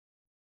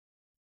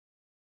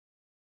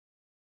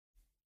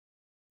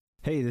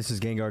Hey, this is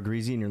Gengar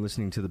Greasy, and you're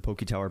listening to the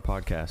PokeTower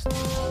Podcast.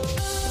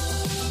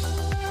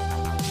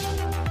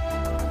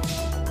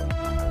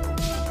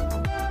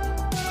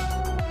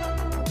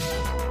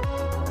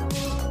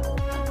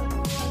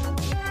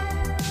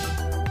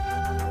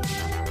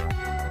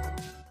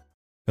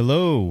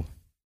 Hello.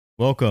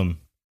 Welcome.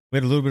 We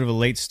had a little bit of a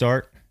late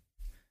start.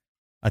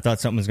 I thought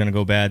something was going to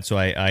go bad, so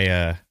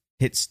I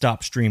hit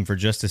stop stream for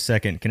just a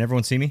second. Can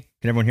everyone see me?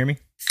 Can everyone hear me?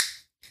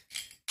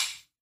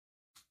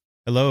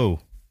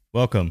 Hello.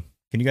 Welcome.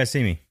 Can you guys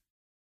see me?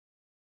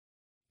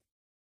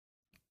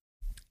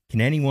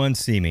 Can anyone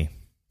see me?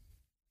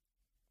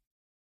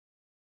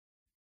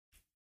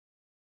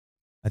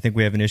 I think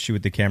we have an issue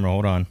with the camera.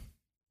 Hold on.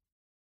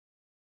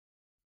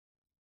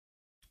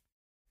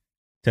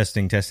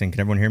 Testing. Can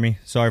everyone hear me?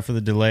 Sorry for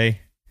the delay.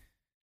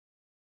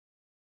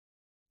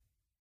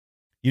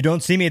 You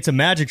don't see me. It's a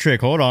magic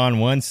trick. Hold on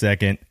 1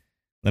 second.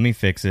 Let me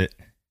fix it.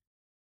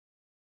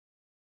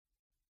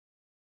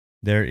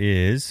 There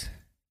is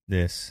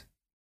this.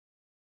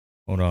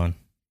 Hold on.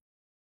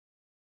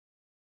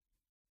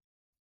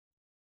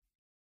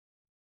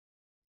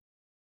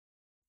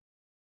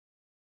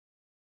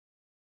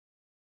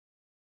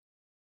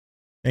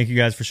 Thank you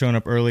guys for showing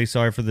up early.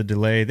 Sorry for the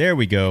delay. There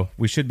we go.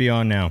 We should be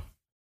on now.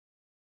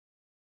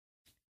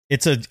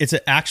 It's an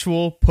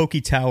actual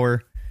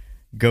PokeTower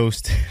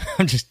ghost.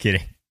 I'm just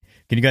kidding.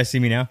 Can you guys see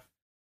me now?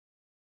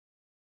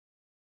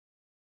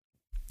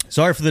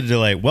 Sorry for the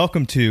delay.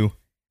 Welcome to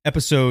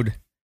episode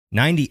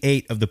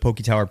 98 of the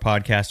PokeTower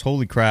Podcast.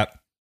 Holy crap.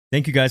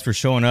 Thank you guys for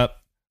showing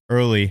up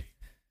early.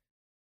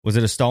 Was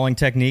it a stalling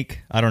technique?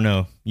 I don't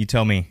know. You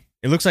tell me.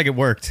 It looks like it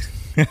worked.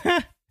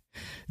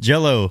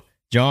 Jello,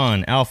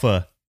 John,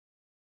 Alpha,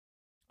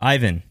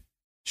 Ivan,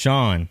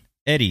 Sean,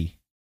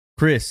 Eddie,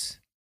 Chris.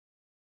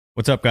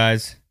 What's up,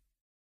 guys?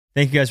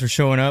 Thank you guys for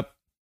showing up.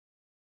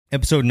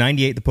 Episode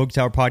 98, the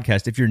PokeTower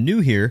Podcast. If you're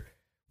new here,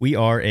 we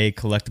are a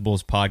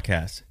collectibles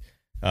podcast.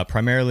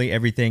 Primarily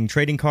everything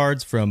trading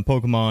cards from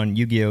Pokemon,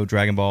 Yu-Gi-Oh!,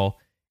 Dragon Ball,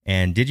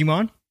 and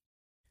Digimon.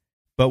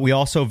 But we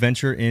also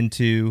venture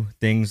into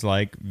things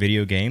like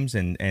video games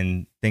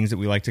and things that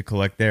we like to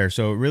collect there.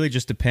 So it really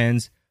just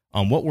depends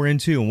on what we're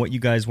into and what you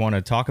guys want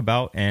to talk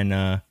about.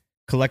 And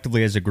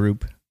collectively as a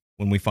group,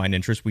 when we find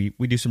interest, we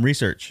do some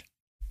research.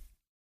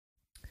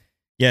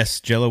 Yes,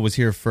 Jello was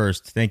here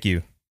first. Thank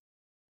you.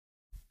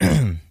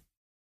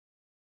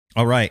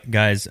 All right,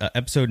 guys.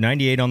 Episode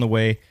 98 on the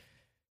way.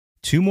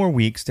 2 more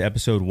weeks to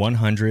episode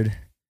 100.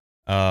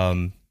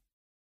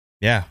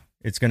 Yeah,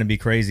 it's going to be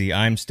crazy.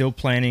 I'm still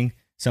planning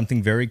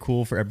something very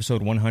cool for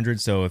episode 100.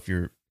 So if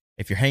you're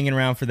hanging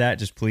around for that,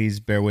 just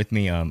please bear with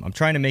me. I'm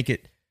trying to make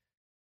it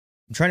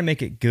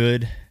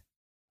good.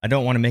 I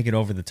don't want to make it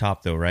over the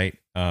top though, right?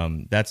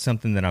 That's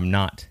something that I'm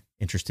not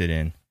interested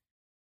in.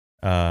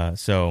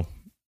 So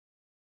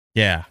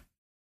yeah,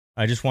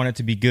 I just want it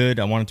to be good.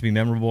 I want it to be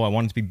memorable. I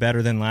want it to be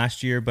better than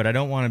last year, but I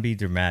don't want to be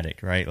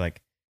dramatic, right?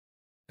 Like,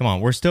 come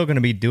on, we're still going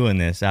to be doing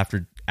this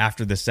after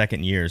the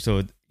second year.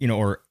 So,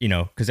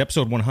 because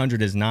episode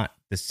 100 is not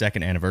the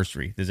second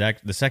anniversary.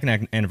 The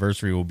second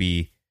anniversary will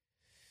be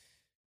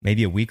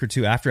maybe a week or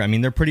two after. I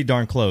mean, they're pretty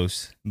darn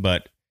close,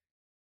 but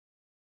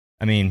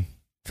I mean,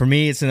 for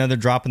me, it's another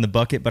drop in the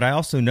bucket. But I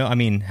also know, I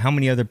mean, how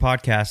many other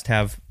podcasts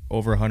have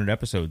over 100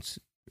 episodes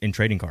in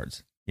trading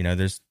cards?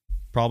 There's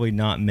probably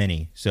not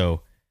many.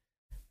 So,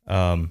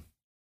 I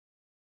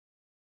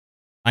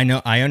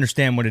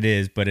understand what it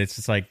is, but it's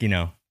just like,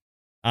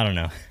 I don't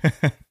know.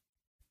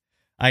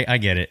 I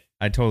get it.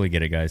 I totally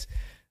get it, guys.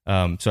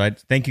 So I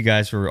thank you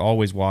guys for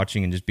always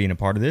watching and just being a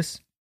part of this.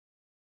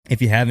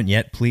 If you haven't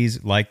yet,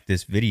 please like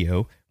this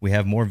video. We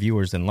have more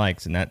viewers than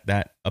likes, and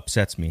that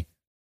upsets me.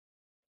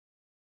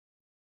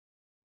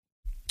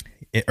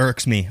 It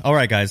irks me. All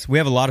right, guys. We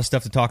have a lot of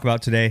stuff to talk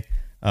about today.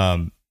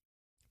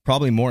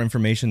 Probably more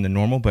information than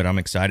normal, but I'm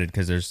excited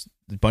because there's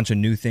a bunch of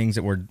new things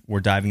that we're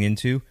diving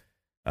into.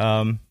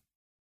 And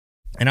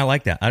I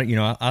like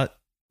that.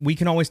 We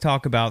can always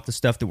talk about the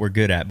stuff that we're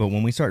good at, but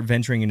when we start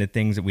venturing into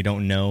things that we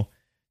don't know,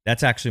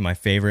 that's actually my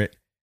favorite.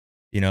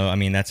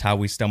 That's how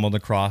we stumbled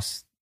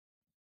across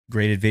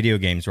graded video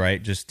games,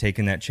 right? Just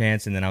taking that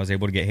chance, and then I was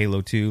able to get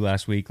Halo 2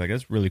 last week. Like,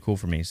 that's really cool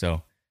for me,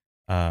 so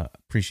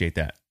appreciate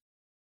that.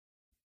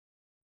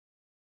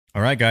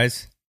 All right,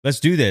 guys, let's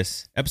do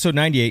this. Episode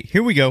 98,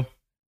 here we go.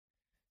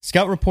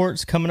 Scout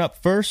reports coming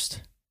up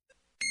first.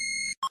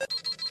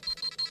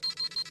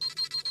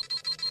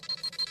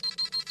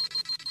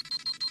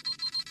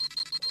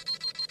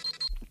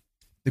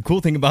 The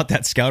cool thing about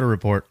that scouter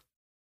report,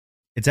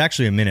 it's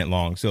actually a minute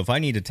long. So if I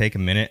need to take a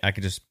minute, I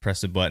could just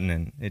press a button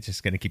and it's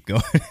just going to keep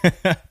going.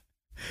 But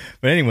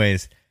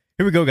anyways,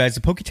 here we go, guys.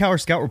 The PokeTower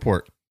Scout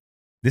Report.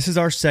 This is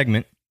our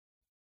segment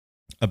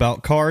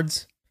about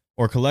cards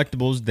or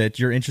collectibles that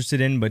you're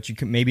interested in, but you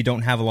maybe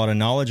don't have a lot of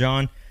knowledge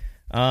on,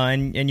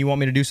 and you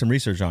want me to do some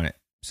research on it.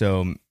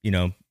 So,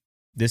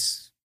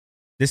 this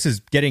is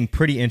getting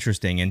pretty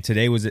interesting. And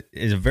today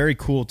is a very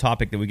cool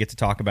topic that we get to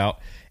talk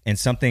about, and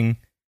something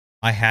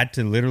I had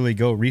to literally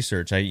go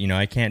research. I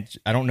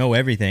don't know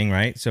everything,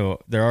 right? So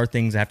there are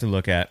things I have to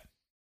look at.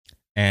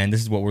 And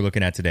this is what we're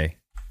looking at today.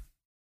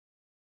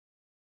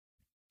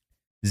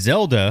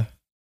 Zelda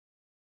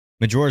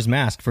Majora's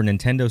Mask for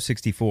Nintendo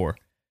 64.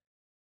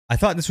 I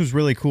thought this was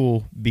really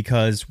cool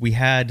because we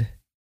have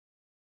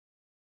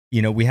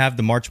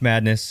the March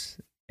Madness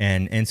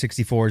and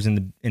N64 is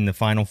in the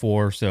Final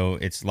Four, so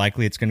it's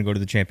likely it's going to go to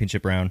the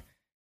championship round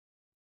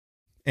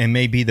and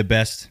may be the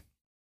best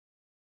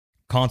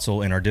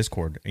console in our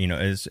Discord,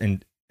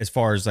 as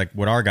far as like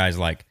what our guys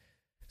like.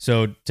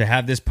 So to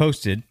have this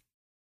posted,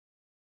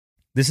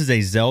 this is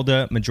a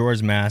Zelda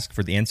Majora's Mask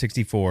for the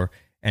N64,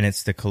 and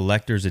it's the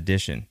collector's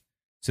edition.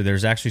 So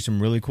there's actually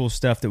some really cool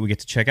stuff that we get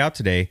to check out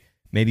today.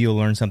 Maybe you'll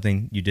learn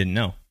something you didn't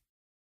know.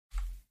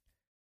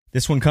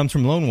 This one comes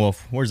from Lone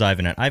Wolf. Where's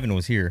Ivan at? Ivan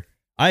was here.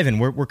 Ivan,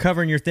 we're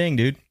covering your thing,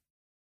 dude.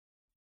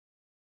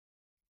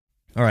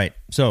 All right,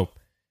 so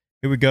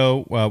here we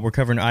go. We're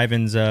covering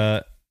Ivan's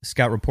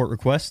Scout Report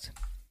request.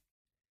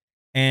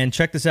 And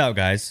check this out,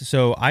 guys.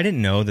 So I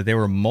didn't know that there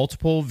were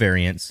multiple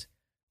variants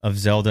of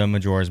Zelda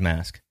Majora's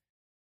Mask.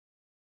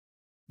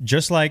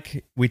 Just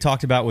like we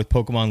talked about with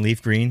Pokemon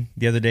Leaf Green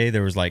the other day,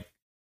 there was like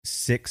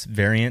 6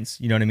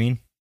 variants. You know what I mean?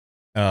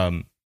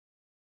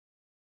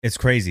 It's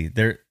crazy.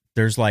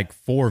 There's like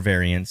 4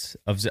 variants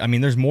of. I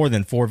mean, there's more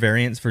than 4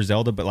 variants for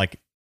Zelda, but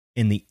like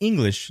in the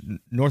English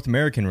North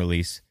American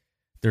release,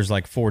 there's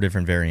like 4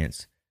 different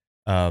variants.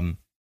 And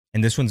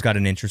this one's got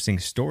an interesting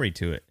story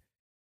to it.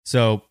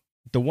 So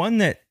the one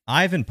that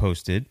Ivan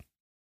posted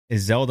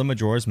is Zelda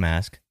Majora's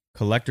Mask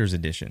Collector's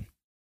Edition.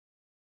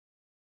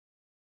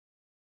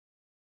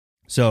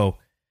 So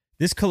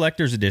this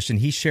Collector's Edition,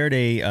 he shared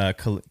a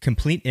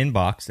complete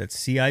inbox, that's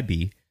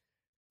CIB,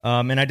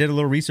 and I did a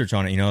little research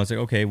on it. I was like,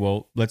 okay,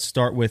 well, let's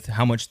start with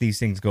how much these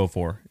things go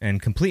for.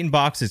 And complete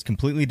inbox is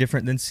completely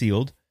different than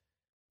sealed,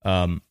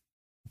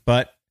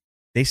 but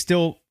they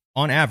still,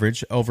 on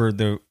average, over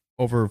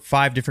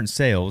 5 different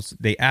sales,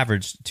 they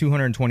averaged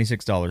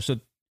 $226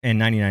 and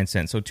 99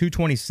 cents. So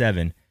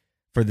 $227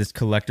 for this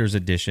Collector's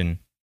Edition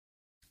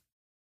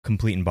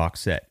complete inbox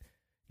set.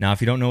 Now,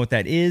 if you don't know what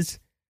that is,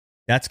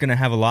 that's going to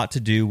have a lot to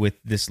do with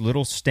this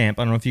little stamp.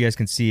 I don't know if you guys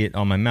can see it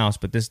on my mouse,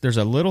 but there's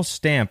a little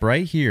stamp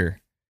right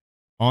here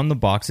on the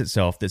box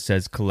itself that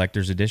says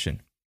Collector's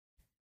Edition.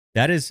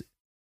 That is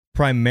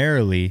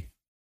primarily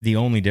the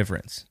only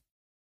difference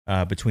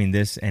between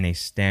this and a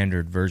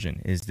standard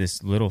version, is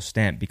this little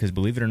stamp, because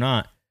believe it or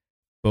not,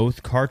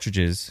 both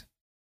cartridges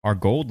are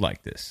gold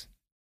like this.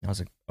 And I was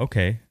like,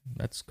 okay,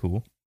 that's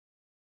cool.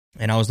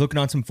 And I was looking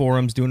on some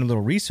forums, doing a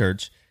little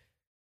research,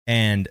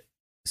 and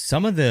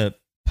some of the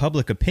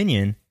public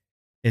opinion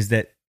is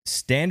that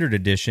standard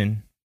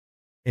edition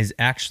is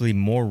actually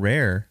more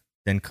rare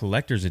than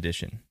collector's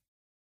edition.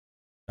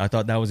 I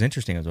thought that was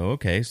interesting. I was like,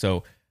 okay,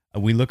 so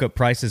we look up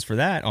prices for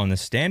that on the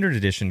standard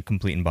edition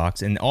complete in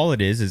box, and all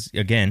it is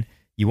again,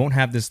 you won't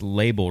have this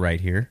label right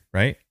here,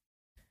 right?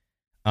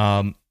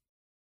 And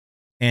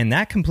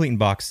that complete in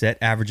box set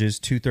averages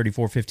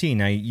 $234.15.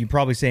 Now you're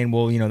probably saying,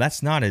 well,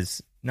 that's not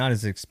as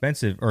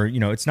expensive, or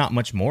it's not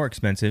much more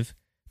expensive,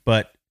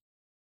 but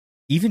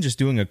even just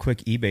doing a quick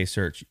eBay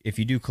search, if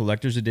you do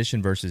collector's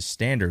edition versus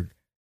standard,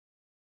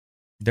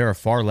 there are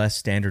far less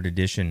standard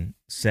edition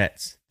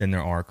sets than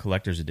there are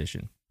collector's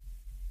edition.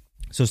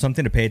 So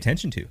something to pay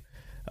attention to.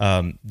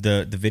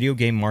 The video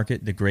game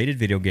market, the graded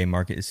video game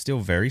market, is still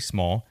very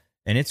small,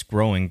 and it's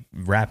growing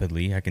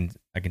rapidly. I can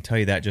tell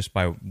you that just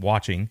by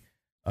watching.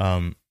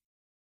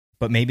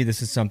 But maybe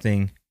this is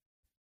something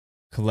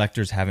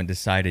collectors haven't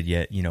decided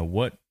yet.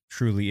 What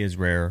truly is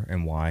rare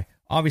and why.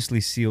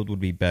 Obviously, sealed would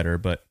be better,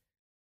 but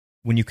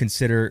when you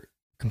consider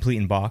complete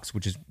in box,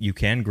 which is, you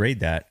can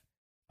grade that,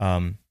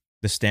 the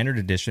standard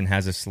edition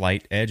has a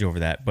slight edge over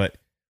that. But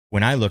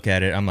when I look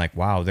at it, I'm like,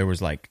 wow, there was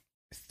like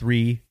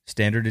 3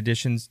 standard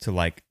editions to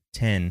like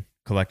 10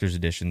 collector's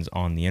editions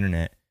on the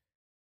internet.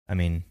 I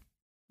mean,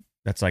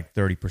 that's like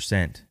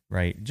 30%,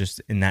 right?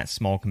 Just in that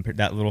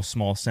that little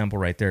small sample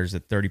right there is a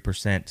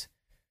 30%,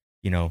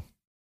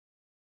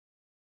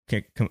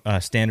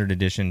 standard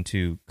edition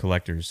to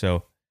collectors.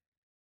 So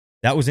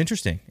that was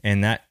interesting,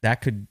 and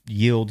that could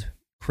yield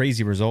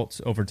crazy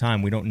results over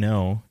time. We don't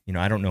know.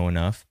 I don't know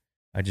enough.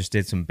 I just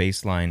did some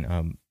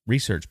baseline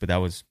research, but I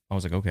was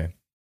like, okay.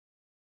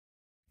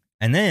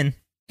 And then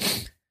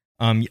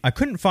I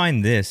couldn't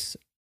find this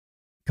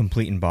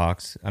complete in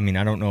box. I mean,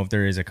 I don't know if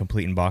there is a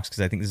complete in box,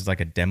 because I think this is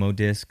like a demo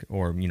disc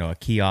or a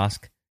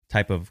kiosk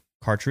type of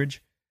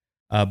cartridge.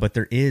 But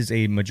there is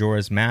a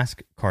Majora's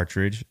Mask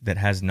cartridge that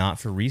has not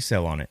for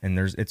resale on it, and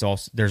there's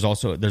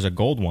a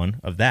gold one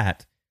of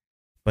that.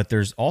 But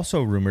there's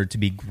also rumored to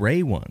be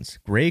gray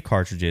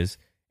cartridges,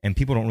 and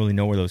people don't really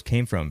know where those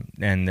came from.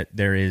 And that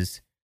there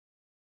is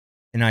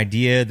an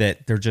idea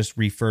that they're just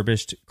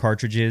refurbished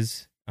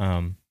cartridges,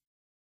 and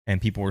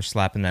people were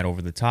slapping that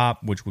over the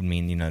top, which would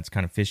mean, it's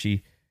kind of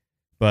fishy.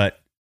 But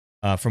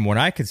from what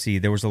I could see,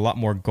 there was a lot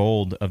more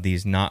gold of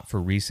these not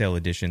for resale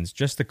editions,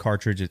 just the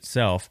cartridge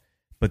itself.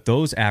 But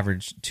those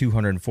averaged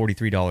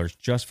 $243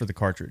 just for the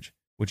cartridge,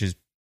 which is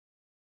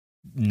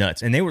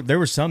nuts. And there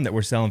were some that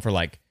were selling for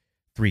like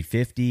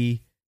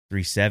 $350,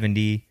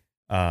 $370,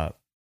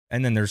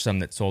 And then there's some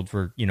that sold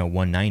for,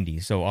 190.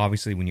 So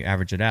obviously when you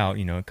average it out,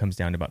 it comes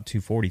down to about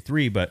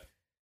 243, but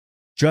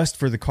just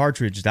for the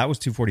cartridge, that was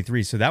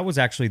 243. So that was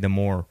actually the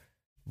more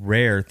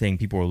rare thing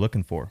people were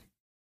looking for.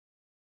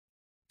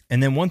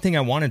 And then one thing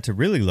I wanted to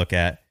really look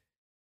at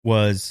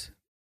was,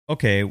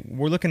 okay,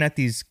 we're looking at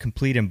these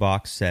complete in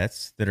box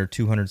sets that are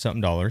 $200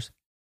 something.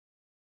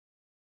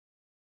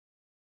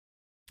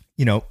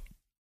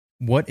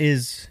 What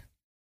is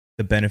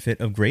the benefit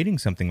of grading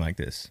something like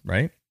this,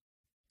 right?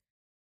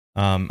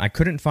 I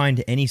couldn't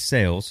find any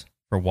sales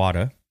for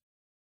WATA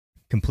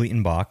complete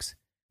in box,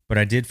 but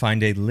I did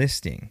find a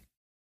listing.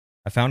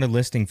 I found a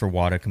listing for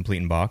WATA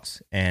complete in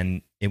box,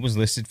 and it was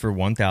listed for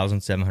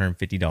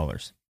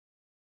 $1,750.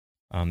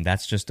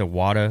 That's just a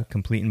WATA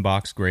complete in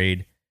box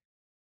grade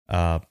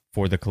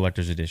for the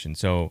collector's edition.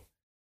 So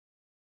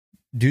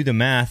do the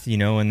math,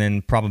 and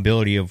then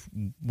probability of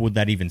would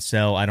that even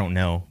sell? I don't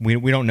know.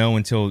 We don't know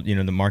until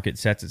the market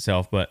sets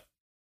itself. But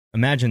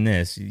imagine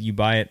this: you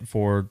buy it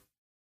for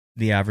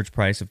the average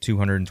price of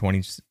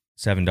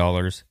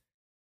 $227.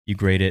 You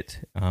grade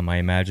it. I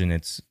imagine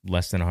it's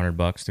less than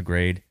 $100 to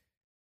grade.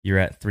 You're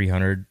at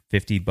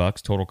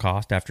 $350 total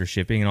cost after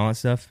shipping and all that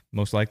stuff,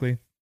 most likely.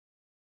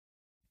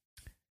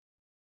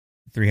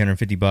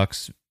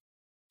 $350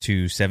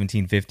 to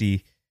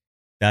 $1,750.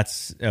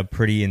 That's a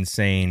pretty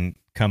insane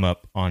come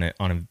up on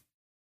a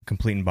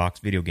complete in box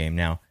video game.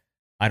 Now,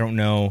 I don't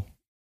know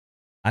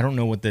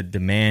what the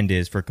demand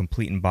is for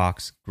complete in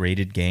box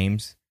graded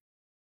games,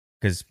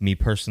 because me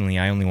personally,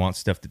 I only want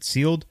stuff that's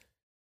sealed.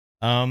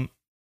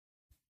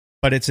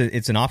 But it's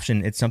an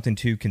option. It's something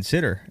to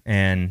consider.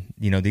 And,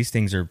 these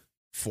things are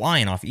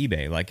flying off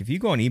eBay. Like, if you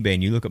go on eBay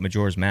and you look at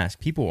Majora's Mask,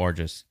 people are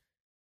just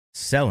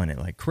selling it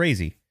like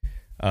crazy.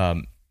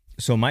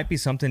 So it might be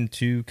something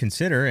to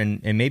consider.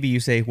 And maybe you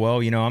say, well,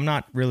 I'm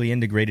not really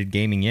into graded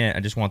gaming yet. I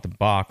just want the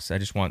box. I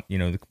just want,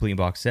 the complete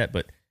box set.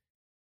 But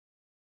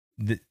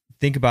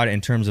think about it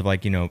in terms of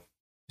like,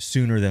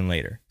 sooner than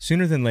later.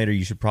 Sooner than later,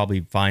 you should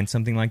probably find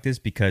something like this,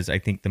 because I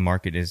think the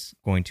market is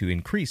going to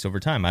increase over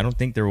time. I don't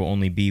think there will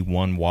only be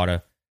one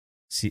WATA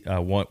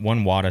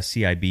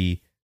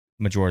CIB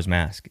Majora's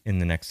Mask in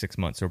the next 6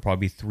 months. There will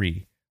probably be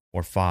 3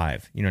 or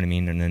 5, you know what I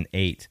mean? And then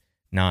 8,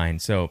 9.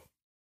 So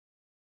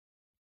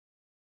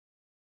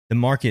the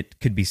market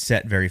could be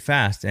set very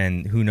fast,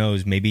 and who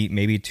knows, maybe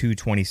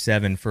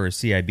 227 for a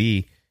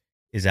CIB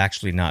is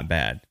actually not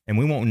bad. And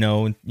we won't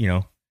know,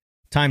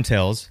 time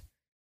tells.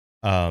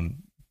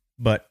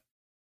 But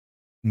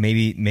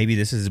maybe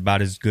this is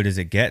about as good as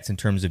it gets in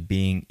terms of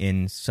being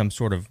in some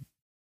sort of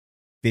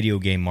video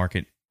game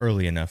market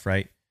early enough,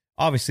 right?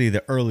 Obviously,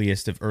 the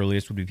earliest of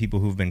earliest would be people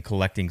who've been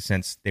collecting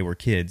since they were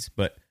kids.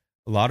 But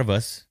a lot of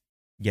us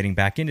getting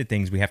back into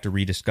things, we have to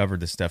rediscover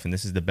this stuff, and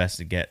this is the best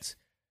it gets.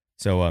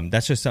 So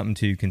that's just something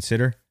to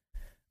consider.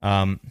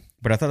 But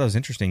I thought that was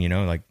interesting,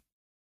 like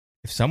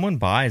if someone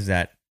buys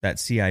that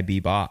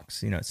CIB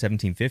box, at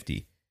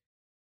 $1,750,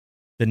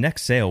 the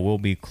next sale will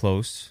be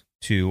close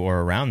to or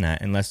around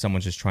that, unless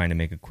someone's just trying to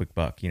make a quick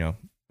buck,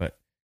 But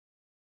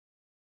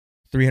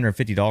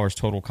 $350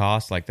 total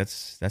cost, like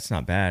that's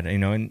not bad,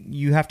 And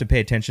you have to pay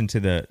attention to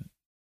the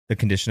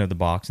condition of the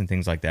box and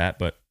things like that.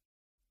 But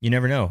you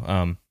never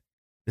know.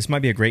 This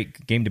might be a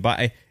great game to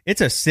buy.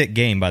 It's a sick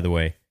game, by the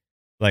way.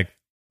 Like,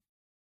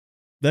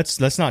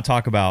 let's not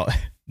talk about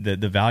the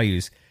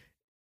values.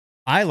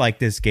 I like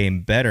this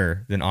game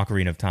better than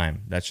Ocarina of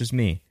Time. That's just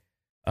me.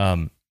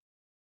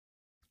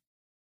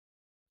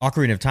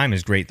 Ocarina of Time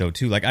is great though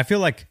too. Like, I feel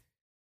like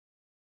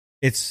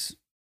it's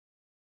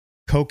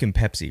Coke and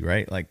Pepsi,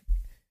 right? Like,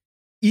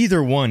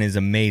 either one is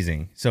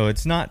amazing. So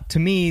it's not, to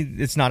me,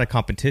 it's not a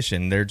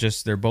competition.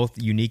 They're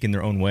both unique in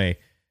their own way.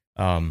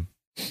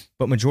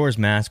 But Majora's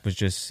Mask was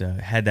just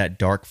had that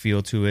dark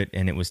feel to it,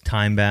 and it was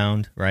time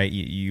bound, right?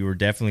 You were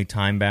definitely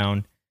time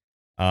bound.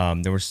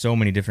 There were so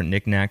many different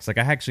knickknacks. Like,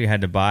 I actually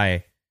had to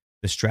buy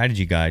the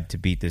strategy guide to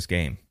beat this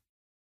game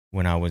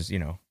when I was,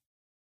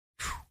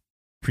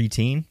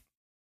 preteen.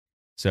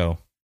 So,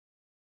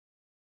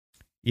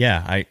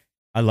 yeah,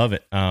 I love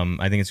it.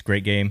 I think it's a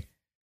great game.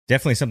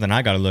 Definitely something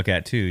I got to look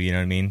at too. You know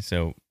what I mean?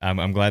 So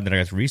I'm glad that I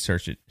got to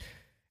research it,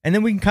 and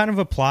then we can kind of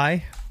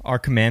apply our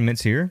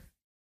commandments here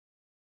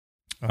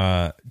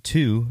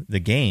to the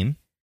game.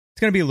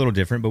 It's going to be a little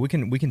different, but we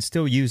can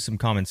still use some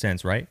common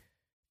sense, right?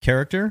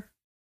 Character.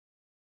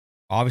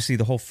 Obviously,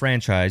 the whole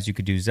franchise. You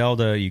could do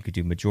Zelda. You could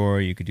do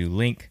Majora. You could do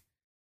Link.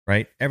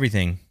 Right?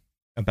 Everything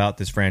about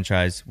this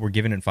franchise, we're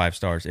giving it 5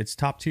 stars. It's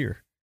top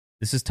tier.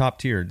 This is top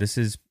tier. This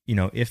is,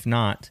 if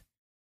not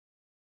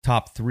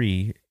top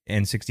 3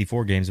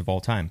 N64 games of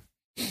all time.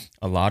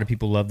 A lot of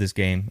people love this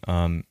game.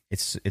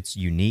 It's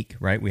unique,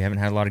 right? We haven't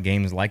had a lot of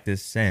games like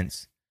this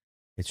since.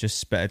 It's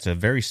just it's a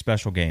very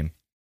special game.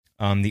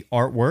 The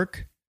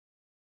artwork,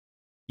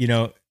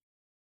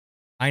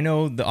 I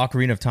know the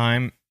Ocarina of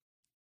Time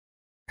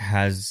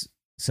has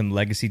some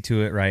legacy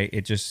to it, right?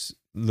 It just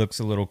looks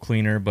a little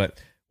cleaner, but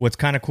what's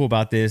kind of cool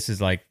about this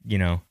is like,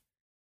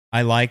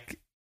 I like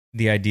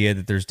the idea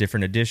that there's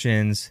different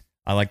editions.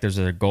 I like there's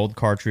a gold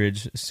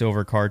cartridge,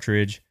 silver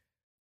cartridge.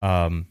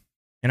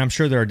 And I'm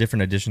sure there are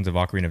different editions of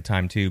Ocarina of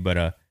Time too,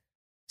 but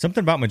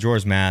something about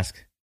Majora's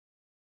Mask,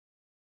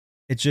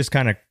 it's just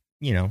kind of,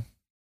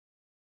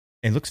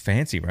 it looks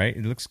fancy, right?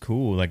 It looks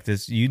cool. Like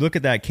this, you look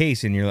at that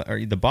case and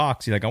or the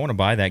box, you're like, I want to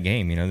buy that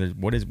game.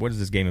 What is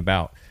this game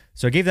about?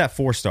 So I gave that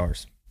 4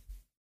 stars.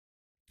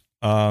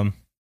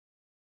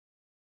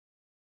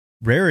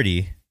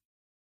 Rarity,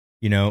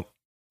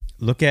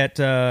 look at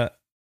the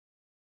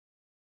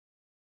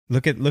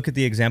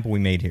example we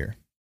made here.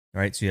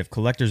 All right, so you have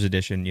collector's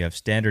edition, you have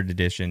standard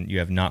edition, you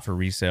have not for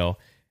resale,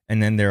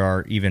 and then there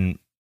are even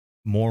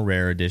more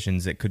rare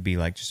editions that could be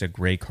like just a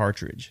gray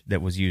cartridge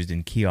that was used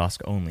in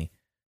kiosk only.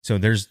 So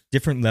there's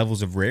different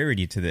levels of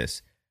rarity to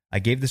this. I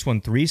gave this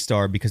one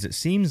 3-star because it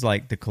seems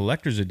like the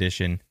collector's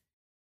edition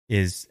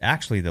is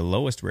actually the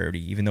lowest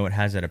rarity, even though it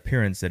has that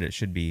appearance that it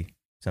should be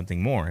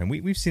something more. And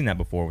we've seen that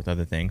before with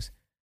other things.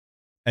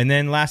 And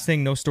then last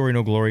thing, no story,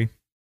 no glory.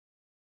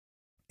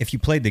 If you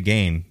played the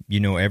game, you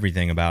know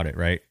everything about it,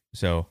 right?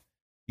 So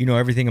you know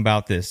everything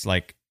about this,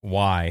 like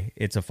why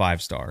it's a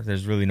 5-star.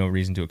 There's really no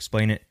reason to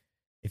explain it.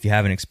 If you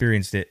haven't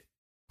experienced it,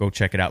 go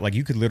check it out. Like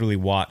you could literally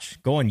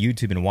go on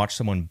YouTube and watch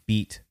someone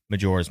beat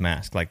Majora's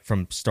Mask, like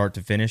from start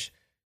to finish.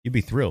 You'd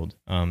be thrilled.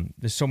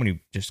 There's so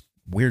many just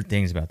weird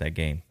things about that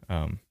game.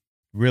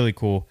 Really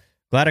cool.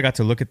 Glad I got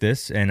to look at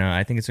this, and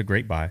I think it's a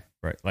great buy.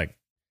 Right? Like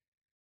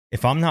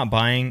if I'm not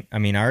buying, I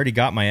already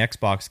got my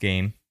Xbox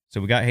game. So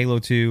we got Halo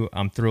 2.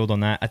 I'm thrilled on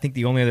that. I think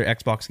the only other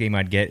Xbox game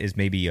I'd get is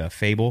maybe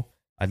Fable.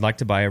 I'd like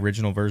to buy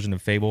original version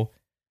of Fable.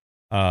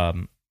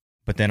 But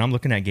then I'm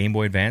looking at Game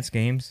Boy Advance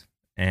games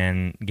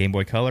and Game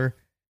Boy Color,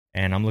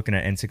 and I'm looking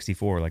at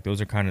N64. Like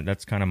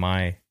that's kind of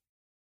my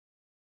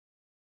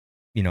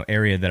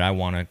area that I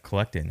want to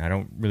collect in. I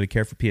don't really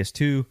care for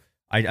PS2.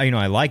 I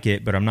like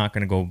it, but I'm not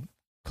going to go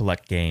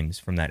collect games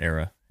from that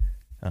era.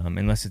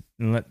 Unless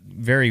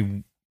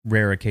very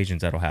rare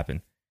occasions that'll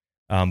happen.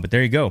 But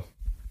there you go.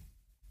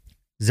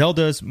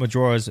 Zelda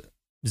Majora's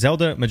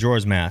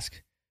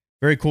Mask.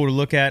 Very cool to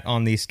look at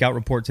on the Scout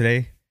Report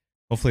today.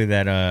 Hopefully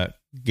that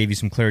gave you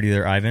some clarity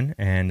there, Ivan.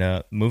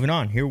 And moving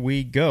on, here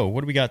we go.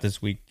 What do we got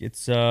this week?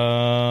 It's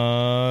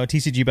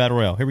TCG Battle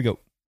Royale. Here we go.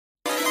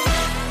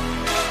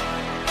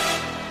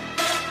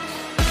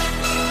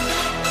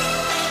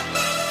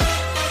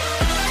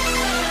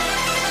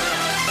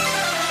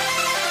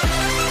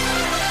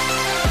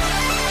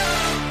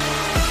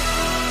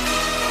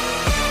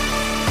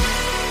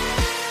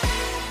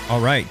 All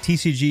right,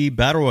 TCG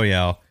Battle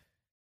Royale.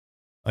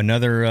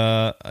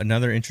 Another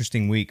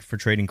interesting week for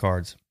trading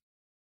cards.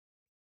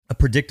 A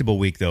predictable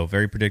week, though.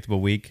 Very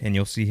predictable week. And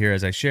you'll see here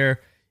as I share.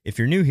 If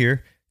you're new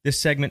here, this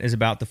segment is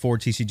about the 4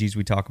 TCGs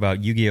we talk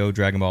about: Yu-Gi-Oh!,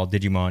 Dragon Ball,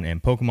 Digimon,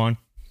 and Pokemon.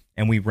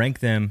 And we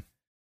rank them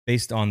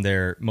based on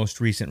their most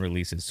recent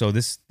releases. So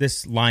this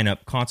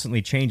lineup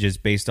constantly changes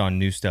based on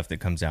new stuff that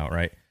comes out,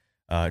 right?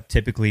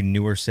 Typically,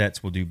 newer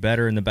sets will do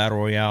better in the Battle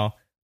Royale.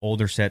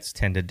 Older sets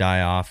tend to die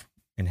off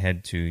and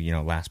head to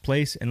last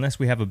place unless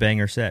we have a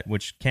banger set,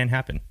 which can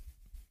happen.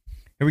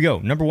 Here we go.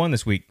 Number 1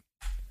 this week.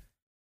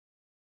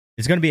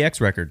 It's going to be X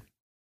Record.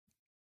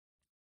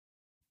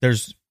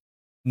 There's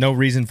no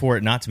reason for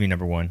it not to be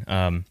number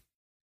 1.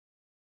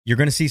 You're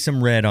going to see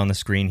some red on the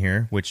screen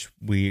here, which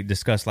we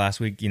discussed last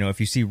week. If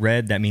you see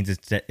red, that means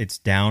it's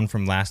down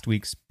from last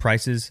week's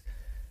prices,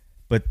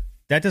 but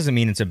that doesn't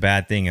mean it's a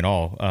bad thing at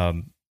all.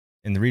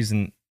 And the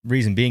reason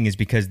being is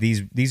because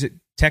these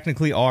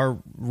technically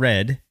are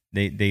red.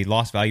 They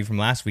lost value from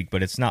last week,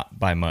 but it's not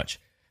by much.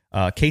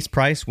 Case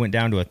price went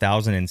down to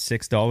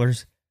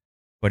 $1,006,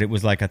 but it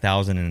was like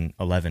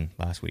 $1,011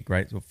 last week,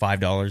 right? So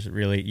 $5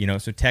 really,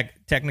 so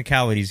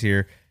technicalities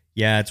here.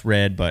 Yeah, it's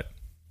red, but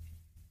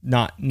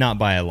not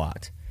by a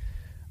lot.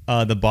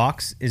 The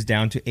box is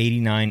down to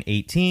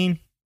 $89.18.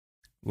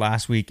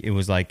 Last week it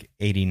was like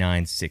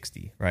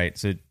 $89.60, right?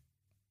 So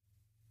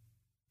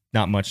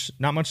not much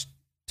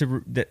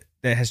that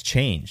has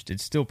changed.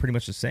 It's still pretty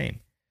much the same.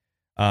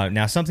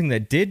 Now, something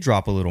that did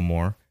drop a little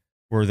more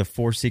were the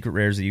 4 secret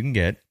rares that you can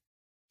get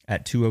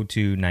at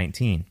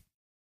 $202.19.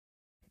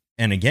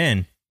 And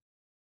again,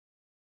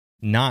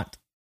 not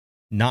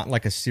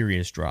like a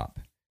serious drop.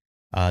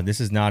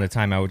 This is not a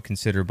time I would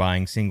consider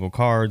buying single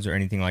cards or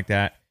anything like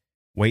that.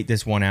 Wait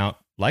this one out,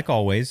 like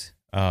always.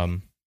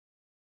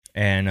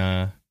 X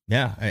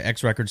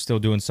Record's still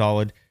doing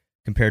solid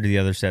compared to the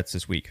other sets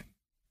this week.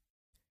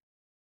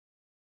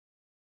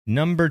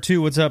 Number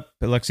 2, what's up,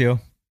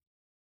 Alexio?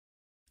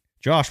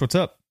 Josh, what's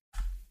up?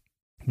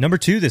 Number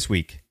 2 this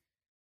week,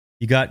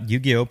 you got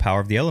Yu-Gi-Oh! Power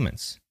of the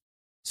Elements.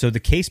 So the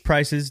case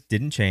prices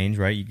didn't change,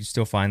 right? You can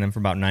still find them for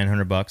about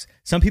 $900.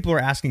 Some people are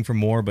asking for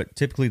more, but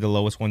typically the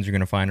lowest ones you're going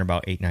to find are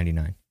about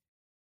 $899.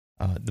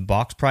 The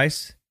box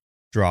price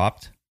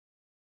dropped,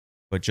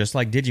 but just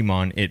like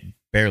Digimon, it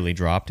barely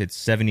dropped. It's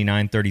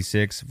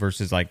 $79.36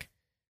 versus or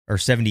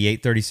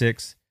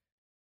 $78.36.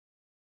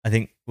 I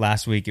think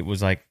last week it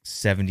was like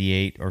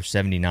 $78 or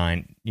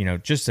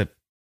 $79.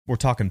 We're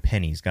talking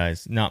pennies,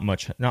 guys. Not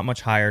much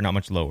higher, not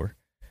much lower.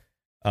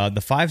 The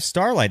 5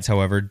 Starlights,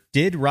 however,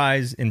 did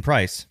rise in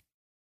price.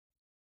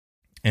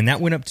 And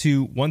that went up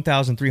to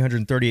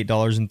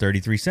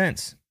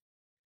 $1,338.33.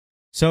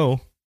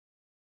 So,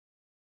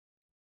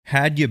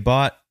 had you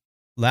bought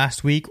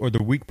last week or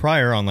the week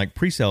prior on like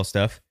pre-sale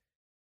stuff,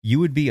 you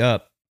would be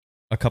up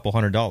a couple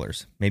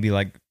 $100, maybe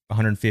like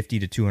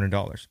 $150 to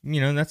 $200.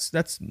 You know,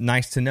 that's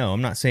nice to know.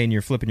 I'm not saying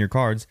you're flipping your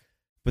cards,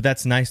 but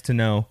that's nice to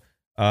know.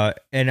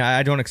 And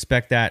I don't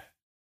expect that.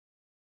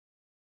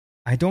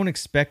 I don't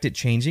expect it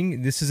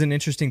changing. This is an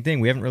interesting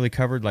thing. We haven't really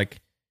covered like,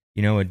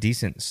 you know, a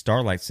decent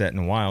Starlight set in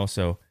a while,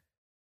 so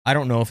I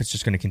don't know if it's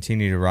just going to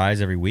continue to rise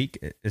every week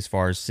as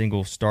far as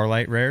single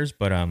Starlight rares,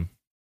 but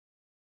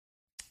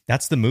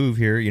that's the move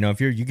here. You know,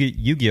 if you're a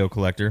Yu-Gi-Oh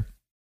collector,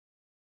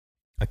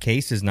 a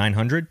case is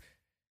 $900.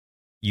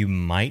 You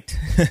might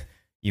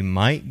you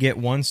might get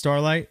one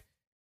Starlight.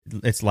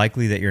 It's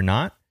likely that you're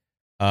not,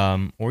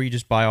 or you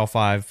just buy all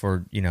 5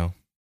 for, you know,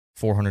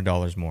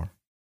 $400 more.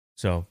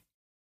 So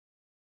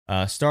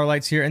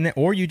Starlights here, and then,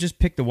 or you just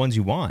pick the ones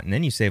you want, and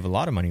then you save a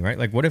lot of money, right?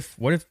 Like, what if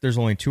there's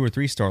only 2 or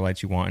 3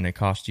 Starlights you want, and it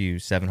costs you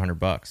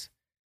 $700?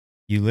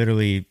 You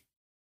literally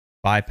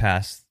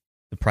bypassed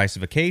the price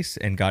of a case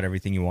and got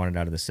everything you wanted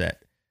out of the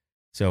set.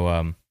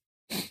 So,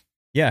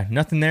 yeah,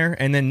 nothing there,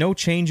 and then no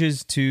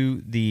changes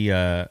to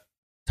the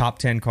top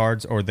 10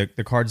 cards or the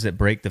cards that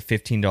break the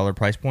 $15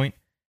 price point.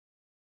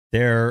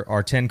 There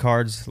are 10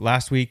 cards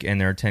last week,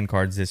 and there are 10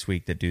 cards this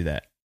week that do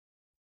that.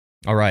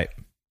 All right.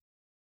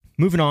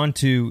 Moving on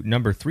to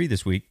number 3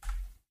 this week.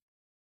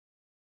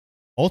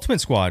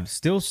 Ultimate Squad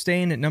still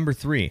staying at number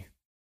 3.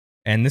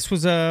 And this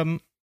was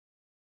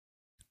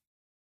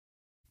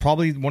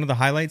probably one of the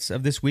highlights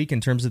of this week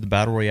in terms of the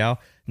Battle Royale.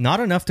 Not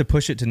enough to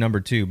push it to number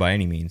 2 by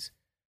any means.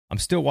 I'm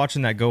still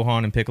watching that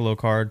Gohan and Piccolo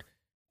card.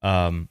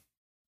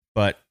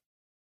 But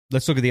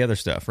let's look at the other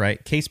stuff,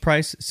 right? Case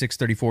price,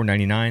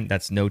 $634.99.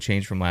 That's no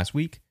change from last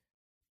week.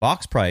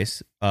 Box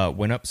price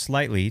went up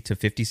slightly to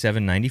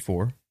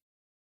 $57.94.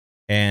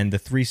 And the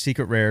 3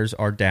 secret rares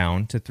are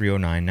down to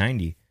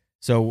 $309.90.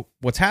 So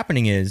what's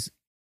happening is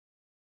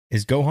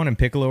Gohan and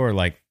Piccolo are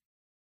like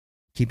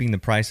keeping the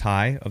price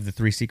high of the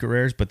 3 secret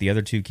rares, but the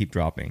other 2 keep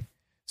dropping.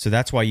 So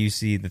that's why you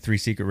see the 3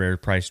 secret rare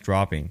price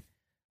dropping.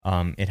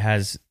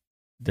 It's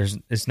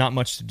not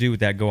much to do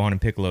with that Gohan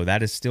and Piccolo.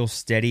 That is still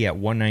steady at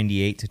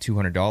 $198 to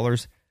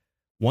 $200.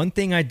 One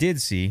thing I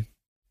did see,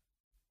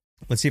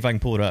 let's see if I can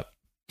pull it up.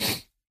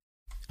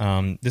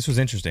 This was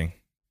interesting,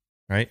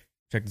 right?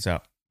 Check this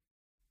out.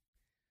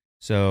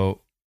 So,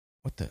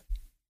 what the?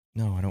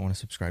 No, I don't want to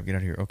subscribe. Get out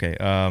of here. Okay.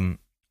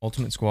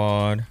 Ultimate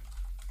Squad.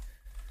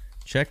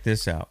 Check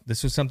this out.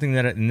 This is something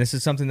that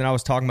I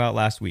was talking about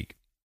last week.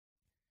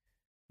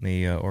 Let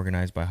me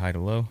organize by high to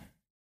low.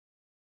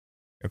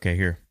 Okay,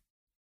 here.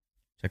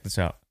 Check this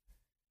out.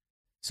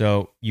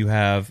 So you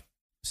have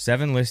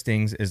 7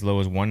 listings as low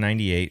as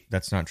 $198.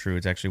 That's not true.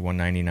 It's actually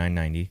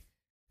 $199.90.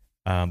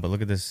 But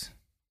look at this.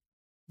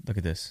 Look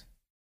at this.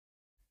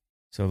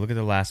 So look at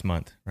the last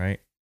month, right?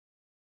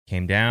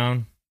 Came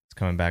down. It's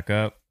coming back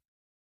up.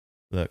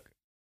 Look.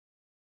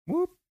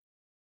 Whoop.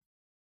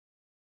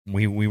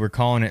 We were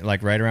calling it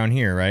like right around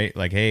here, right?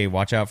 Like, hey,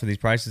 watch out for these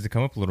prices to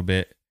come up a little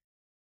bit.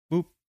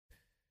 Boop.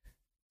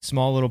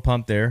 Small little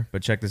pump there,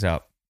 but check this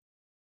out.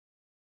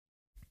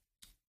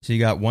 So you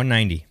got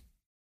 190,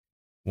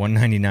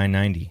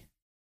 199.90,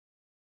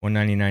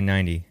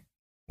 199.90,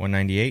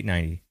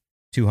 198.90,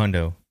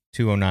 200,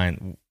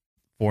 209,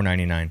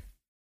 499.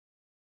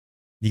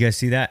 You guys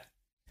see that?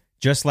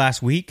 Just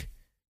last week,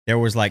 there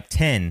was like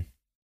 10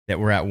 that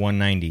were at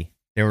 190.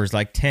 There was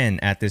like 10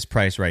 at this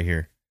price right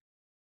here.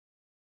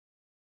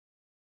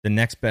 The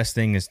next best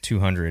thing is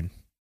 200.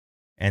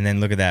 And then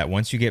look at that.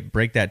 Once you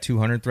break that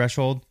 200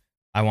 threshold,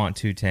 I want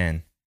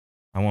 210.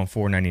 I want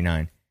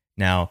 499.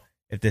 Now,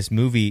 if this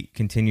movie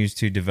continues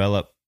to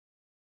develop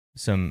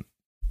some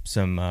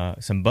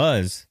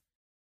buzz,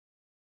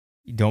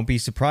 don't be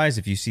surprised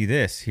if you see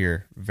this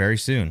here very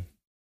soon.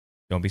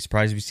 Don't be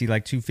surprised if you see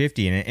like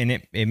 250, and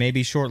it may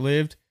be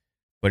short-lived,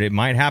 but it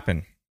might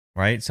happen,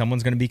 right?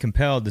 Someone's going to be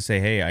compelled to say,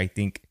 hey, I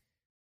think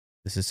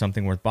this is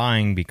something worth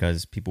buying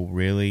because people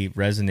really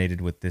resonated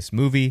with this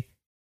movie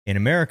in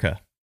America.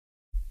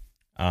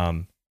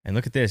 And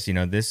look at this,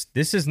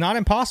 this is not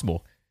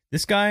impossible.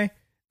 This guy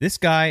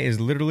is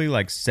literally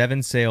like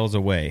 7 sales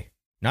away.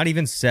 Not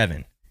even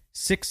 7.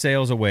 6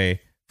 sales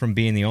away from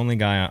being the only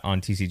guy on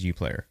TCG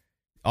Player.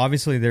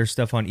 Obviously, there's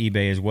stuff on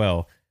eBay as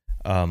well.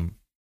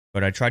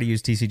 But I try to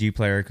use TCG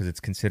Player because it's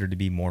considered to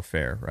be more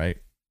fair, right?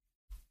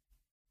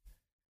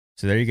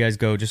 So there you guys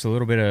go. Just a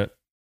little bit of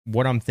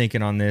what I'm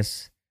thinking on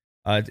this.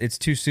 It's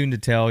too soon to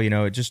tell.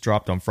 It just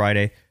dropped on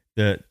Friday.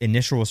 The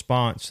initial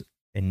response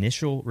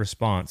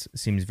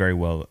seems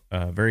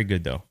very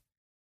good though.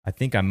 I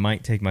think I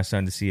might take my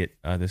son to see it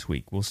this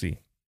week. We'll see.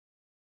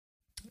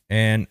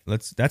 And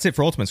that's it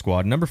for Ultimate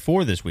Squad. Number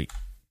 4 this week,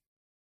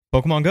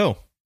 Pokemon Go.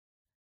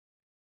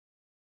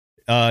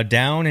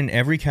 Down in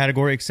every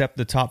category except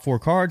the top 4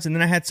 cards. And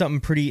then I had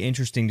something pretty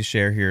interesting to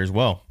share here as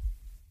well.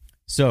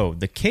 So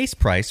the case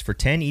price for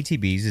 10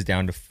 ETBs is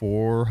down to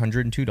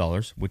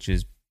 $402, which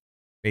is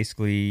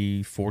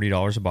basically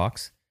 $40 a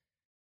box.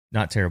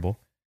 Not terrible.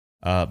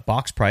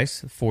 Box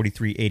price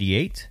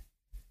 $43.88.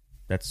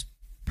 That's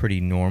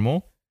pretty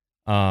normal,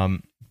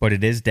 but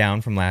it is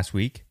down from last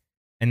week.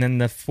 And then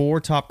the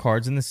 4 top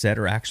cards in the set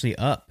are actually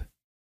up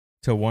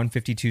to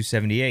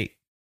 $152.78.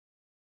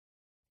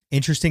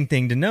 Interesting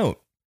thing to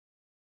note.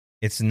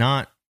 It's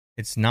not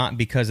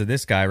because of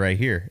this guy right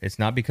here. It's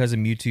not because of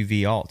Mewtwo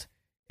V Alt.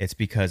 It's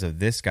because of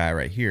this guy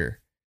right here.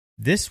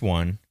 This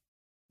one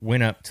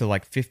went up to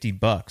like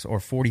 $50 or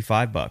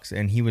 $45,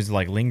 and he was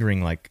like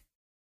lingering like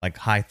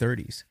high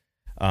 30s.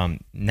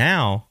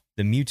 Now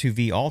the Mewtwo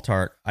V Alt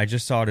art I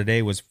just saw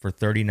today was for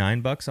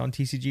 $39 on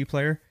TCG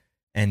Player,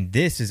 and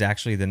this is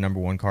actually the number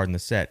 1 card in the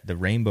set, the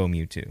Rainbow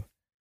Mewtwo.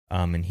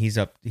 And he's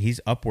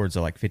upwards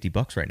of like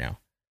 $50 right now.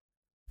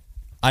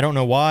 I don't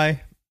know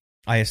why.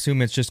 I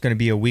assume it's just going to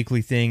be a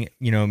weekly thing,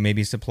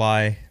 maybe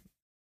supply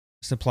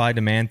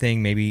demand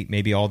thing.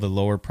 Maybe all the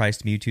lower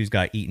priced Mewtwo's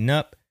got eaten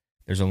up.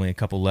 There's only a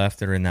couple left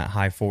that are in that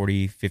high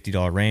 $40,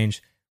 $50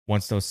 range.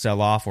 Once those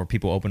sell off or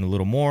people open a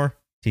little more,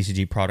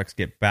 TCG products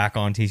get back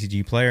on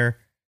TCG Player.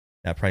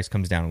 That price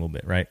comes down a little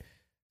bit, right?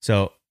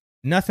 So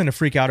nothing to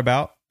freak out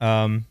about,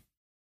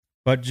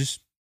 but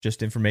just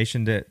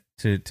information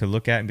to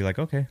look at and be like,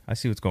 okay, I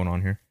see what's going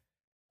on here.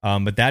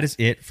 But that is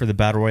it for the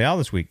Battle Royale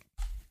this week.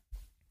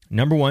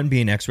 Number 1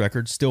 being X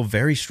Record, still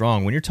very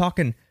strong. When you're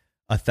talking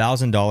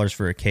 $1,000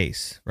 for a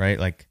case, right?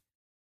 Like,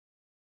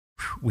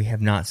 we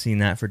have not seen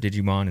that for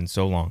Digimon in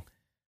so long.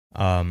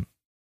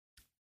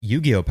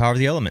 Yu-Gi-Oh! Power of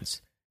the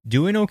Elements,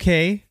 doing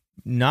okay,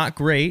 not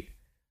great.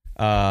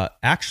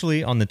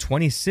 Actually, on the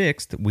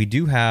 26th, we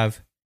do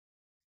have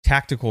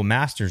Tactical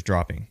Masters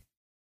dropping.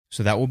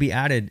 So that will be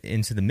added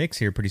into the mix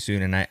here pretty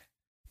soon. And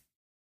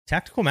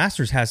Tactical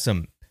Masters has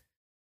some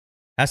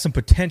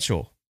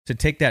potential to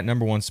take that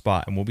number 1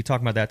 spot, and we'll be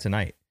talking about that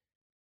tonight.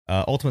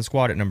 Ultimate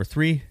Squad at number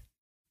 3.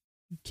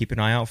 Keep an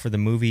eye out for the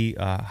movie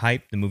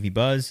hype, the movie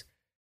buzz,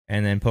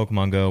 and then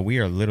Pokemon Go. We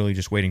are literally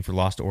just waiting for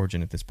Lost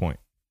Origin at this point.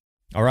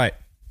 All right,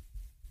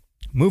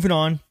 moving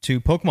on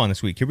to Pokemon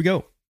this week. Here we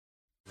go.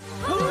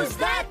 Who's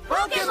that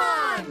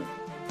Pokemon?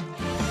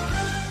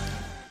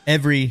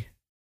 Every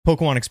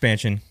Pokemon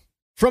expansion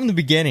from the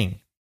beginning.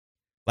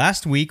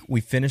 Last week,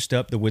 we finished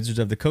up the Wizards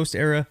of the Coast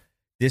era.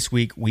 This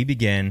week, we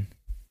began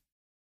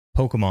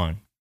Pokemon,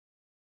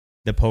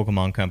 the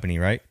Pokemon Company,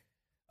 right?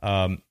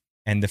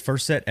 And the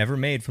first set ever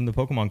made from the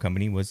Pokemon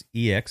Company was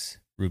EX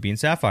Ruby and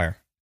Sapphire.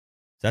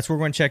 So that's what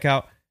we're going to check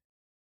out.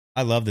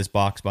 I love this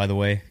box, by the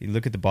way. You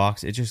look at the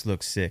box, it just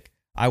looks sick.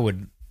 I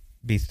would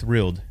be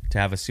thrilled to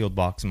have a sealed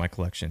box in my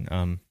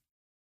collection.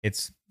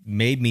 It's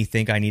made me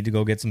think I need to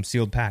go get some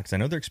sealed packs. I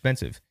know they're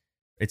expensive.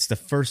 It's the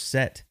first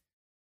set,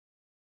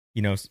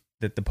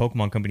 that the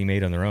Pokemon Company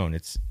made on their own.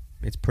 It's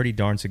pretty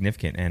darn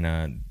significant.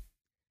 And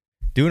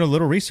doing a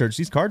little research,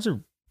 these cards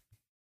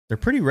they're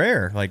pretty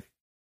rare. Like,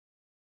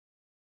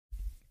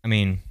 I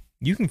mean,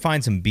 you can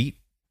find some beat,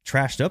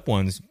 trashed up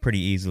ones pretty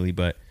easily,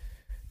 but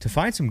to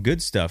find some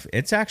good stuff,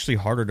 it's actually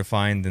harder to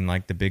find than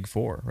like the big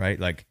 4, right?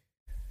 Like,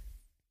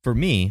 for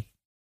me,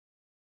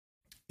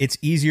 it's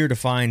easier to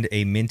find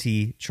a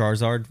minty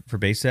Charizard for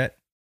base set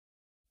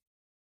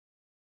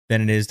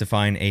than it is to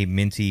find a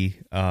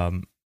minty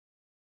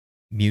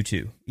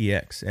Mewtwo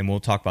EX, and we'll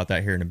talk about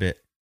that here in a bit.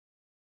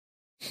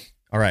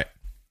 All right,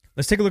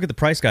 let's take a look at the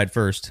price guide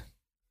first.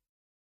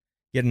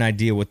 Get an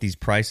idea what these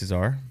prices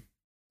are.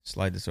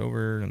 Slide this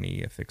over. Let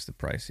me fix the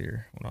price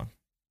here. Hold on.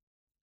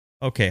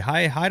 Okay,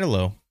 high to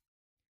low.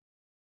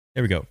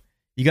 There we go.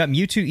 You got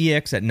Mewtwo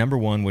EX at number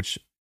 1, which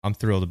I'm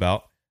thrilled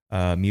about.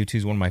 Mewtwo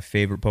is one of my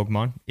favorite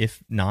Pokemon.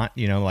 If not,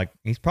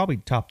 he's probably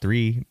top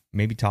 3,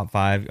 maybe top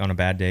 5 on a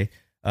bad day.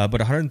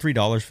 But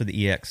 $103 for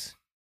the EX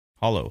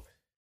Holo,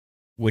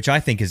 which I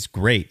think is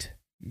great.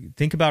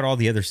 Think about all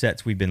the other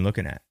sets we've been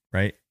looking at,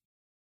 right?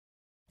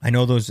 I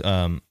know those,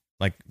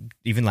 like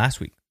even last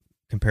week,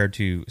 compared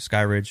to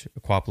Skyridge,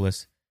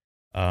 Aquapolis,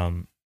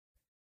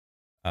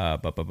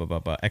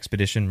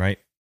 Expedition, right?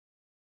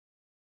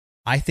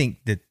 I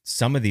think that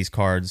some of these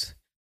cards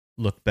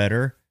look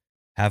better,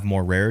 have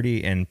more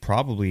rarity, and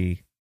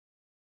probably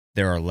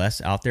there are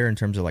less out there in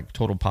terms of like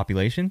total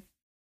population.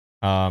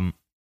 And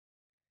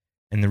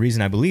the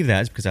reason I believe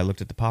that is because I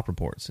looked at the pop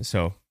reports.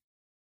 So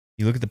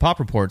you look at the pop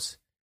reports,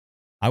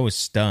 I was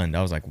stunned.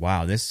 I was like,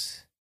 wow,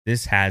 this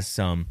has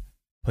some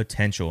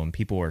potential, and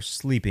people are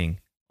sleeping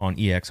on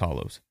EX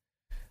Holos.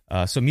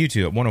 So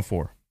Mewtwo at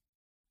 104.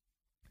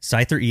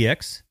 Scyther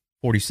EX,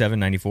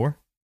 $47.94.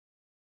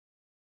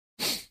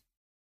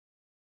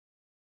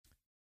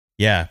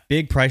 Yeah,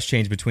 big price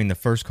change between the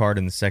first card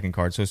and the second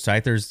card. So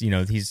Scyther's,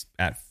 he's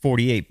at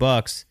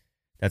 $48.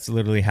 That's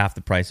literally half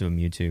the price of a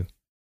Mewtwo.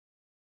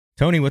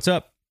 Tony, what's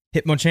up?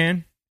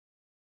 Hitmonchan.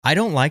 I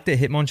don't like that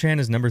Hitmonchan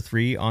is number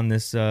 3 on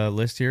this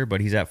list here,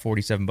 but he's at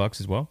 $47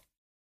 as well.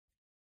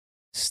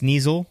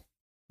 Sneasel,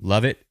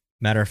 love it.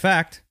 Matter of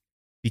fact,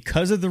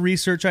 because of the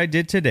research I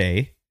did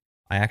today,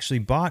 I actually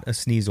bought a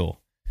Sneasel.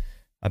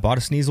 I bought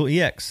a Sneasel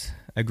EX,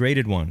 a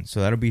graded one.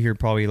 So that'll be here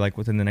probably like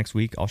within the next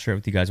week. I'll share it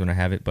with you guys when I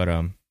have it. But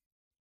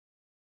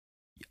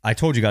I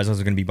told you guys I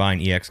was going to be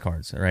buying EX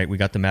cards. All right, we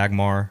got the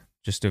Magmar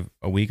just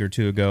a week or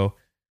two ago.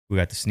 We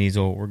got the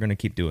Sneasel. We're going to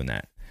keep doing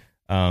that.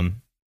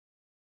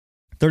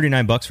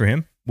 $39 for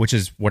him, which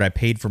is what I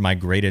paid for my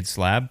graded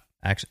slab.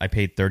 Actually, I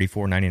paid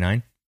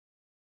 $34.99.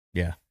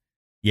 Yeah.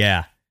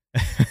 Yeah.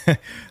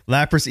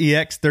 Lapras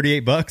EX,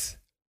 $38.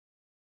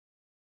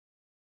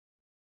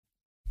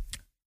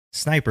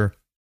 Sniper.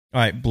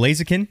 All right,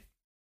 Blaziken.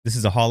 This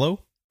is a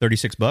holo,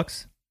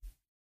 $36.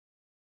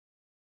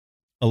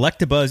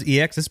 Electabuzz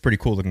EX. This is a pretty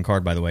cool looking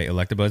card, by the way.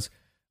 Electabuzz,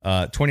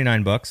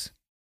 $29.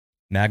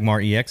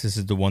 Magmar EX. This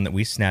is the one that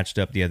we snatched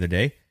up the other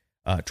day.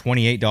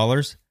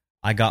 $28.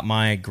 I got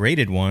my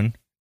graded one.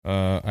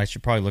 I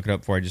should probably look it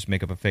up before I just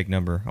make up a fake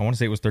number. I want to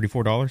say it was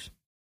 $34.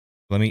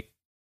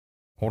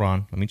 Hold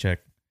on. Let me check.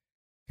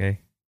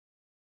 Okay.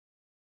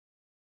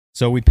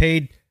 So we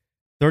paid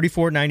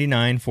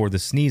 $34.99 for the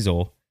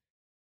Sneasel,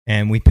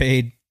 and we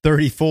paid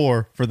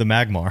 $34 for the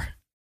Magmar.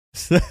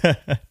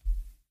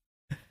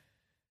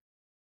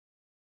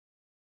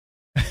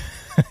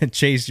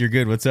 Chase, you're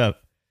good. What's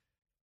up?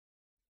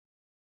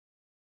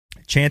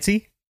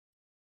 Chansey,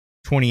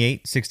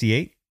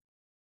 $28.68.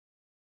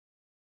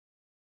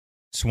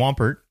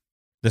 Swampert.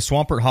 The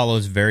Swampert holo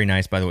is very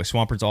nice, by the way.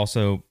 Swampert's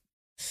also...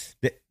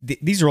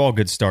 these are all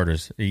good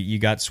starters. You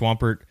got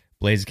Swampert,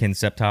 Blaziken,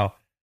 Sceptile.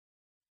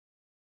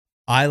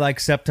 I like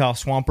Sceptile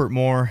Swampert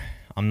more.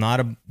 I'm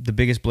not the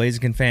biggest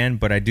Blaziken fan,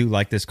 but I do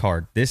like this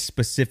card. This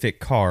specific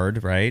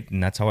card, right?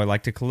 And that's how I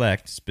like to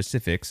collect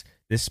specifics.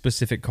 This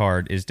specific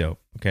card is dope.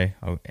 Okay?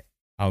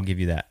 I'll give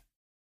you that.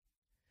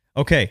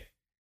 Okay.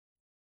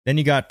 Then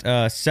you got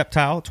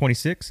Sceptile,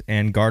 26,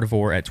 and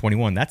Gardevoir at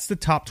 21. That's the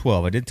top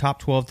 12. I did top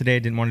 12 today. I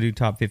didn't want to do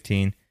top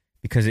 15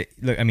 because,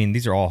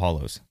 these are all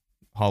holos.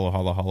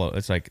 Holo.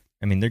 It's like,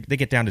 they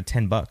get down to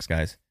 $10,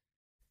 guys.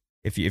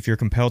 If you're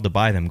compelled to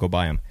buy them, go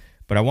buy them.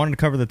 But I wanted to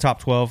cover the top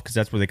 12 because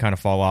that's where they kind of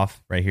fall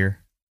off right here.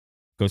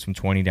 Goes from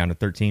 20 down to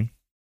 13.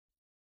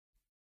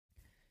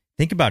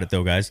 Think about it,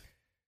 though, guys.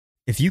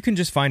 If you can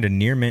just find a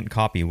near mint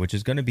copy, which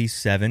is going to be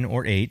 7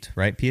 or 8,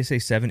 right? PSA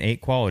 7, 8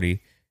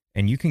 quality,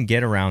 and you can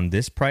get around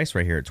this price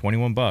right here at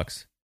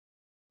 $21.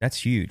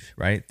 That's huge,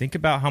 right? Think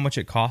about how much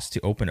it costs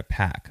to open a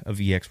pack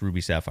of EX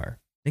Ruby Sapphire.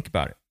 Think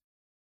about it.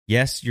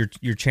 Yes,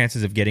 your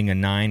chances of getting a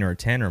 9 or a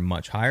 10 are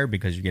much higher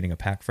because you're getting a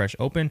pack fresh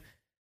open.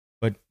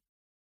 But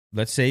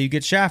let's say you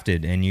get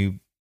shafted and you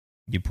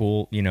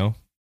pull,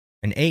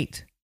 an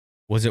 8.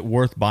 Was it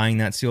worth buying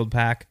that sealed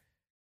pack?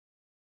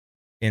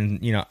 And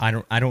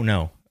I don't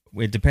know.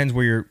 It depends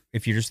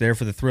if you're just there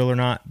for the thrill or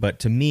not. But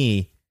to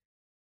me,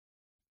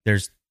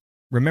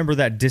 remember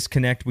that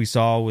disconnect we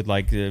saw with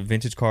like the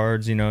vintage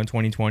cards, in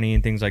 2020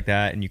 and things like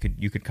that, and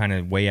you could kind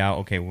of weigh out,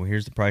 okay, well,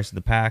 here's the price of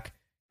the pack.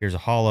 Here's a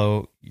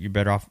holo. You're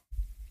better off.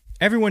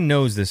 Everyone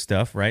knows this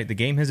stuff, right? The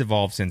game has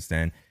evolved since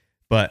then.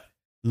 But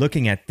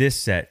looking at this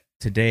set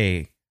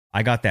today,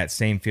 I got that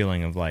same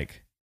feeling of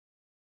like,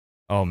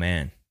 oh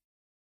man,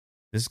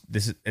 it's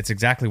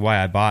exactly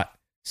why I bought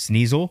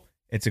Sneasel.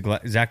 It's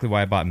exactly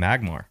why I bought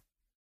Magmar,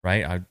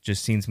 right? I've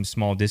just seen some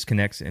small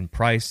disconnects in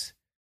price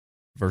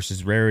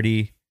versus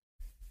rarity.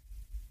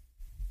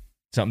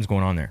 Something's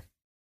going on there.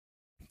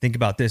 Think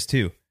about this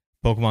too.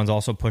 Pokemon's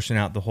also pushing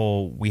out the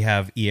whole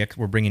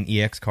we're bringing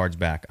EX cards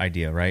back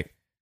idea, right?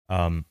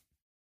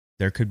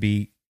 There could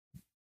be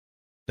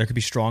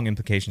strong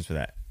implications for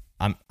that.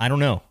 I don't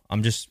know.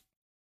 I'm just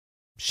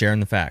sharing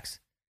the facts.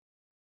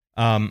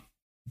 There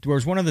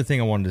was one other thing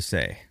I wanted to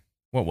say.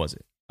 What was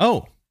it?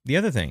 Oh, the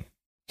other thing.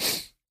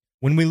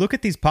 When we look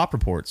at these pop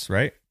reports,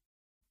 right?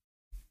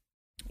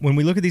 When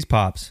we look at these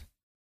pops,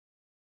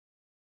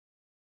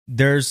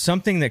 there's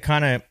something that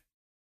kind of,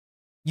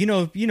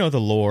 the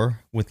lore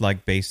with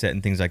like base set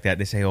and things like that.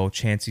 They say, oh,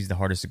 Chansey's the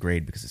hardest to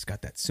grade because it's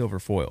got that silver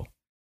foil.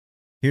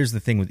 Here's the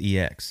thing with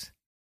EX.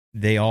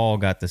 They all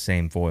got the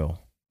same foil,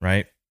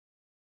 right?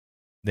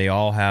 They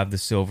all have the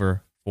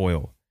silver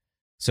foil.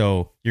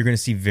 So you're going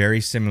to see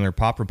very similar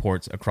pop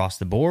reports across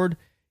the board.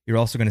 You're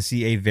also going to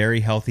see a very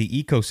healthy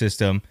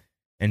ecosystem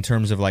in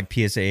terms of like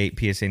PSA 8,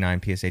 PSA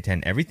 9, PSA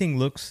 10. Everything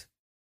looks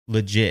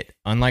legit.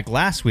 Unlike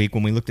last week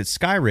when we looked at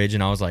Skyridge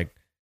and I was like,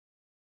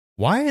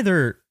 why are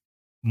there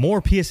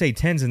more PSA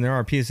 10s than there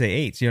are PSA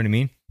 8s? You know what I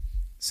mean?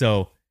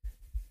 So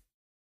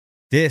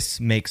this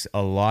makes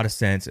a lot of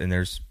sense, and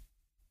it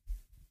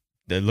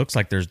looks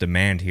like there's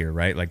demand here,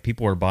 right? Like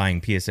people are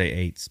buying PSA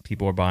 8s,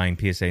 people are buying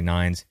PSA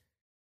 9s,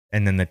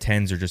 and then the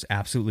 10s are just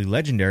absolutely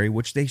legendary,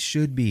 which they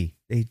should be.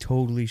 They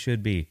totally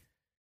should be.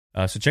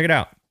 So check it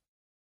out.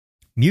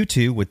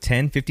 Mewtwo with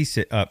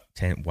 1056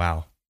 10.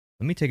 Wow.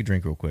 Let me take a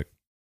drink real quick.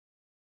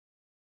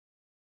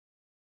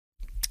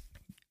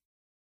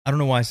 I don't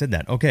know why I said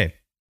that. Okay.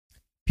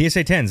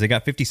 PSA 10s, they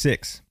got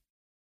 56.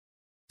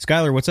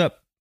 Skylar, what's up?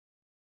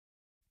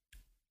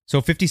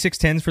 So 56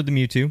 10s for the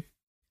Mewtwo,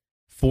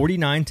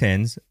 49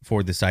 10s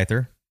for the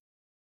Scyther,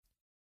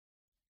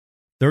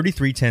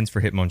 33 10s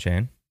for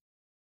Hitmonchan,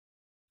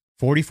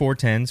 44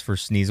 10s for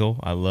Sneasel.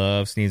 I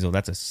love Sneasel.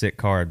 That's a sick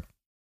card.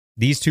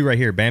 These two right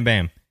here, bam,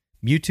 bam.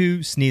 Mewtwo,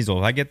 Sneasel.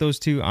 If I get those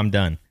two, I'm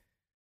done.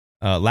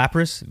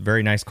 Lapras,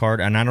 very nice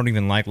card. And I don't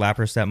even like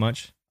Lapras that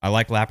much. I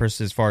like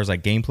Lapras as far as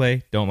like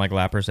gameplay. Don't like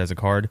Lapras as a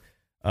card.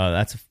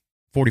 That's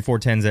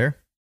 4410s there.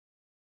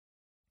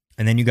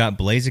 And then you got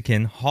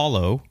Blaziken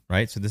Hollow,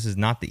 right? So this is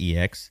not the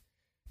EX,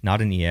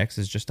 not an EX,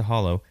 it's just a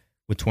Hollow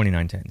with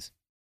 2910s.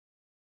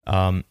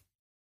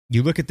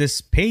 You look at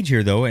this page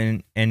here, though,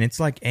 and it's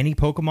like any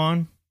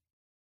Pokemon,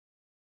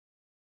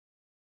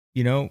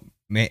 you know,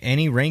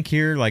 any rank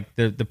here, like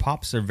the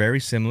pops are very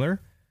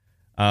similar.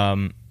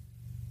 And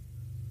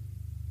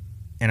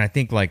I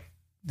think, like,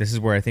 this is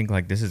where I think,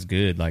 like, this is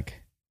good. Like,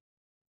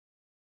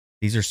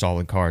 these are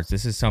solid cards.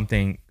 This is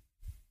something,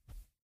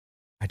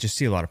 I just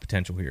see a lot of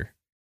potential here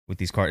with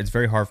these cards. It's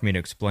very hard for me to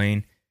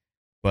explain,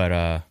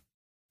 but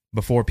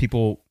before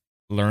people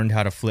learned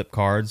how to flip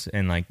cards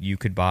and, like, you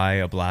could buy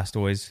a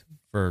Blastoise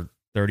for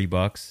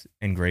 $30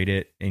 and grade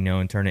it, you know,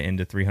 and turn it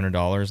into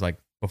 $300, like,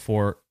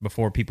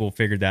 before people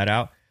figured that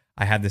out,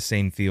 I had the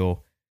same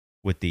feel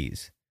with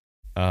these.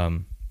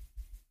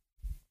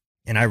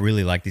 And I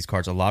really like these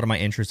cards. A lot of my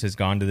interest has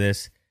gone to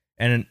this,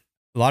 and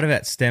a lot of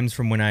that stems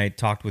from when I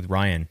talked with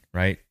Ryan,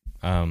 right?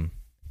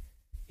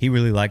 He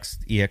really likes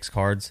EX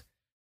cards,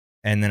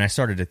 and then I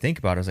started to think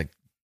about it. I was like,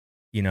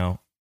 you know,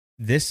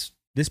 this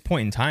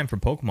point in time for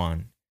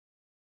Pokemon,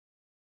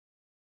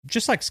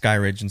 just like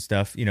Skyridge and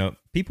stuff, you know,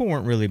 people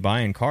weren't really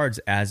buying cards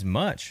as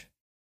much,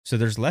 so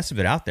there's less of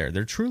it out there.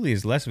 There truly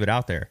is less of it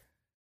out there.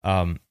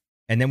 And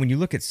then when you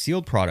look at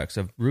sealed products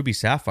of Ruby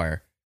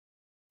Sapphire,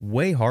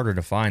 way harder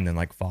to find than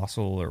like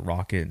Fossil or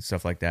Rocket and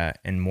stuff like that,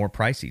 and more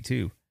pricey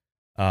too.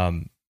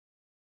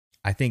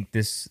 I think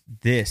this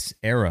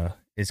era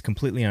is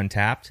completely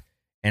untapped,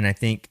 and I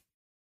think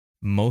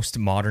most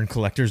modern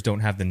collectors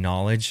don't have the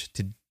knowledge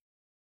to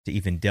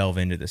even delve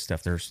into this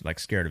stuff. They're like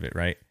scared of it,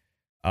 right?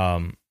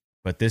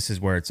 But this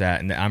is where it's at,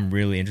 and I'm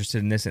really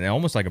interested in this, and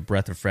almost like a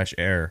breath of fresh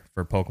air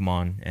for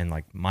Pokemon and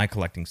like my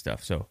collecting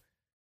stuff. So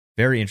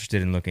very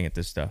interested in looking at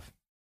this stuff.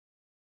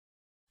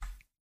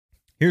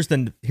 Here's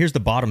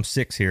the bottom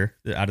 6 here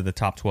out of the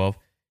top 12.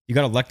 You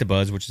got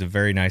Electabuzz, which is a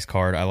very nice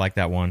card. I like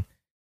that one.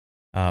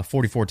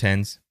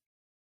 4410s.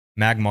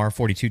 Magmar,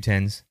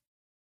 4210s.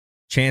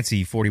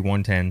 Chansey,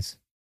 4110s.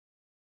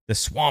 The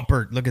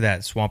Swampert, look at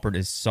that. Swampert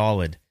is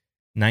solid.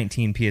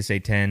 19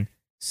 PSA 10.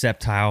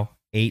 Sceptile,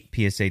 8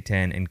 PSA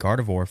 10. And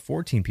Gardevoir,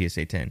 14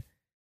 PSA 10.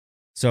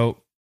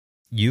 So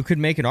you could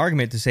make an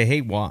argument to say,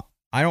 hey, well,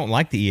 I don't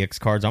like the EX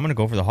cards. I'm going to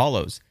go for the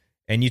Hollows.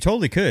 And you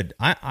totally could.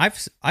 I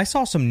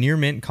saw some near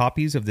mint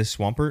copies of this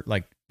Swampert.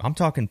 Like, I'm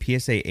talking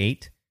PSA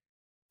 8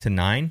 to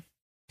 9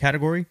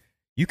 category.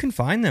 You can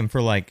find them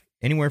for like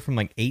anywhere from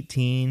like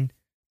 18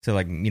 to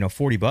like, you know,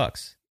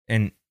 $40.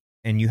 And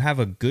you have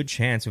a good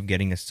chance of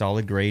getting a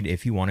solid grade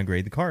if you want to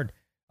grade the card.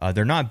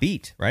 They're not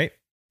beat, right?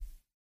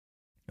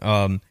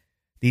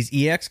 These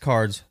EX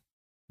cards,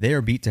 they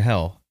are beat to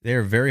hell. They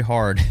are very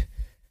hard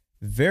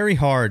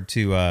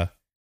to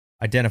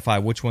identify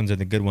which ones are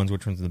the good ones,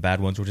 which ones are the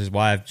bad ones, which is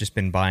why I've just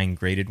been buying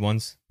graded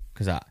ones,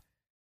 because I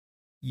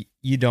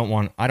don't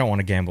want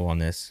to gamble on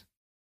this.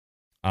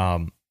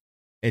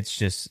 It's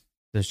just,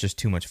 there's just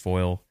too much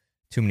foil,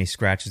 too many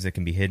scratches that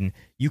can be hidden.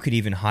 You could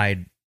even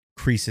hide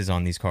creases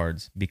on these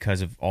cards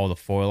because of all the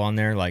foil on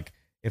there. Like,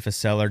 if a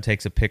seller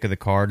takes a pic of the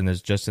card and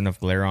there's just enough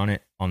glare on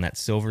it, on that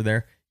silver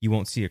there, you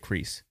won't see a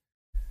crease.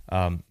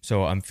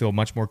 So I feel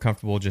much more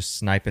comfortable just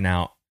sniping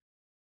out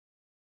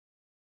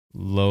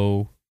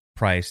low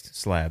priced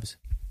slabs.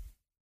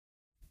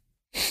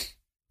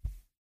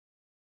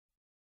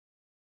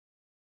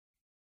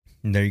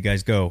 And there you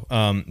guys go.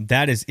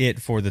 That is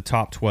it for the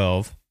top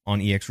 12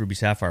 on EX Ruby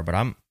Sapphire, but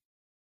I'm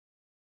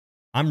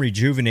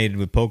rejuvenated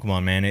with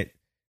Pokemon, man. It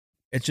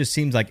just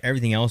seems like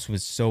everything else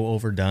was so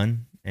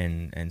overdone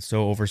and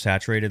so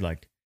oversaturated.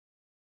 Like,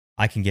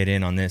 I can get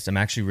in on this. I'm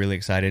actually really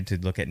excited to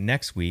look at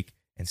next week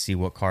and see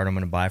what card I'm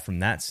going to buy from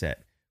that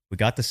set. We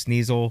got the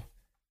Sneasel,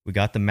 we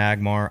got the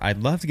Magmar.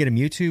 I'd love to get a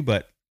Mewtwo,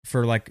 but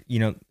for like, you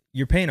know,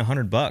 you're paying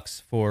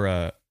 $100 for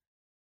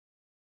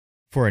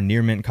a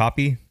near mint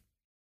copy.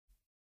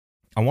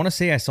 I want to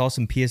say I saw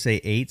some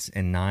PSA 8s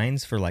and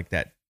 9s for like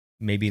that,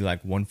 maybe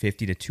like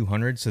 150 to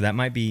 200. So that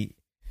might be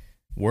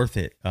worth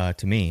it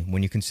to me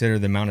when you consider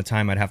the amount of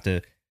time I'd have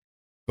to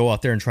go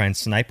out there and try and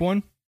snipe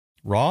one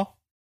raw.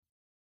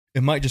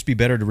 It might just be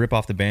better to rip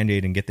off the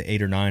Band-Aid and get the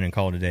 8 or 9 and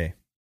call it a day.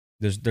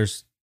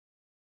 There's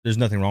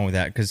nothing wrong with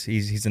that, because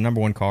he's the number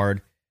one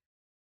card.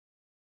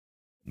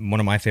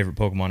 One of my favorite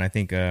Pokemon. I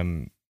think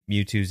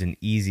Mewtwo's an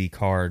easy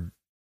card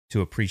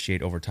to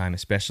appreciate over time,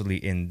 especially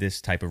in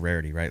this type of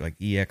rarity, right? Like,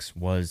 EX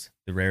was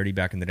the rarity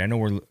back in the day. I know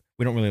we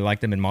don't really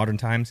like them in modern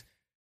times,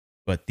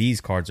 but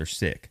these cards are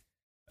sick.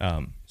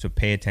 So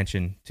pay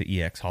attention to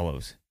EX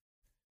Hollows.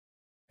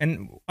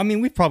 And I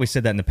mean, we've probably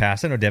said that in the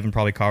past. I know Devin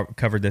probably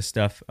covered this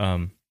stuff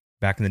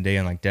back in the day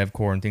on like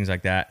DevCore and things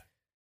like that.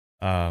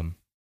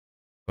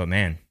 But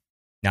man,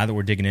 now that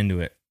we're digging into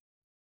it,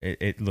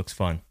 it looks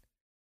fun.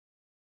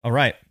 All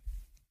right.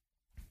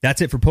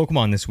 That's it for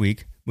Pokemon this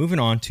week. Moving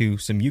on to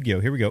some Yu-Gi-Oh!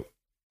 Here we go.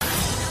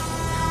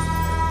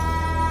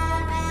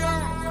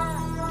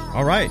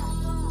 All right.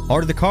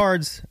 Art of the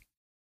Cards.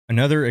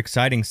 Another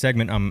exciting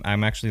segment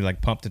I'm actually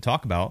like pumped to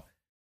talk about.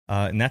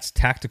 And that's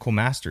Tactical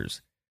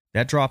Masters.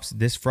 That drops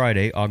this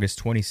Friday,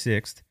 August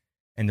 26th.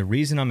 And the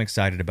reason I'm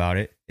excited about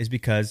it is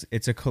because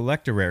it's a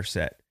collector rare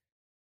set.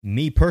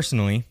 Me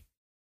personally,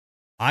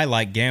 I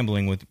like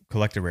gambling with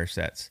collector rare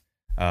sets.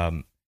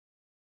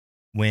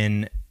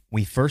 When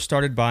we first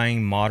started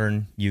buying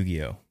modern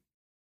Yu-Gi-Oh!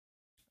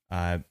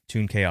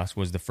 Toon Chaos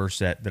was the first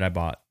set that I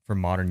bought for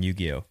modern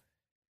Yu-Gi-Oh!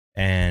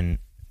 And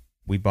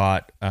we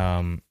bought,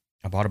 I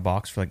bought a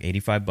box for like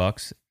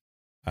 $85.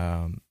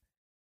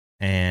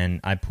 And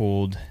I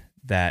pulled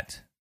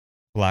that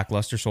Black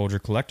Luster Soldier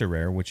collector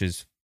rare, which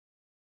is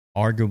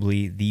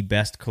arguably the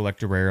best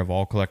collector rare of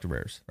all collector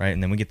rares, right?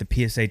 And then we get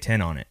the PSA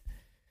 10 on it.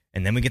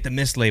 And then we get the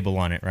mist label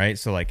on it, right?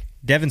 So like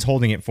Devin's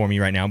holding it for me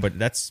right now, but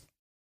let's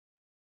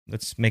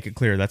make it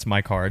clear that's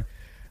my card.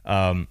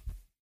 But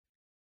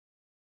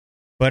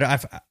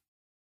I've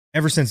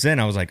ever since then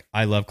I was like,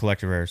 I love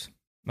collector rares.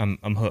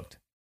 I'm hooked.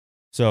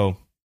 So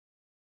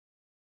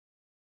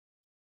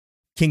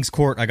King's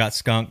Court, I got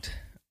skunked.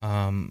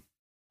 I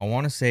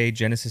want to say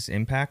Genesis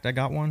Impact, I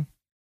got one.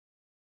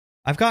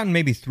 I've gotten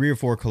maybe 3 or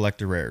 4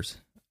 collector rares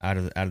out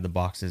of the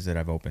boxes that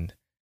I've opened,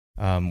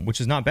 which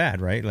is not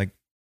bad, right? Like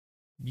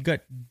you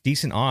got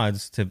decent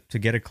odds to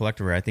get a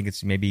collector rare. I think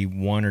it's maybe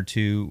one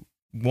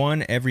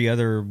every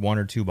other 1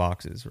 or 2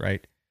 boxes,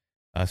 right?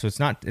 So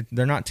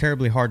they're not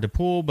terribly hard to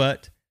pull,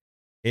 but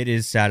it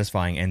is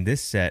satisfying. And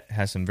this set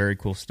has some very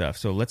cool stuff.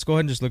 So let's go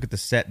ahead and just look at the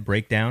set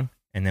breakdown,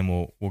 and then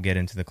we'll get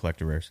into the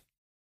collector rares.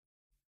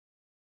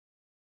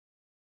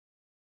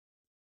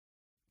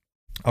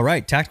 All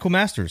right, Tactical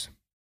Masters.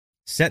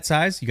 Set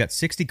size, you got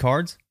 60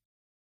 cards.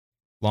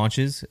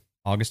 Launches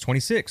August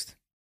 26th.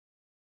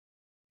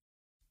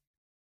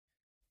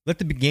 Let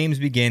the games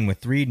begin with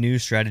 3 new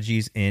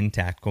strategies in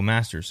Tactical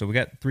Masters. So we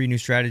got 3 new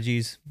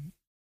strategies.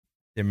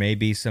 There may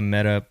be some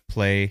meta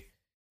play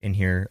in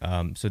here.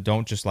 So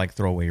don't just like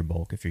throw away your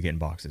bulk if you're getting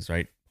boxes,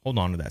 right? Hold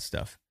on to that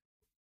stuff.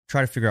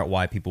 Try to figure out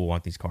why people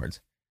want these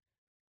cards.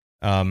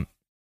 So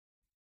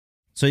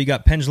you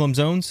got Pendulum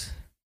Zones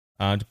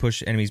to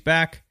push enemies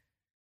back.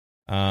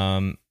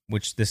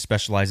 Which this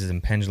specializes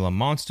in pendulum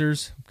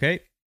monsters.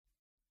 Okay.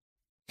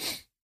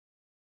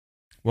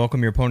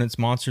 Welcome your opponent's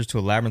monsters to a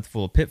labyrinth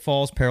full of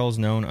pitfalls, perils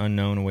known,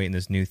 unknown, awaiting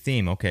this new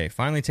theme. Okay.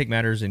 Finally take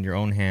matters in your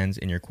own hands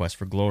in your quest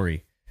for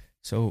glory.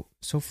 So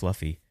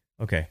fluffy.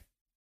 Okay.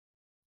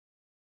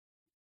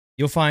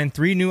 You'll find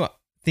 3 new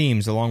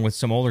themes along with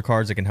some older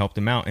cards that can help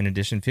them out. In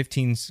addition,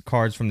 15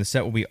 cards from the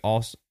set will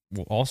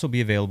also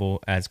be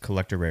available as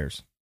collector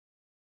rares.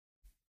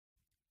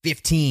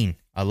 15.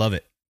 I love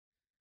it.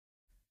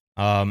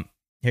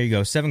 Here you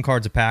go. 7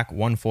 cards a pack,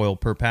 1 foil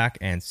per pack,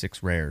 and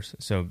 6 rares.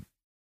 So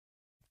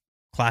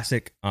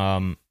classic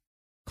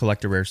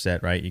collector rare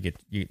set, right?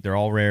 They're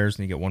all rares,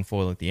 and you get 1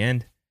 foil at the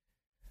end.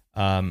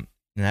 And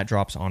that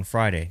drops on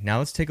Friday. Now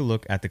let's take a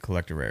look at the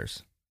collector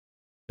rares.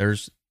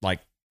 There's like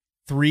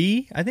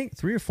 3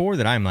 or 4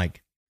 that I'm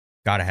like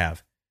gotta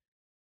have.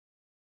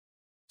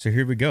 So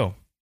here we go.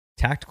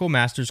 Tactical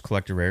Masters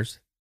collector rares.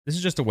 This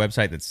is just a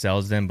website that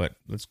sells them, but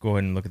let's go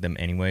ahead and look at them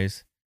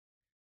anyways.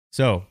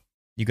 So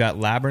you got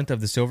Labyrinth of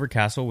the Silver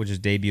Castle, which is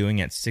debuting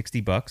at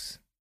 $60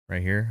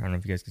 right here. I don't know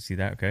if you guys can see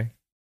that. Okay.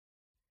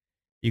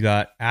 You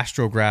got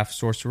Astrograph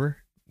Sorcerer,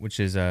 which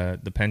is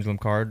the pendulum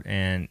card,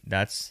 and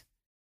that's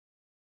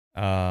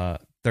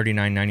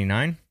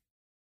 $39.99.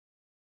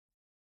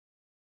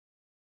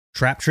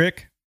 Trap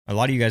Trick. A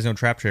lot of you guys know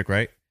Trap Trick,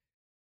 right?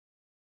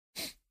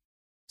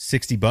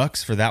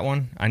 $60 for that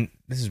one.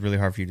 This is really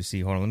hard for you to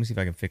see. Hold on, let me see if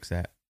I can fix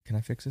that. Can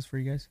I fix this for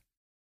you guys?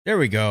 There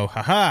we go.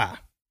 Haha.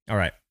 All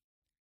right.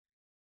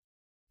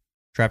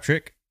 Trap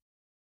Trick,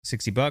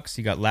 $60.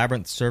 You got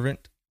Labyrinth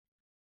Servant,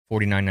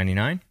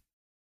 $49.99.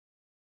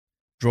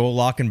 Droll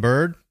Lock and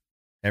Bird.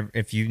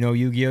 If you know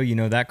Yu-Gi-Oh, you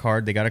know that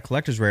card. They got a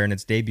collector's rare, and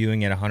it's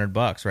debuting at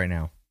 $100 right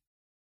now.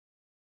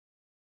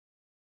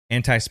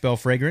 Anti-Spell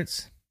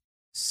Fragrance,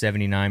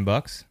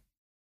 $79.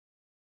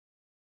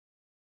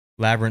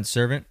 Labyrinth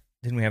Servant.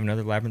 Didn't we have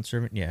another Labyrinth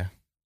Servant? Yeah.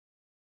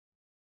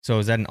 So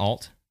is that an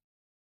alt?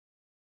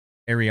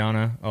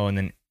 Ariana. Oh, and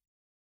then,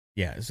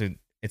 yeah, so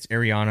it's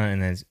Ariana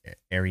and then it's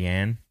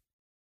Ariane.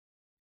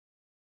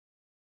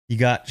 You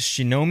got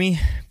Shinomi,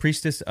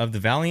 Priestess of the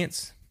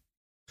Valiants,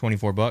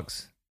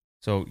 $24.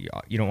 So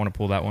you don't want to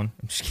pull that one.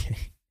 I'm just kidding.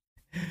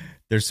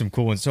 There's some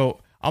cool ones. So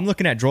I'm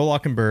looking at Droll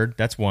Lock and Bird.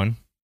 That's one.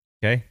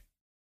 Okay.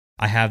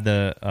 I have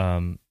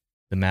the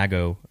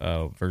Mago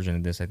version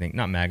of this, I think.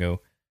 Not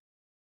Mago.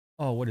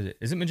 Oh, what is it?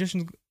 Is it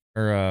Magician's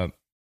or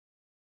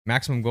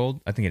Maximum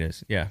Gold? I think it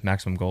is. Yeah,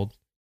 Maximum Gold.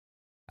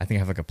 I think I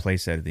have like a play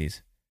set of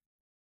these.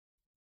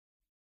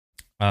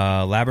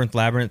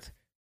 Labyrinth.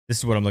 This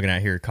is what I'm looking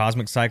at here.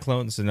 Cosmic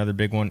Cyclone. This is another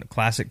big one.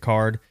 Classic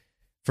card.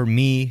 For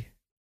me,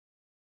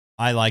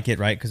 I like it,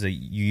 right? Because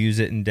you use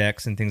it in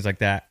decks and things like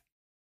that.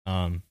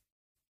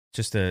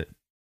 Just a,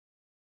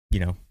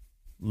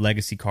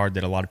 legacy card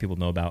that a lot of people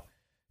know about.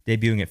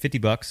 Debuting at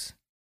 $50.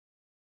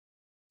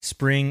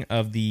 Spring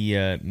of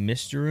the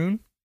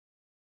Mysteroon,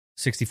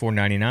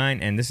 $64.99.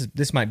 And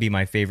this might be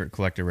my favorite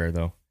collector rare,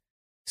 though.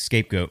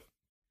 Scapegoat.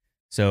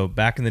 So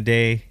back in the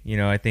day,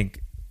 I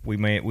think we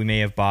may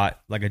have bought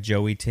like a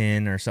Joey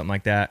tin or something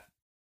like that.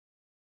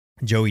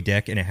 Joey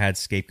deck, and it had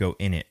Scapegoat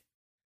in it.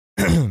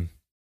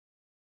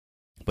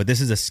 But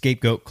this is a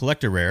Scapegoat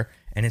collector rare,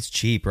 and it's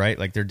cheap, right?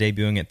 Like they're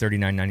debuting at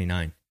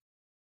 $39.99.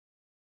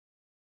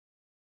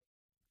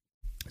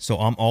 So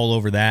I'm all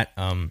over that.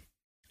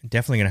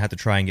 Definitely gonna have to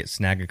try and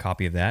snag a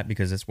copy of that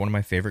because it's one of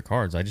my favorite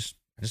cards. I just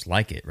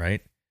like it,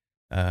 right?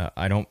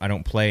 I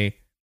don't play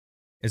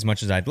as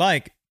much as I'd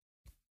like,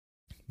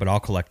 but I'll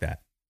collect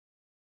that.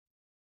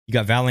 You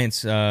got Valiant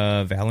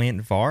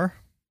Var.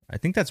 I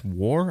think that's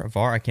War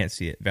Var. I can't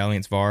see it.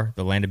 Valiant's Var,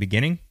 the Land of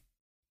Beginning.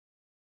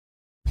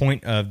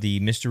 Point of the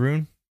Mr.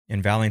 Rune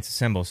and Valiant's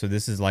Assemble. So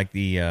this is like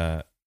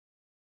the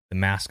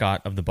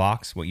mascot of the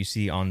box. What you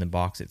see on the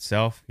box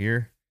itself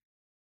here.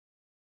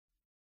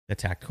 The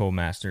Tactical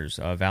Masters,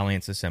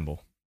 Valiant's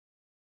Assemble.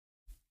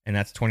 And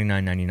that's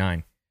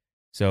 $29.99.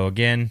 So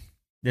again,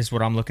 this is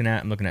what I'm looking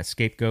at. I'm looking at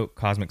Scapegoat,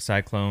 Cosmic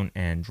Cyclone,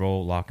 and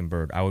Droll, Lock, and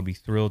Bird. I would be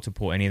thrilled to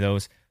pull any of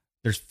those.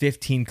 There's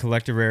 15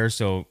 collector rares,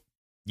 so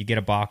you get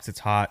a box that's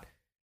hot.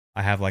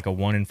 I have like a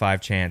 1 in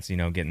 5 chance,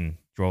 getting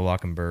Droll,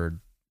 Lock, and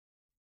Bird,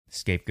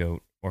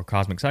 Scapegoat, or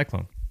Cosmic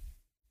Cyclone.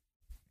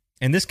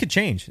 And this could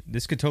change.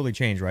 This could totally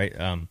change, right?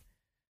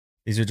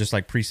 These are just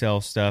like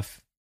pre-sale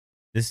stuff.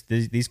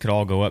 These could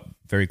all go up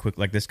very quick.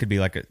 Like this could be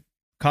like a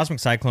Cosmic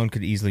Cyclone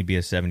could easily be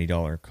a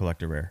 $70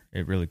 collector rare.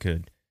 It really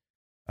could.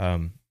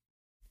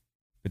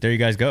 But there you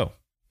guys go.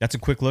 That's a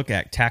quick look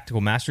at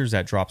Tactical Masters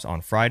that drops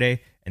on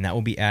Friday, and that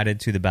will be added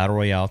to the Battle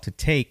Royale to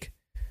take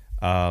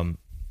Power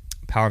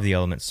of the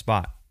Elements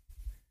spot.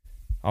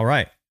 All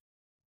right.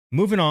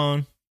 Moving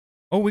on.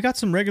 Oh, we got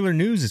some regular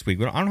news this week.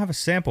 I don't have a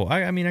sample.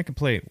 I mean, I could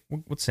play.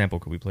 What sample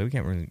could we play? We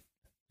can't really.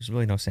 There's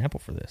really no sample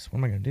for this. What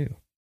am I going to do?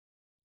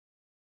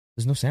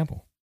 There's no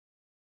sample.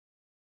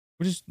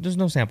 There's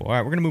no sample. All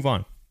right, we're going to move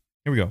on.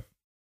 Here we go.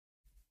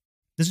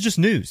 This is just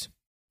news.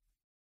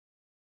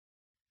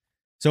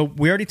 So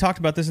we already talked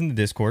about this in the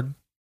Discord,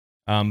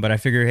 but I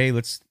figure, hey,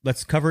 let's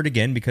cover it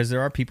again because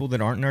there are people that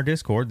aren't in our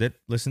Discord that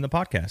listen to the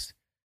podcast.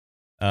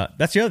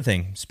 That's the other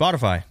thing.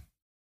 Spotify,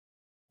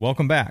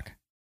 welcome back.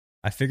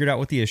 I figured out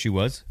what the issue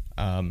was.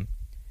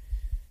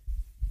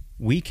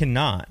 We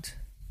cannot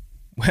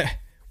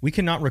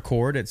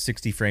record at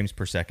 60 frames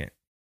per second.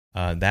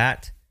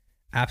 That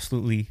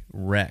absolutely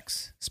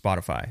wrecks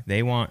Spotify.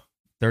 They want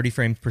 30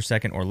 frames per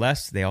second or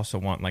less. They also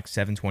want like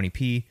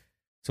 720p.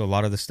 So a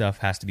lot of the stuff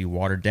has to be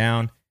watered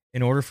down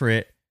in order for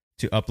it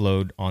to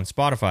upload on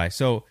Spotify.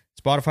 So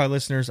Spotify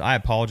listeners, I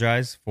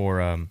apologize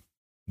for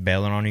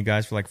bailing on you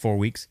guys for like 4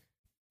 weeks.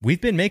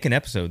 We've been making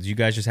episodes. You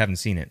guys just haven't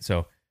seen it.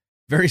 So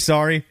very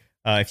sorry.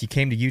 If you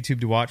came to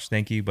YouTube to watch,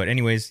 thank you. But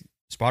anyways,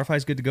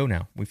 Spotify's good to go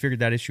now. We figured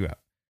that issue out.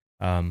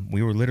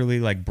 We were literally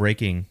like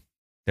breaking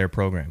their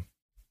program.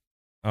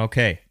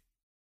 Okay.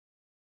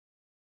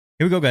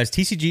 Here we go, guys.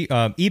 TCG,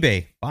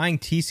 eBay buying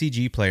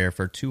TCG player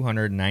for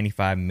 $295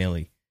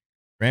 milli.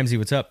 Ramsey,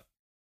 what's up?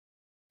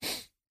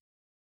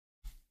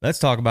 Let's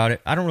talk about it.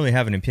 I don't really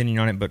have an opinion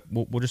on it, but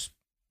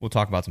we'll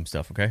talk about some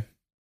stuff, okay?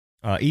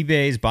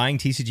 eBay is buying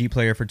TCG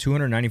player for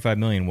 $295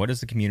 million. What does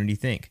the community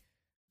think?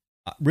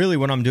 Really,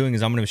 what I'm doing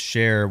is I'm going to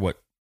share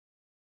what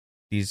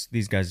these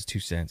guys'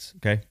 2 cents,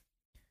 okay?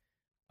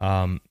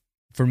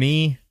 For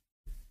me,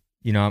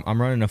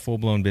 I'm running a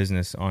full-blown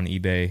business on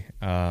eBay.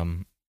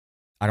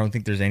 I don't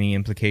think there's any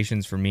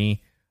implications for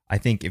me. I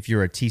think if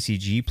you're a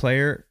TCG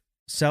player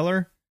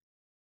seller,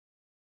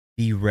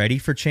 be ready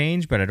for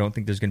change, but I don't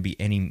think there's going to be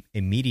any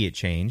immediate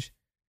change.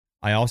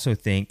 I also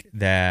think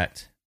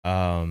that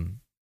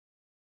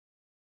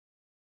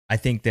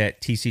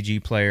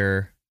TCG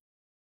player,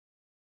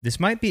 this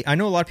might be, I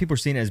know a lot of people are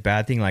seeing it as a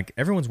bad thing, like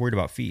everyone's worried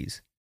about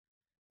fees.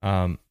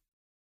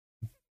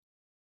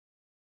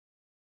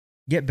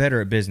 Get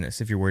better at business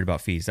if you're worried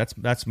about fees.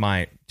 That's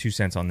my 2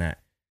 cents on that.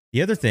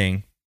 The other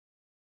thing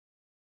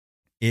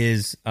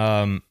is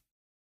I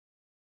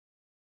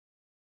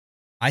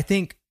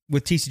think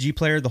with TCG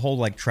player, the whole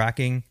like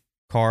tracking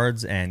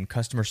cards and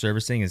customer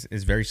servicing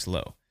is very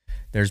slow.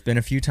 There's been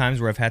a few times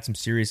where I've had some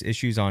serious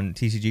issues on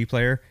TCG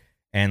player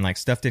and like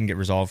stuff didn't get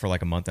resolved for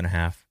like a month and a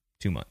half,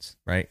 2 months,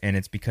 right? And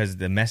it's because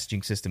the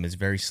messaging system is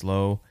very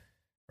slow,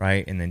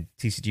 right? And then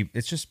TCG,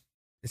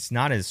 it's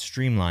not as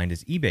streamlined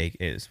as eBay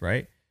is,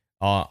 right?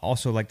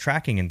 Also like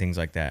tracking and things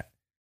like that.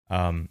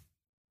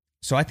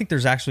 So I think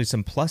there's actually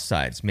some plus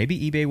sides.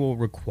 Maybe eBay will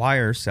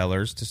require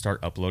sellers to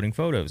start uploading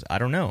photos. I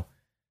don't know.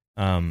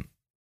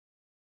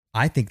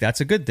 I think that's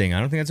a good thing.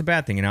 I don't think that's a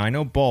bad thing. Now I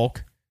know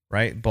bulk,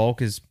 right?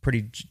 Bulk is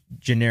pretty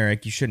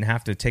generic. You shouldn't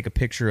have to take a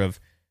picture of,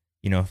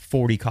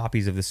 40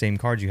 copies of the same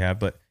card you have,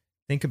 but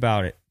think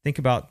about it. Think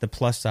about the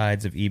plus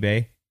sides of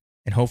eBay,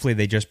 and hopefully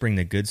they just bring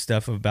the good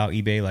stuff about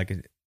eBay,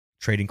 like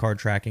trading card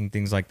tracking,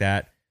 things like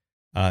that,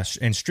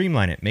 and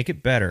streamline it, make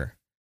it better,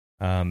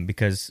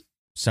 because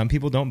some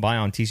people don't buy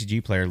on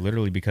TCG player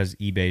literally because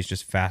eBay is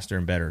just faster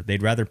and better.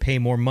 They'd rather pay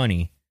more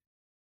money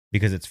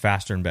because it's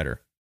faster and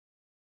better.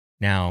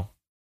 Now,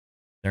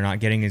 they're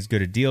not getting as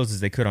good of deals as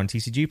they could on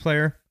TCG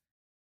player,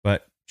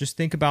 but just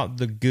think about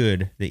the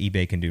good that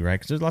eBay can do, right?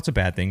 Because there's lots of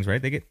bad things,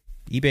 right?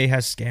 eBay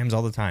has scams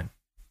all the time.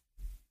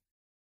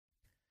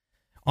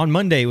 On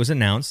Monday, it was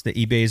announced that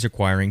eBay is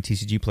acquiring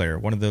TCG Player,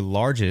 one of the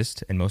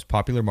largest and most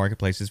popular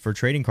marketplaces for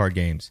trading card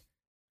games.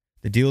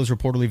 The deal is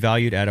reportedly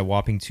valued at a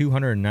whopping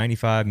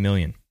 $295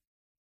 million.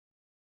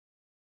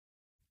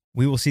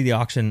 We will see the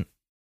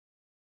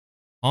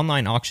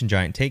online auction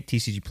giant take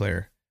TCG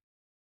Player,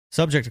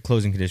 subject to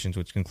closing conditions,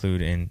 which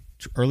conclude in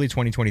early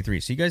 2023.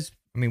 So you guys,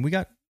 we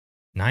got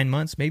 9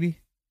 months, maybe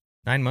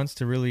 9 months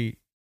to really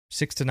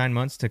 6 to 9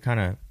 months to kind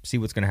of see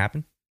what's going to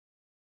happen.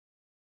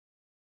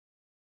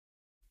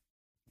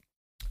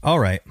 All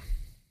right.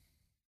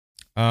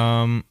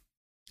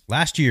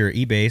 Last year,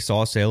 eBay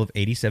saw a sale of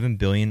 $87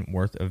 billion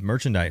worth of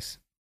merchandise.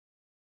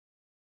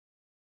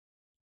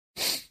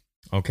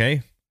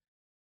 Okay.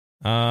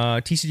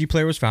 TCG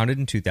Player was founded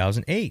in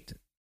 2008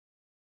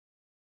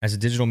 as a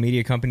digital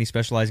media company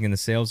specializing in the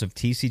sales of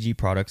TCG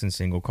products and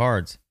single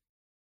cards.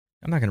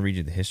 I'm not going to read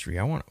you the history.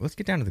 Let's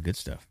get down to the good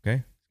stuff,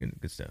 okay? Let's get to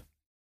the good stuff.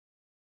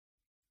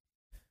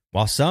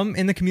 While some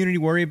in the community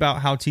worry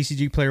about how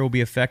TCG Player will be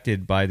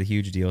affected by the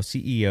huge deal,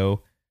 CEO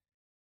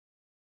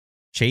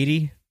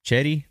Chedi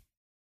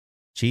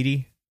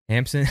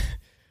Hampson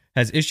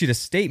has issued a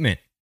statement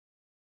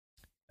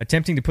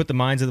attempting to put the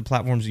minds of the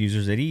platform's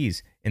users at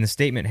ease. In the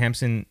statement,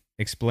 Hampson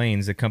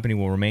explains the company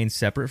will remain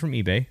separate from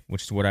eBay,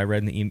 which is what I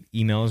read in the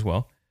email as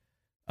well,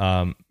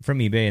 from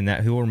eBay, and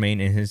that he will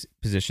remain in his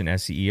position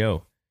as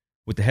CEO,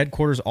 with the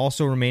headquarters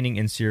also remaining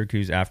in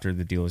Syracuse after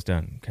the deal is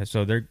done. Okay,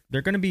 so they're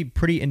going to be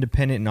pretty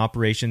independent in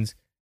operations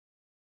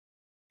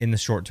in the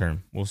short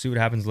term. We'll see what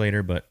happens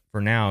later, but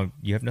for now,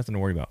 you have nothing to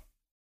worry about.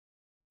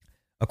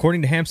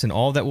 According to Hampson,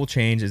 all that will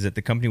change is that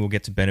the company will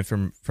get to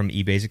benefit from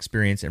eBay's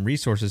experience and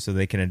resources so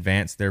they can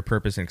advance their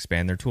purpose and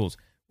expand their tools,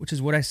 which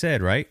is what I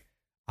said, right?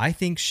 I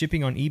think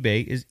shipping on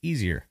eBay is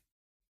easier.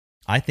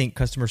 I think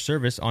customer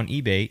service on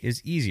eBay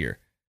is easier.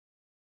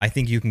 I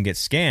think you can get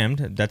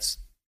scammed.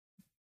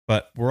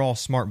 But we're all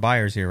smart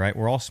buyers here, right?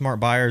 We're all smart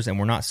buyers and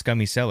we're not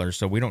scummy sellers,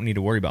 so we don't need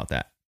to worry about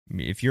that.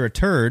 If you're a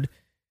turd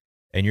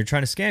and you're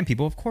trying to scam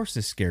people, of course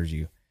this scares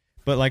you.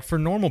 But like for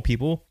normal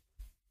people,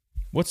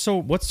 what's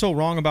so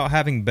wrong about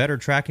having better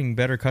tracking,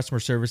 better customer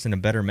service, and a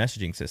better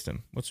messaging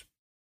system? What's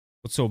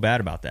so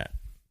bad about that?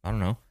 I don't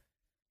know.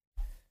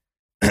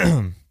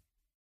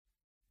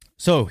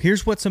 So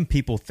here's what some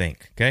people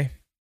think, okay?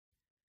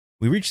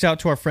 We reached out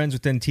to our friends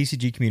within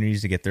TCG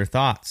communities to get their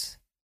thoughts.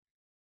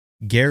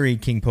 Gary,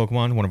 King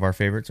Pokemon, one of our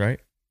favorites, right?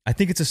 I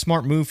think it's a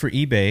smart move for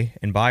eBay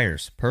and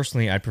buyers.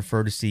 Personally, I'd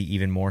prefer to see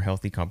even more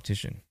healthy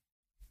competition.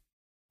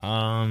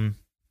 Wouldn't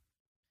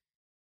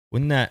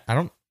that... I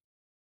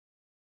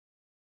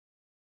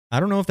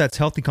don't know if that's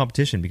healthy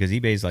competition because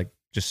eBay's like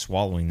just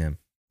swallowing them.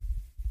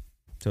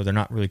 So they're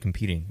not really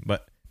competing.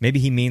 But maybe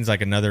he means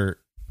like another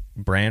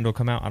brand will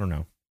come out. I don't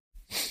know.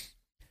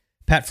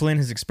 Pat Flynn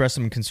has expressed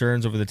some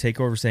concerns over the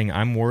takeover, saying,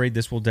 I'm worried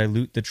this will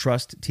dilute the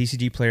trust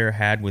TCG Player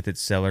had with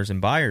its sellers and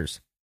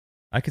buyers.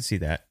 I could see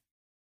that.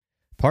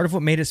 Part of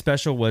what made it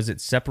special was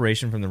its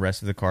separation from the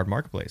rest of the card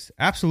marketplace.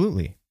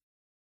 Absolutely.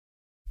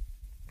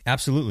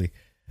 Absolutely.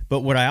 But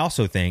what I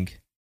also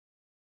think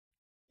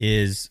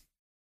is,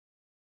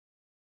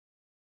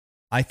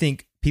 I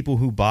think people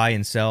who buy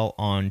and sell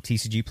on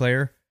TCG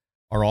Player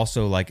are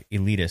also like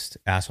elitist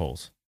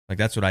assholes. Like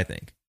that's what I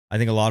think. I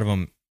think a lot of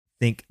them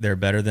think they're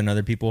better than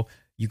other people.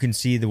 You can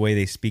see the way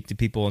they speak to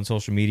people on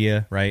social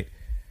media, right?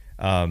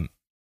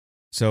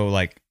 So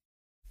like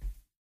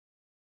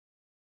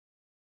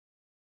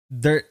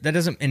that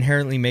doesn't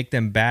inherently make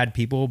them bad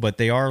people, but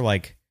they are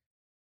like,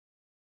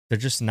 they're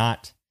just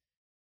not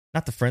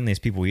the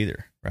friendliest people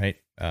either, right?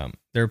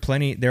 There are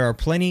plenty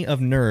of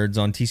nerds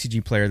on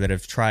TCG Player that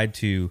have tried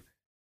to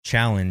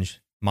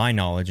challenge my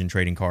knowledge in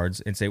trading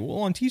cards and say, well,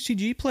 on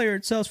TCG Player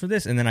it sells for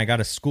this, and then I got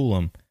to school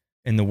them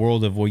in the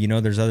world of, well,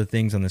 there's other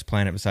things on this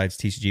planet besides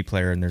TCG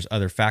Player, and there's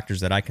other factors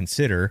that I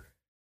consider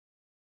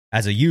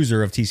as a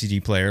user of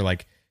TCG Player.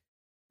 Like,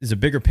 there's a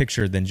bigger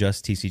picture than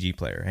just TCG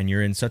Player, and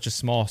you're in such a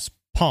small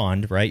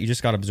pond, right? You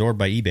just got absorbed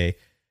by eBay.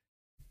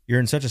 You're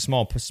in such a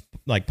small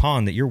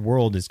pond that your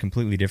world is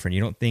completely different.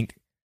 You don't think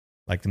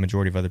like the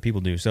majority of other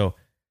people do. So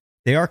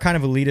they are kind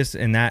of elitist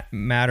in that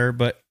matter,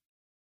 but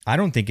I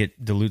don't think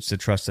it dilutes the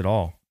trust at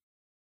all.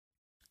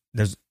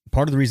 There's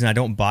part of the reason I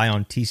don't buy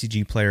on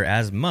TCG Player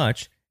as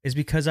much is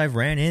because I've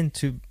ran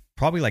into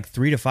probably like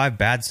 3 to 5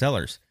 bad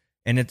sellers,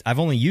 and I've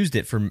only used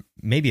it for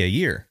maybe a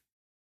year.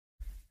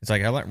 It's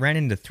like I ran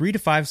into 3 to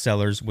 5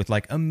 sellers with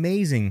like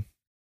amazing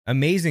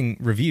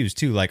reviews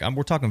too. Like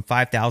we're talking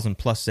 5,000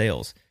 plus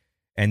sales,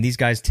 and these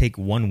guys take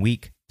 1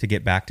 week to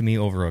get back to me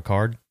over a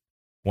card.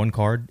 One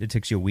card, it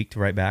takes you a week to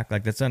write back.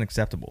 Like that's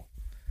unacceptable,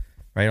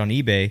 right? On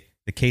eBay,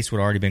 the case would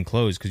have already been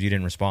closed because you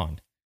didn't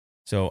respond.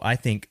 So I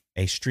think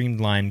a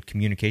streamlined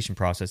communication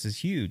process is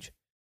huge.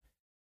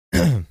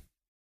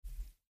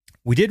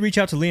 We did reach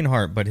out to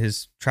Leonhardt, but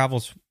his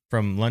travels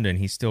from London,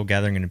 he's still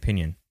gathering an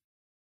opinion.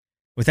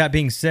 With that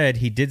being said,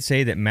 he did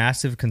say that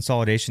massive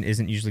consolidation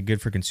isn't usually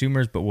good for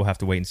consumers, but we'll have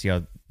to wait and see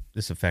how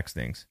this affects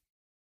things.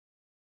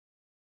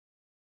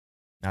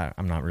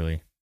 I'm not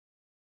really.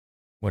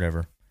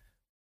 Whatever.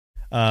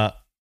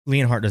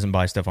 Leonhardt doesn't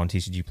buy stuff on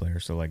TCG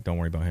Player, so like don't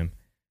worry about him.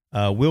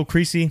 Will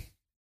Creasy,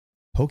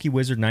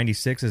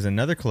 PokeWizard96 is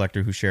another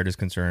collector who shared his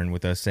concern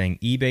with us, saying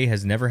eBay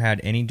has never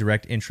had any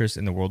direct interest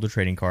in the world of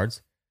trading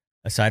cards,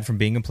 aside from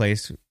being a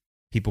place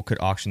people could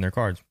auction their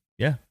cards.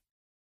 Yeah.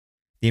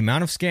 The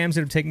amount of scams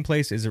that have taken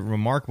place is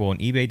remarkable, and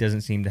eBay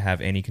doesn't seem to have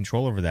any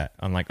control over that,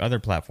 unlike other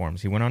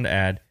platforms. He went on to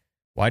add,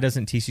 why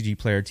doesn't TCG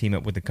Player team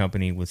up with a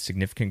company with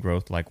significant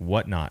growth like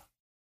Whatnot?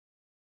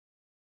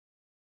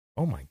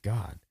 Oh my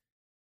God.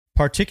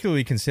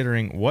 Particularly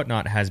considering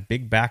Whatnot has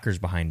big backers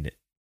behind it.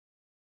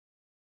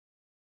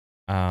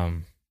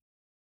 I'm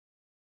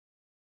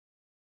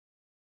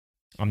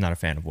not a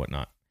fan of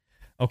Whatnot.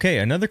 Okay,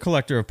 another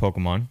collector of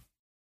Pokemon,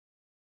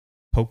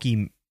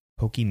 Pokemafe?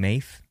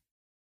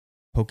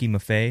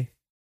 Pokemafe?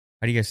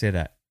 How do you guys say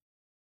that?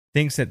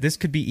 Thinks that this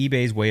could be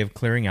eBay's way of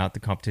clearing out the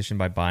competition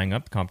by buying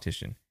up the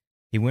competition.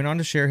 He went on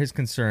to share his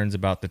concerns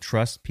about the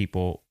trust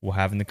people will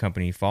have in the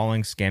company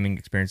following scamming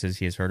experiences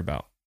he has heard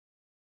about.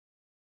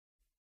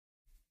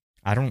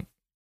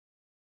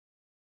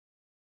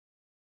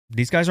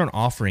 These guys aren't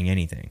offering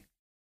anything.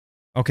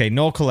 Okay,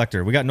 Null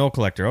Collector. We got Null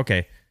Collector.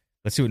 Okay,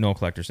 let's see what Null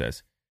Collector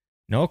says.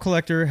 Null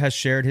Collector has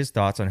shared his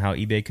thoughts on how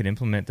eBay could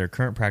implement their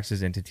current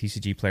practices into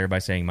TCG Player by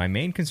saying, my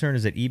main concern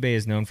is that eBay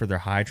is known for their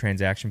high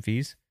transaction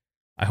fees.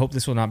 I hope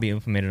this will not be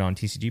implemented on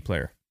TCG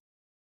Player.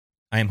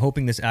 I am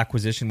hoping this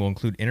acquisition will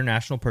include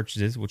international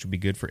purchases, which will be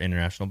good for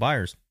international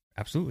buyers.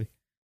 Absolutely.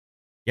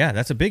 Yeah,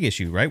 that's a big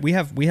issue, right? We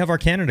have our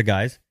Canada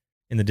guys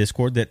in the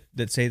Discord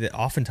that say that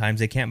oftentimes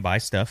they can't buy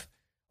stuff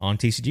on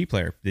TCG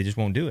Player. They just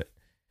won't do it.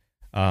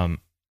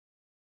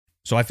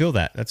 So I feel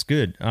that. That's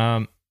good.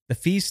 The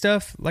fee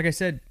stuff, like I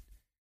said,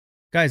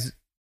 guys,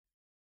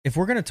 if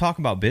we're going to talk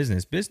about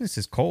business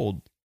is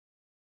cold.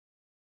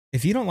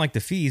 If you don't like the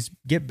fees,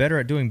 get better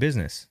at doing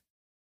business.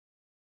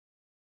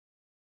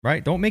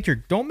 Right? Don't make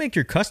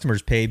your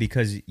customers pay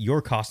because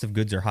your cost of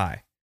goods are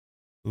high.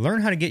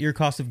 Learn how to get your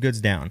cost of goods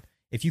down.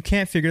 If you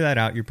can't figure that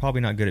out, you're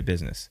probably not good at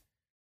business.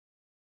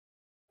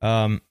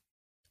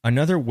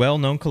 Another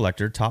well-known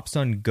collector, Top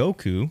Son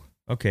Goku,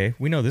 okay,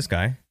 we know this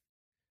guy,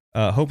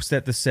 hopes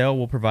that the sale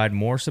will provide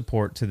more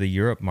support to the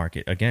Europe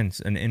market. Again, it's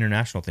an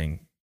international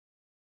thing.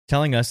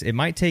 Telling us it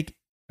might take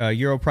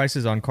euro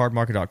prices on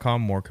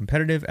cardmarket.com more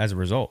competitive as a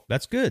result.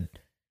 That's good.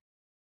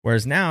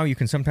 Whereas now you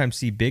can sometimes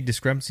see big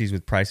discrepancies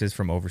with prices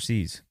from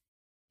overseas.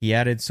 He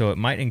added, so it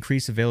might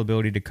increase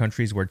availability to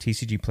countries where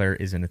TCG Player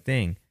isn't a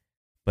thing,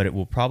 but it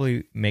will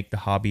probably make the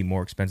hobby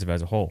more expensive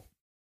as a whole.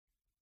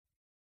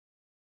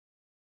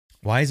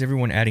 Why is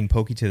everyone adding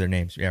Poke to their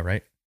names? Yeah,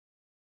 right?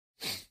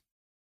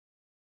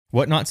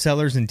 Whatnot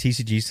sellers and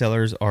TCG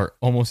sellers are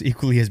almost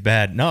equally as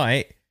bad. No,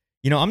 I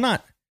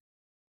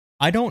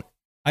don't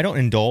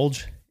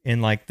indulge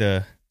in like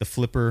the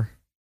flipper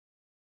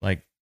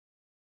like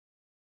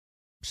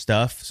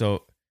stuff.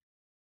 So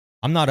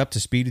I'm not up to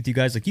speed with you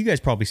guys. Like you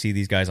guys probably see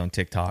these guys on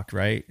TikTok,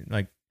 right?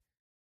 Like,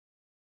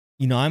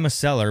 I'm a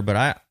seller,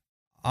 but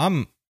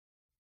I'm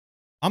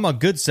a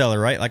good seller,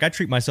 right? Like I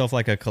treat myself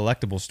like a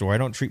collectible store. I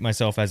don't treat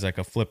myself as like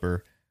a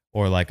flipper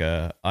or like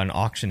an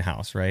auction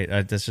house, right?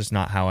 That's just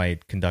not how I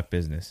conduct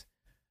business.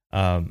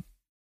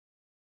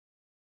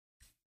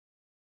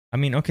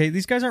 Okay,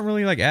 these guys aren't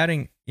really like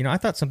adding, I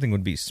thought something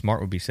would be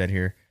said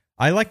here.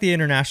 I like the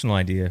international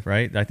idea,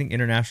 right? I think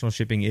international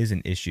shipping is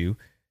an issue.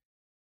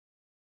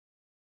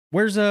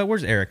 Where's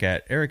Eric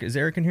at? Is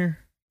Eric in here?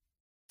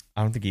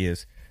 I don't think he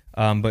is.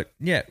 But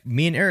yeah,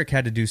 me and Eric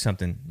had to do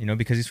something,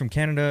 because he's from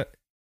Canada.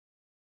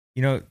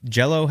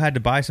 Jello had to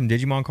buy some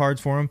Digimon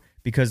cards for him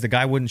because the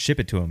guy wouldn't ship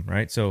it to him,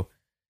 right? So,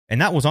 and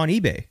that was on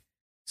eBay.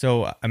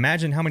 So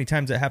imagine how many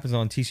times that happens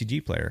on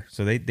TCG Player.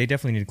 So they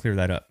definitely need to clear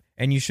that up.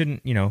 And you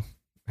shouldn't,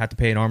 have to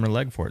pay an arm and a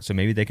leg for it. So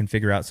maybe they can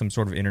figure out some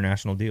sort of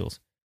international deals.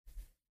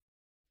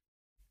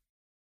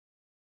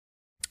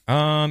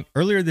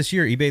 Earlier this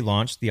year, eBay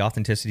launched the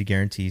Authenticity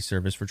Guarantee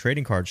service for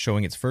trading cards,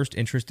 showing its first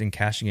interest in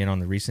cashing in on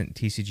the recent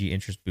TCG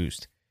interest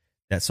boost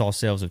that saw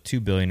sales of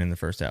 $2 billion in the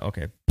first half.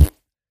 Okay.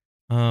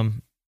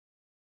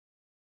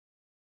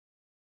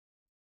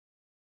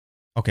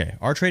 Okay,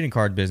 our trading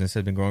card business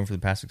has been growing for the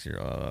past 6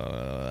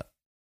 years.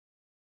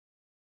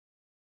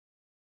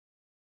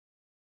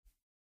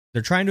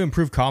 They're trying to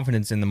improve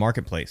confidence in the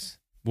marketplace.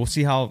 We'll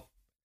see how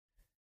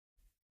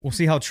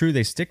true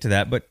they stick to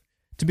that. But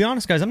to be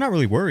honest, guys, I'm not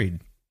really worried.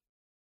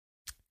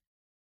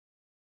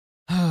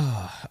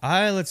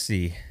 Let's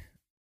see.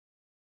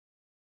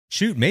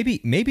 Shoot,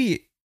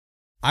 maybe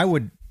I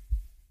would,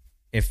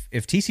 if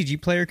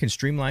TCG Player can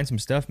streamline some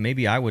stuff,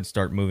 maybe I would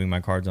start moving my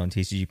cards on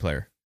TCG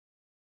Player.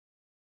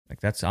 Like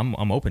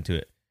I'm open to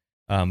it.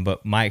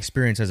 But my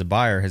experience as a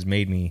buyer has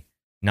made me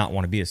not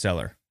want to be a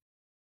seller.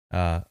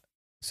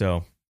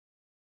 So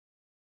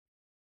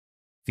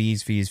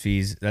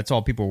fees. That's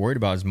all people are worried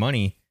about is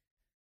money.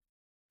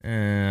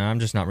 I'm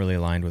just not really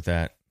aligned with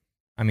that.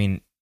 I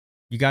mean,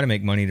 you got to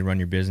make money to run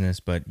your business,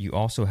 but you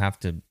also have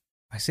to,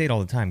 I say it all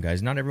the time,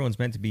 guys, not everyone's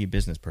meant to be a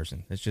business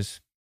person.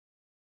 It's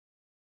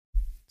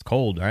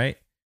cold, right?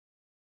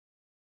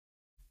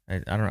 I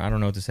don't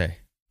know what to say.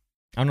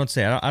 I don't know what to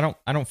say.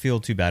 I don't feel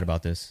too bad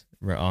about this,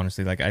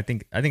 honestly. Like I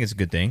think it's a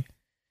good thing.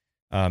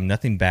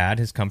 Nothing bad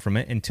has come from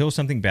it. Until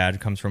something bad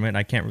comes from it,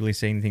 I can't really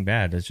say anything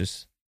bad. It's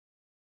just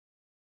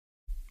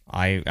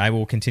I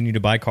will continue to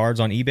buy cards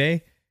on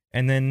eBay,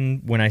 and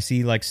then when I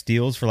see like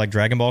steals for like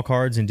Dragon Ball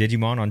cards and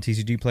Digimon on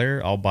TCG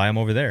Player, I'll buy them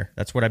over there.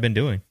 That's what I've been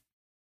doing.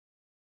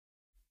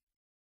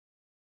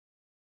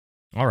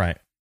 All right.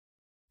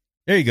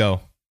 There you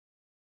go.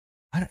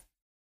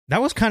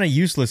 That was kind of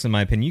useless in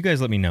my opinion. You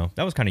guys let me know.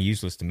 That was kind of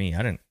useless to me.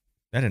 That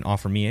didn't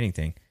offer me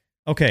anything.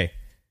 Okay.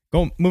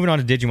 Moving on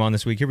to Digimon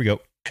this week. Here we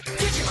go.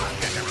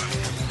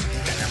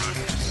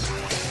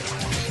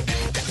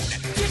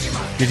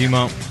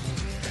 Digimon.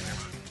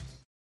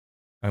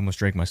 I almost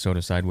drank my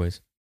soda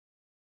sideways.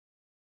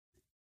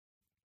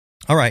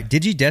 All right,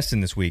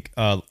 DigiDestin this week.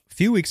 A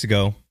few weeks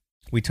ago,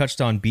 we touched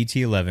on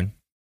BT11,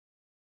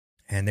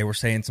 and they were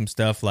saying some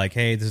stuff like,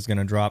 hey, this is going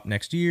to drop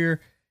next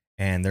year,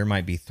 and there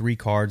might be 3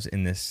 cards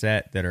in this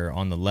set that are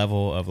on the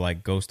level of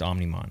like Ghost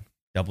Omnimon,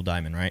 Double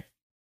Diamond, right?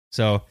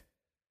 So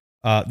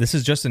this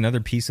is just another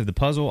piece of the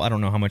puzzle. I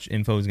don't know how much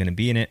info is going to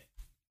be in it,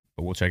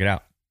 but we'll check it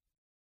out.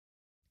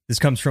 This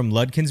comes from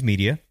Ludkins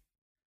Media.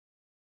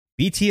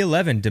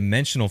 BT11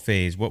 Dimensional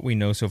Phase, what we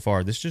know so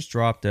far. This just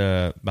dropped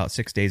about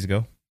 6 days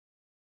ago.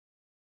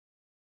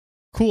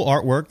 Cool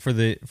artwork for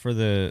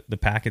the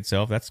pack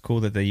itself. That's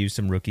cool that they use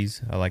some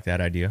rookies. I like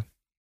that idea.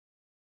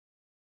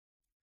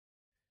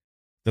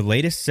 The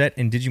latest set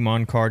in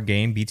Digimon card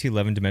game,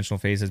 BT11 Dimensional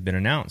Phase, has been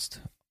announced.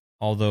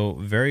 Although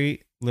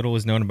very little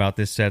is known about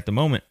this set at the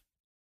moment.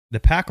 The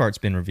pack art's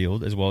been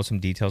revealed, as well as some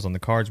details on the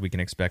cards we can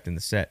expect in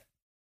the set.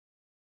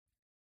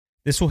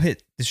 This will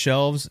hit the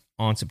shelves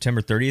on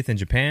September 30th in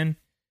Japan,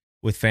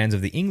 with fans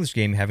of the English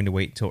game having to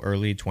wait until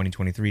early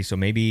 2023. So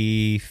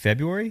maybe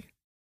February?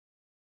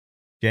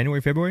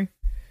 January, February?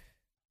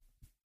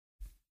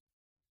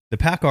 The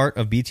pack art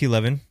of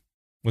BT11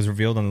 was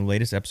revealed on the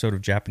latest episode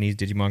of Japanese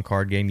Digimon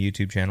Card Game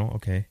YouTube channel.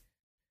 Okay.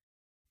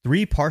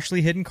 3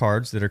 partially hidden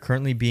cards that are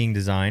currently being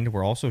designed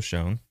were also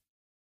shown.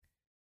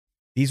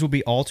 These will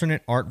be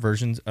alternate art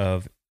versions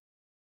of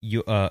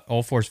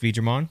All Force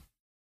Veedramon.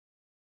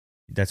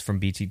 That's from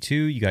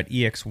BT2. You got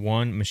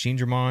EX1 Machine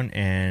Dramon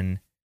and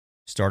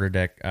Starter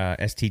Deck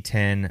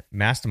ST10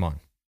 Mastamon,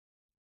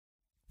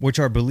 which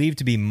are believed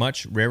to be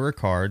much rarer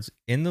cards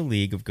in the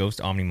league of Ghost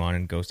Omnimon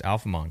and Ghost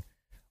Alphamon,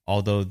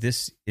 although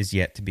this is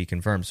yet to be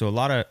confirmed. So a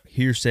lot of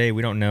hearsay,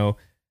 we don't know.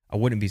 I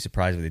wouldn't be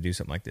surprised if they do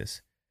something like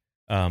this.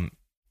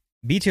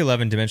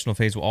 BT11 Dimensional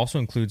Phase will also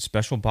include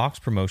special box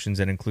promotions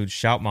that include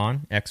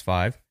Shoutmon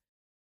X5,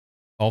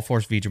 All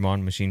Force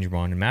Veedramon, Machine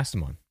Dramon, and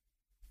Mastamon.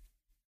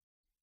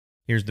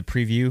 Here's the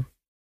preview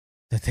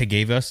that they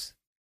gave us.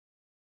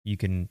 You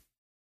can't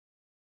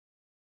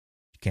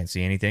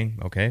see anything.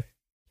 Okay.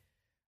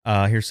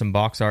 Here's some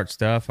box art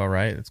stuff. All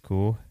right, that's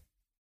cool.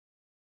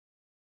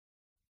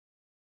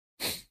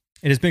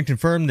 It has been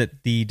confirmed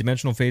that the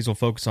Dimensional Phase will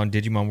focus on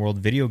Digimon World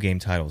video game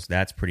titles.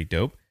 That's pretty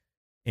dope.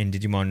 In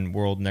Digimon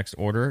World Next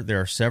Order, there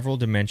are several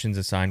dimensions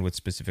assigned with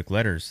specific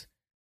letters.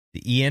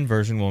 The EN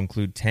version will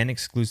include 10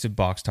 exclusive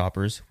box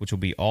toppers, which will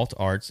be alt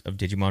arts of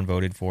Digimon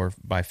voted for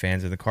by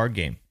fans of the card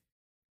game.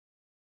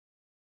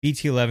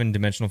 BT11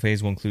 Dimensional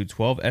Phase will include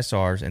 12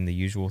 SRs and the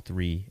usual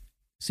 3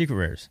 secret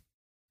rares.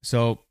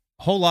 So,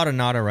 whole lot of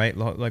nada, right?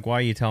 Like, why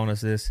are you telling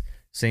us this?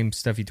 Same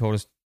stuff you told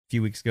us a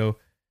few weeks ago.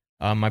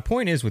 My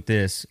point is with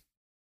this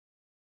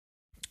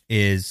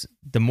is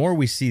the more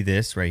we see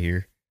this right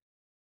here,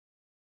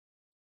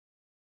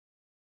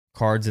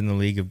 cards in the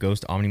league of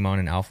Ghost Omnimon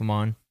and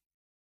Alphamon,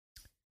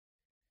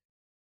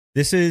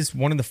 this is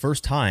one of the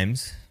first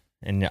times,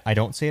 and I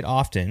don't say it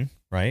often,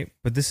 right?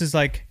 But this is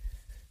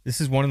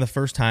one of the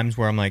first times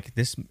where I'm like,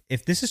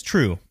 if this is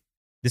true,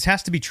 this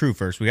has to be true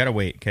first. We got to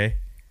wait, okay?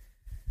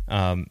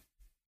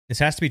 This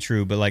has to be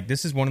true, but like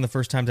this is one of the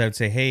first times I would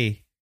say,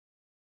 hey,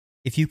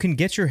 if you can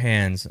get your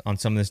hands on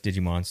some of this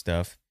Digimon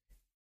stuff,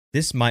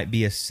 this might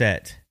be a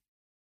set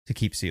to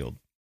keep sealed.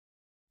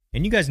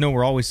 And you guys know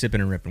we're always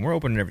sipping and ripping. We're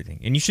opening everything.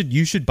 And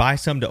you should buy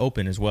some to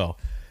open as well.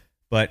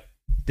 But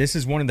this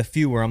is one of the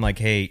few where I'm like,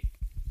 hey,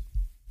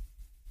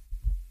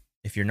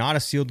 if you're not a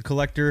sealed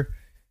collector,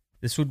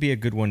 this would be a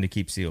good one to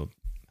keep sealed.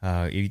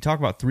 If you talk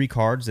about 3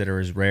 cards that are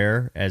as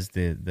rare as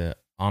the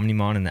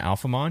Omnimon and the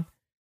Alphamon,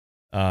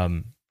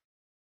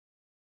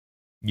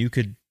 you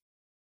could,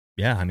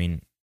 yeah, I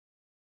mean,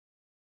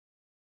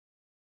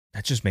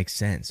 that just makes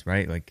sense,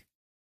 right? Like,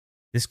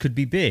 this could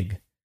be big.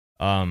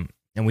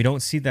 And we don't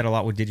see that a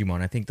lot with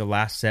Digimon. I think the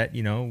last set,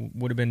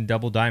 would have been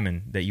Double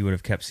Diamond that you would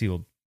have kept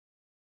sealed.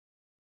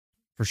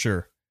 For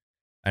sure.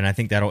 And I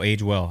think that'll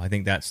age well. I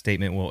think that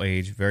statement will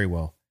age very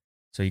well.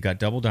 So you got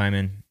Double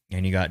Diamond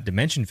and you got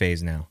Dimension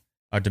Phase now.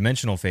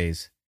 Dimensional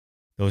Phase.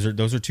 Those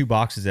are 2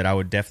 boxes that I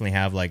would definitely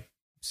have like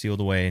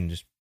sealed away and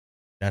just,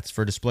 that's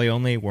for display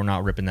only. We're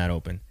not ripping that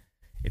open.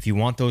 If you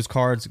want those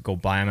cards, go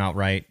buy them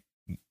outright.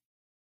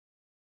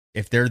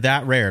 If they're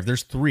that rare, if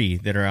there's 3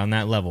 that are on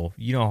that level,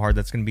 you know how hard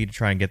that's going to be to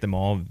try and get them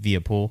all via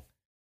pull.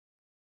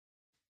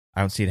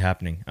 I don't see it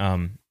happening.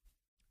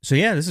 So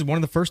yeah, this is one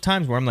of the first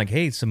times where I'm like,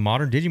 hey, some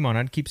modern Digimon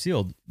I'd keep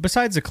sealed.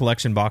 Besides the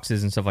collection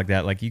boxes and stuff like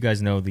that, like you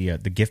guys know the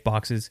gift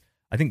boxes.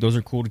 I think those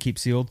are cool to keep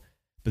sealed.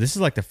 But this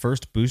is like the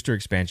first booster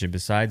expansion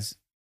besides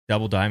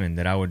Double Diamond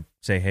that I would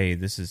say, hey,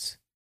 this is,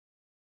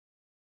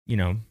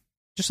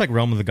 just like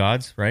Realm of the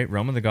Gods, right?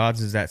 Realm of the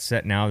Gods is that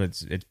set now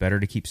it's better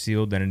to keep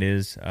sealed than it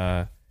is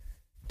to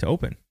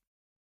open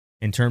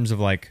in terms of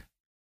like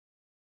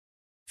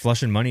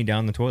flushing money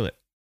down the toilet.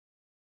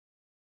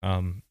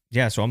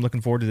 So I'm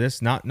looking forward to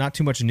this. Not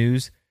too much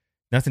news,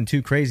 nothing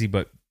too crazy,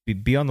 but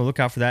be on the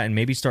lookout for that and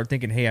maybe start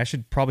thinking, hey, I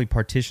should probably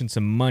partition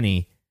some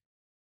money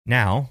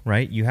now,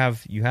 right? You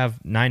have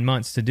 9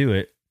 months to do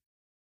it,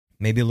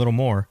 maybe a little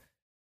more.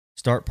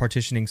 Start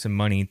partitioning some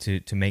money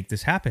to make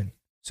this happen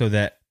so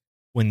that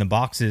when the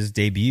boxes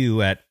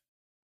debut at,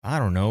 I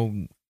don't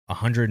know,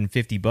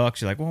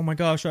 $150, you're like, oh my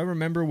gosh, I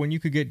remember when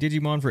you could get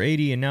Digimon for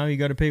 $80 and now you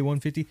got to pay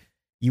 $150.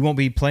 You won't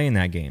be playing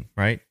that game,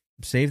 right?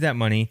 Save that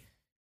money.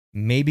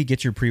 Maybe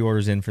get your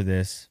pre-orders in for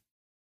this.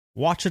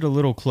 Watch it a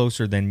little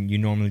closer than you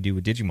normally do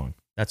with Digimon.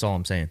 That's all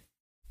I'm saying.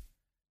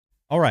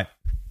 All right.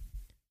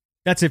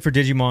 That's it for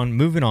Digimon.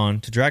 Moving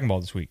on to Dragon Ball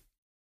this week.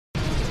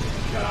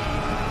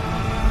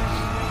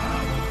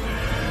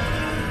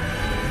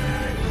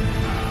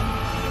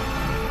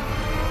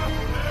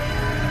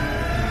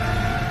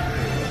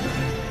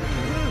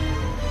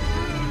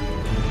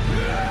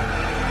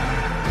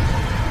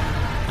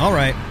 All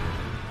right.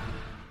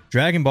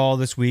 Dragon Ball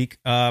this week.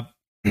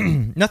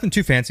 Nothing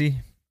too fancy,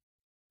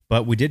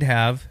 but we did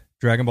have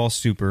Dragon Ball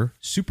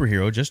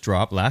Superhero just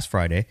dropped last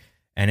Friday,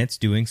 and it's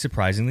doing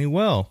surprisingly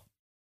well.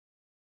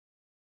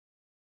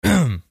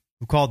 Who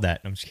called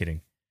that? I'm just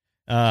kidding.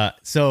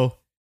 So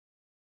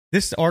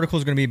this article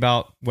is going to be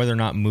about whether or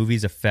not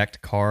movies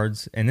affect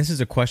cards, and this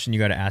is a question you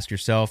got to ask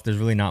yourself. There's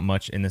really not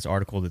much in this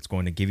article that's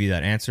going to give you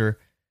that answer,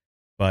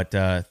 but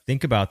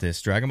think about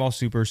this. Dragon Ball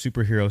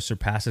Superhero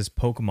surpasses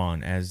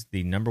Pokemon as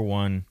the number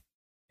one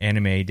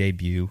anime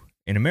debut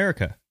in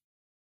America.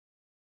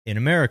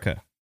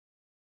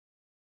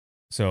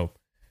 So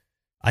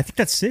I think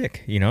that's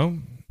sick,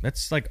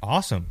 That's like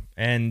awesome.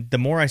 And the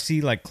more I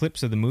see like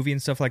clips of the movie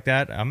and stuff like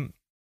that, I'm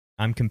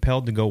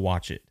compelled to go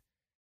watch it.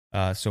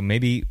 So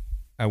maybe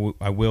I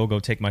will go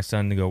take my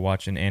son to go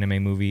watch an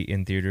anime movie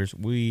in theaters.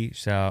 We'll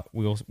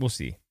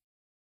see.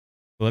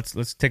 But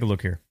let's take a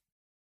look here.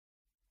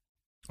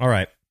 All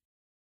right.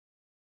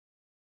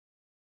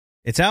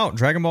 It's out.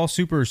 Dragon Ball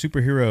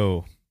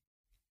Superhero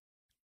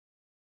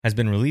has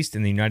been released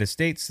in the United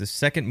States, the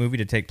second movie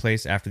to take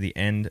place after the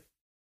end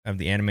of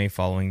the anime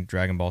following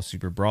Dragon Ball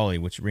Super Broly,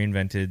 which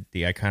reinvented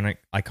the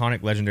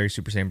iconic legendary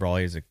Super Saiyan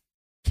Broly as a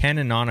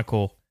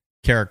canonical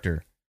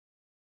character.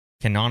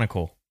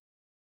 Canonical.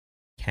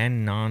 I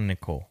don't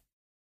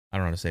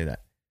know how to say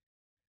that.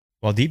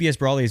 While DBS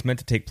Broly is meant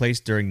to take place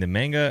during the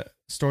manga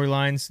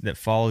storylines that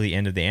follow the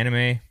end of the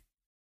anime,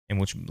 and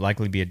which will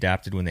likely be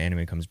adapted when the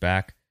anime comes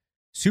back,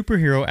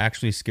 Superhero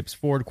actually skips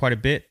forward quite a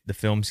bit. The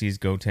film sees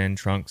Goten,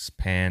 Trunks,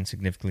 Pan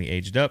significantly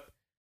aged up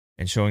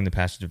and showing the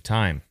passage of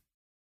time.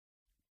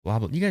 Blah,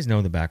 blah. You guys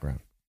know the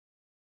background.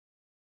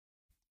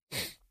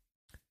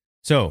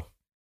 So,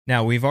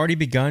 now we've already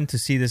begun to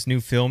see this new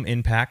film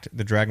impact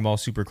the Dragon Ball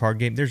Super card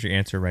game. There's your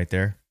answer right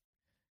there.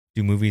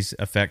 Do movies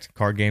affect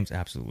card games?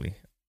 Absolutely.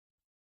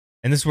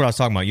 And this is what I was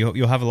talking about.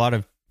 You'll have a lot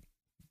of...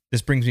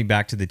 This brings me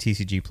back to the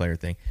TCG player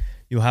thing.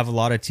 You'll have a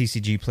lot of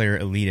TCG player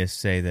elitists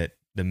say that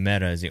the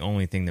meta is the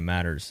only thing that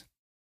matters.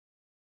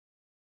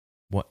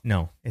 What?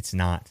 No, it's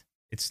not.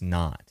 It's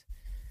not,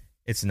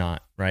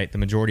 right? The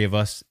majority of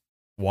us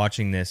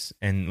watching this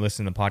and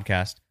listening to the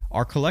podcast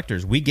are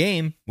collectors. We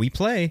game, we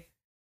play,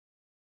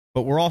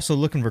 but we're also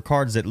looking for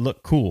cards that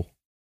look cool.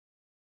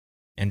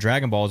 And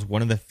Dragon Ball is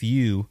one of the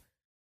few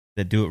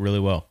that do it really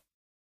well.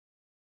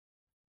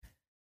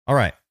 All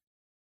right.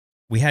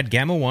 We had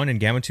Gamma 1 and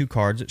Gamma 2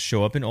 cards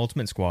show up in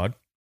Ultimate Squad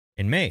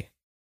in May.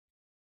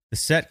 The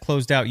set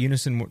closed out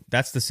Unison.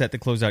 That's the set that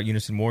closed out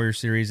Unison Warrior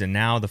series, and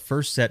now the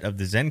first set of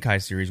the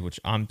Zenkai series, which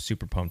I'm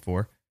super pumped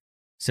for,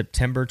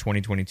 September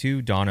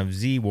 2022, Dawn of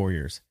Z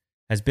Warriors,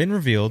 has been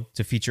revealed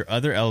to feature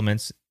other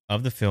elements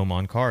of the film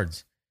on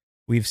cards.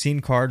 We've seen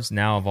cards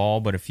now of all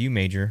but a few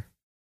major,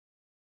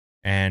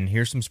 and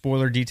here's some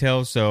spoiler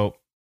details. So,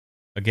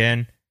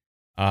 again,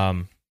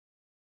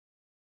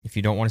 if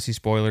you don't want to see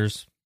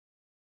spoilers,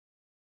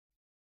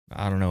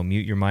 I don't know,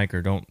 mute your mic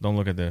or don't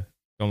look at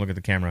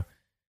the camera.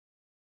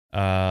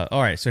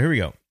 All right, so here we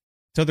go.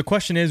 So the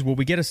question is, will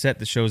we get a set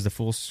that shows the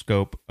full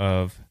scope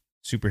of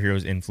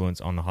Superhero's influence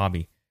on the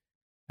hobby?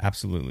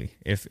 Absolutely.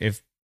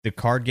 If the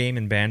card game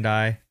and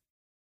Bandai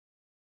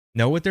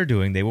know what they're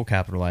doing, they will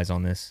capitalize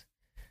on this.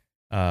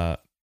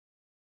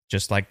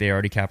 Just like they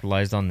already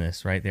capitalized on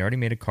this, right? They already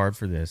made a card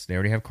for this. They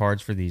already have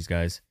cards for these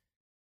guys.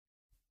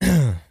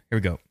 Here we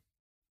go.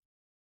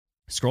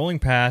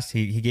 Scrolling past,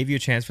 he gave you a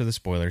chance for the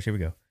spoilers. Here we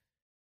go.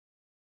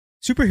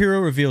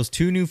 Superhero reveals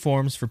 2 new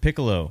forms for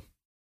Piccolo.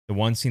 The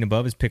one seen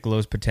above is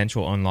Piccolo's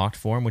potential unlocked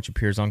form, which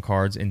appears on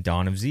cards in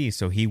Dawn of Z,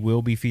 so he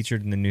will be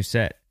featured in the new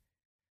set.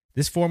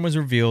 This form was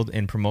revealed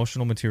in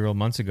promotional material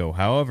months ago.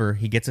 However,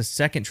 he gets a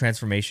second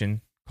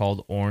transformation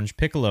called Orange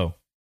Piccolo.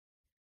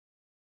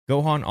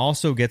 Gohan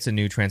also gets a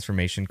new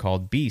transformation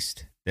called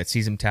Beast. that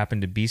sees him tap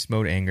into beast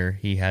mode anger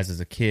he has as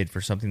a kid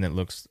for something that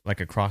looks like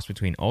a cross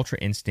between Ultra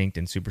Instinct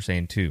and Super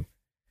Saiyan 2.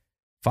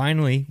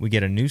 Finally, we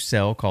get a new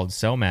Cell called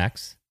Cell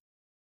Max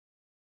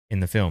in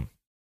the film.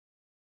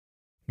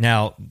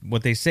 Now,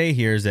 what they say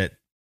here is that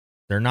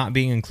they're not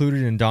being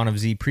included in Dawn of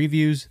Z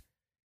previews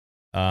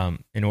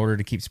in order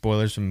to keep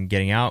spoilers from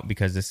getting out,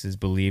 because this is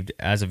believed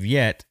as of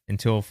yet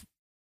until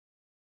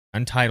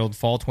Untitled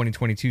Fall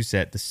 2022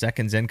 set, the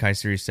second Zenkai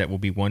series set, will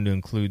be one to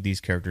include these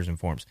characters and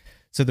forms.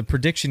 So the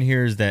prediction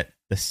here is that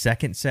the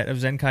second set of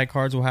Zenkai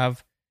cards will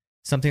have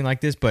something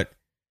like this, but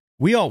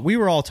we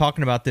were all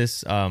talking about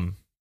this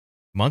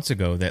months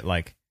ago, that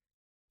like,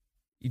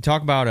 you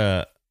talk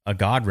about a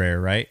god rare,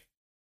 right?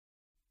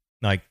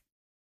 Like,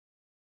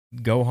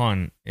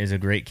 Gohan is a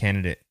great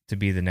candidate to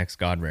be the next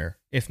god rare.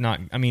 If not,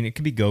 I mean, it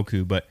could be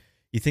Goku, but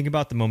you think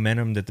about the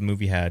momentum that the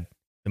movie had,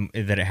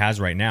 that it has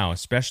right now,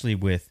 especially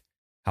with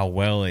how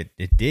well it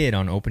did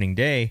on opening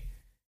day.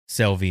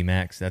 Cell V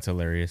Max, that's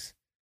hilarious.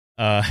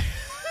 That's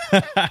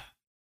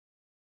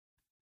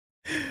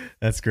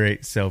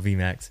great, Cell V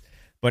Max.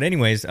 But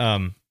anyways,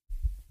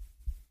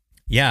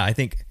 yeah, I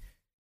think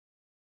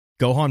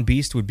Gohan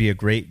Beast would be a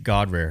great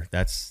god rare.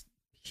 That's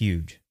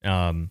huge.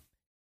 And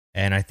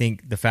I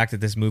think the fact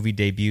that this movie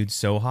debuted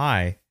so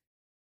high,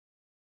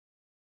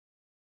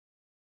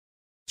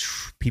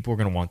 people are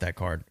going to want that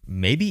card.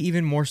 Maybe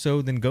even more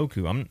so than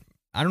Goku.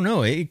 I don't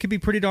know. It could be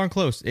pretty darn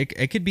close.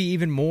 It could be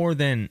even more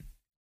than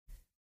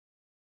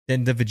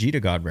the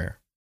Vegeta God Rare.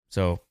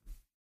 So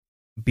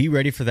be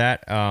ready for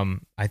that.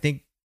 I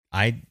think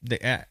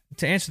to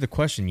answer the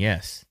question,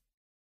 yes,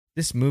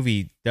 this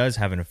movie does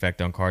have an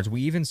effect on cards.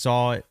 We even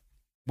saw it.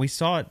 We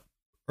saw it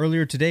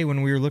earlier today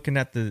when we were looking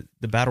at the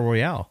Battle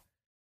Royale.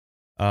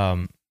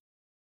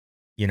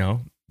 You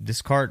know,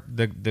 this card,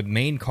 the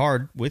main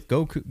card with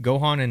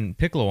Gohan and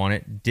Piccolo on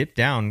it, dipped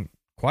down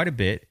quite a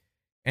bit,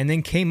 and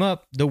then came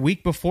up the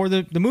week before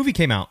the movie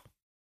came out.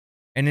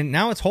 And then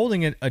now it's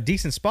holding a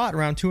decent spot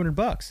around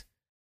 $200.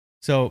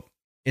 So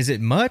is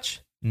it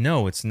much?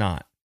 No, it's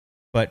not.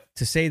 But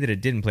to say that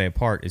it didn't play a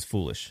part is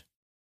foolish.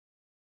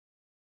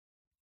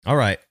 All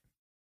right.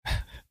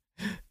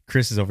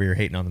 Chris is over here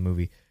hating on the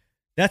movie.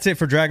 That's it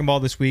for Dragon Ball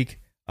this week.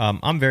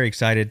 I'm very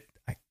excited.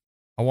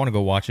 I want to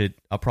go watch it.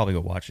 I'll probably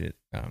go watch it.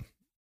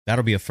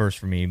 That'll be a first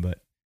for me, but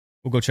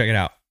we'll go check it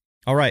out.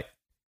 All right.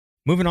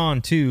 Moving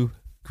on to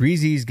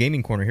Greasy's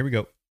Gaming Corner. Here we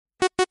go.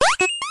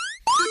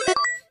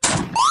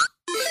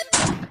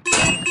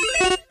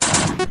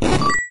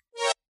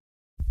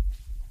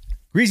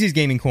 Greasy's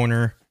Gaming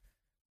Corner,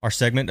 our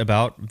segment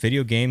about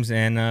video games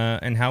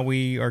and how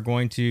we are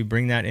going to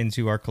bring that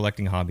into our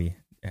collecting hobby.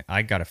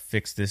 I got to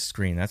fix this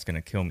screen. That's going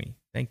to kill me.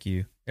 Thank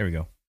you. There we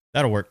go.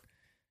 That'll work.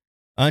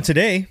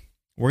 Today,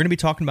 we're going to be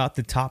talking about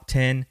the top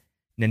 10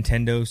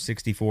 Nintendo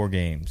 64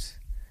 games.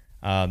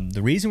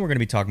 The reason we're going to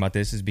be talking about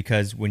this is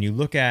because when you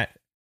look at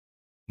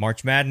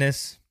March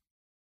Madness,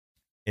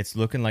 it's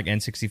looking like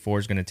N64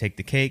 is going to take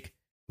the cake.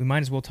 We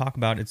might as well talk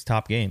about its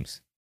top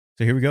games.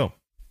 So here we go.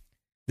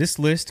 This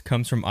list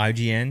comes from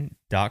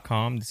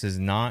IGN.com. This is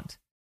not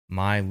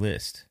my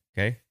list,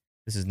 okay?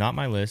 This is not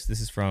my list.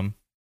 This is from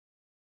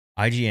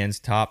IGN's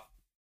top.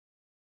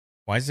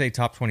 Why does it say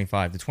top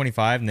 25? The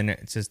 25, and then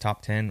it says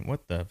top 10.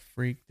 What the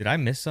freak? Did I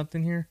miss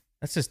something here?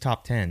 That says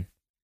top 10.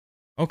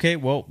 Okay,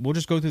 well, we'll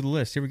just go through the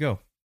list. Here we go.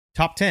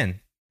 Top 10.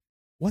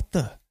 What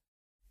the?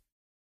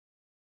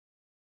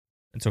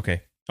 It's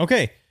okay.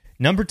 Okay,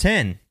 number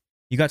 10.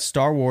 You got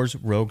Star Wars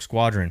Rogue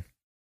Squadron.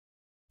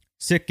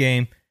 Sick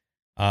game.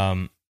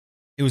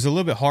 It was a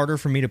little bit harder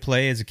for me to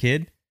play as a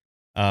kid,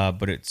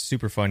 but it's a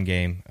super fun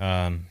game.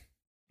 I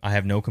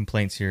have no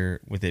complaints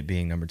here with it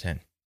being number 10.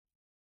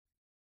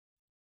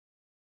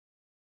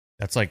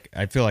 That's like,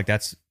 I feel like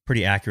that's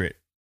pretty accurate.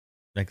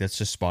 Like, that's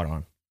just spot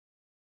on.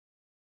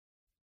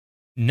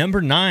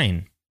 Number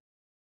 9,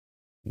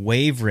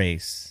 Wave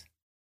Race.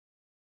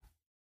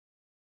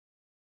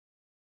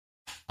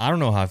 I don't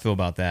know how I feel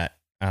about that.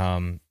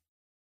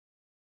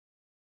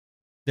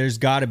 There's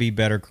got to be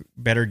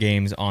better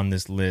games on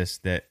this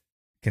list that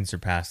can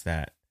surpass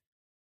that.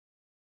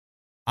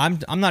 I'm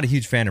not a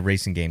huge fan of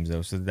racing games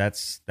though, so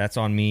that's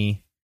on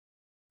me.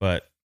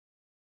 But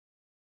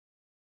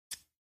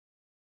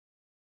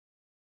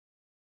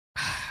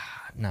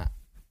nah,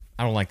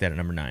 I don't like that at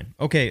number 9.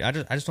 Okay, I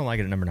just don't like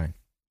it at number 9.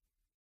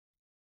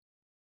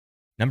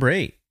 Number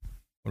 8.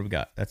 What do we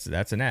got?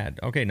 That's an ad.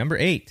 Okay, number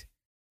 8.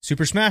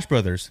 Super Smash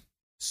Brothers.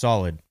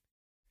 Solid.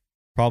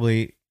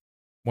 Probably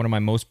one of my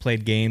most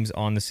played games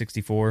on the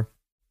 64.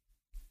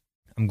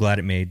 I'm glad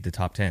it made the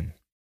top 10.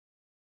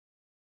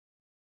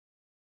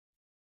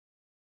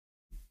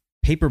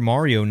 Paper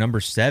Mario number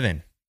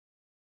 7.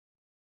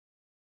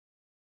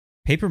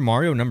 Paper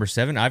Mario number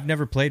 7? I've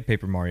never played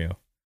Paper Mario.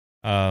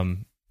 I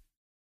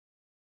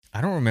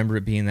don't remember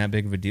it being that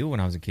big of a deal when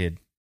I was a kid.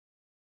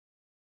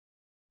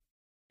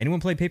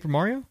 Anyone play Paper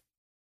Mario?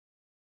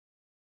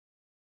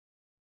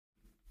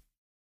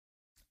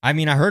 I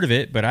mean, I heard of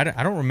it, but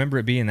I don't remember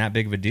it being that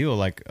big of a deal,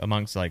 like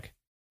amongst like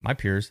my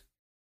peers.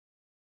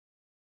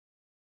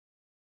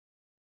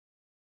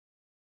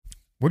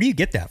 Where do you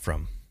get that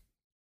from?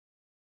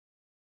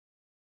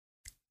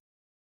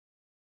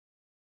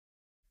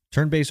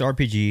 Turn-based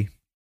RPG.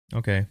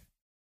 Okay.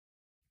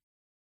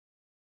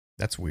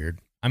 That's weird.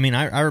 I mean,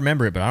 I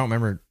remember it, but I don't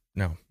remember.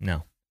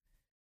 No.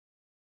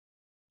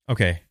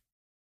 Okay.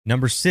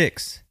 Number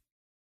 6,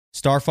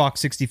 Star Fox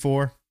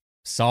 64.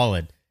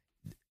 Solid.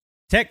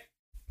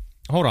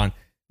 Hold on.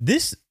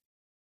 This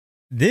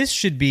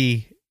should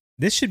be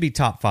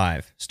top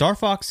 5. Star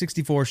Fox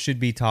 64 should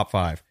be top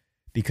 5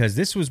 because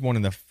this was one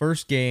of the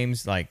first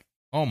games. Like,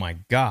 oh my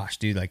gosh,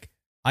 dude! Like,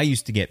 I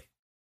used to get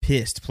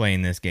pissed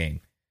playing this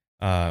game,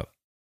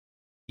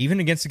 even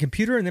against the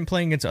computer, and then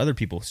playing against other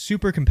people.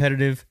 Super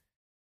competitive.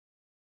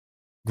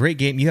 Great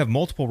game. You have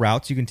multiple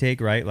routes you can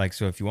take, right? Like,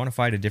 so if you want to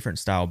fight a different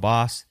style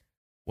boss,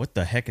 what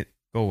the heck?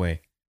 Go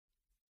away.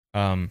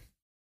 Oh,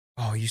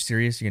 are you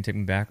serious? You can take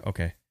me back?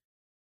 Okay.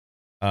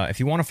 If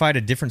you want to fight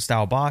a different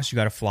style boss, you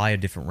got to fly a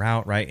different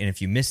route, right? And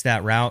if you miss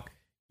that route,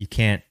 you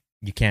can't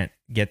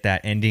get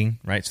that ending,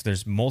 right? So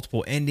there's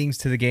multiple endings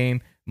to the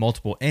game,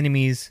 multiple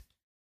enemies.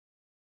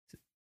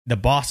 The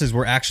bosses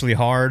were actually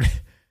hard.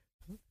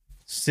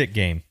 Sick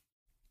game.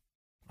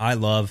 I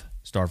love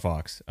Star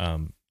Fox.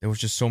 There was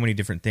just so many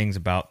different things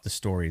about the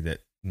story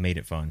that made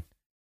it fun.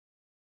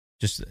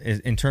 Just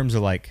in terms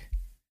of like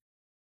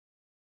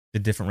the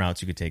different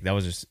routes you could take. That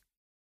was just,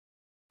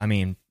 I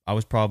mean, I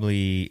was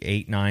probably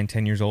 8, 9,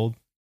 10 years old.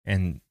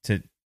 And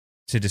to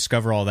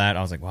discover all that,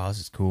 I was like, wow, this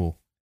is cool.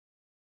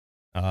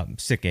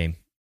 Sick game.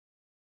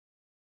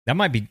 That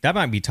might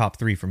be top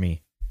 3 for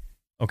me.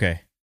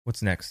 Okay,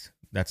 what's next?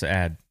 That's an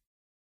ad.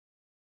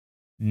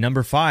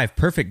 Number 5,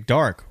 Perfect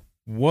Dark.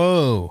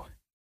 Whoa.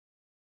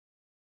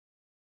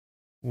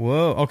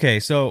 Okay,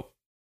 so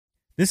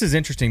this is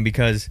interesting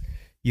because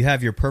you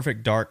have your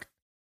Perfect Dark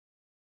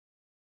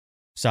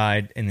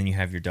side and then you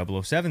have your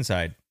 007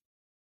 side.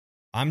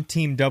 I'm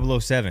team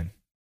 007.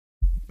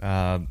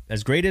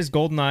 As great as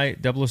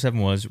GoldenEye 007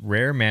 was,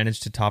 Rare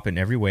managed to top it in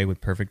every way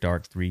with Perfect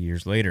Dark 3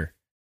 years later.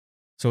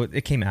 So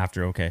it came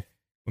after, okay.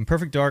 When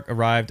Perfect Dark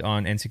arrived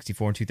on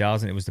N64 in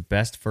 2000, it was the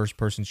best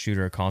first-person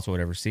shooter a console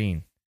had ever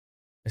seen.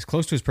 As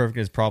close to as perfect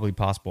as probably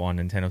possible on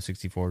Nintendo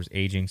 64's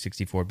aging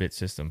 64-bit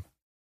system.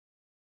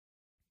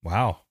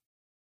 Wow.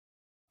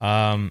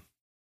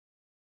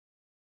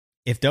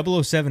 If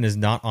 007 is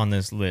not on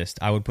this list,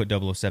 I would put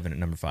 007 at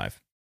number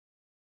 5.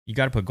 You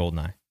got to put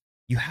GoldenEye.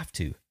 You have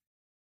to.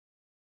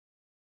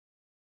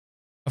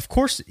 Of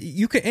course,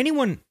 you could.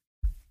 Anyone.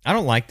 I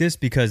don't like this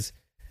because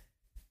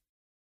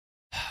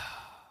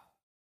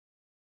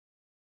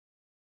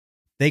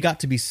they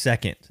got to be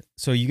second,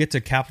 so you get to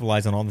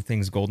capitalize on all the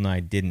things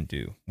GoldenEye didn't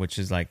do, which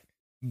is like,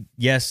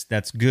 yes,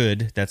 that's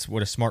good. That's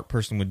what a smart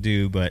person would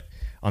do, but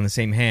on the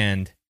same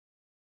hand,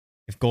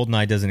 if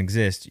GoldenEye doesn't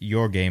exist,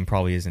 your game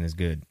probably isn't as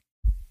good.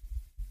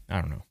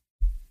 I don't know.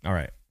 All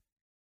right.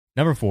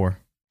 Number 4.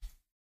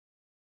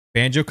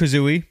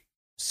 Banjo-Kazooie.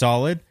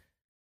 Solid.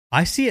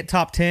 I see it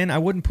top 10. I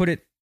wouldn't put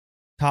it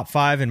top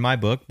 5 in my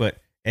book, but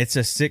it's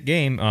a sick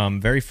game.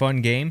 Very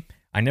fun game.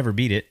 I never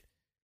beat it.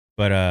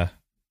 But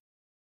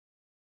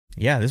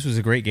yeah, this was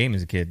a great game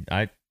as a kid.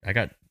 I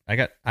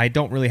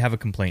don't really have a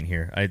complaint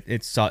here.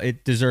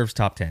 It deserves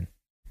top 10.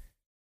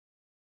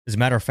 As a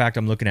matter of fact,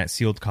 I'm looking at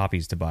sealed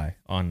copies to buy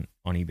on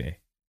eBay.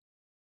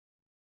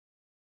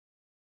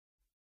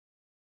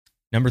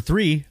 Number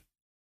 3,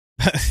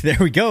 there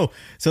we go.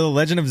 So The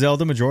Legend of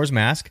Zelda Majora's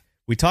Mask.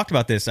 We talked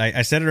about this.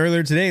 I said it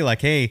earlier today,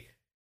 like, hey,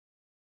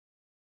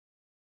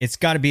 it's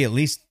got to be at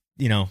least,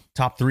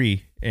 top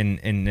 3 in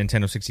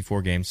Nintendo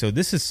 64 games. So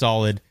this is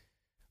solid.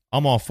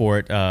 I'm all for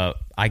it.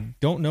 I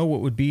don't know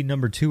what would be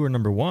number 2 or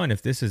number 1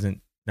 if this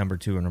isn't number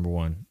 2 or number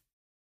 1.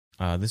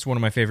 This is one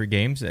of my favorite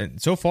games.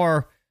 And so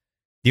far,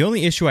 the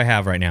only issue I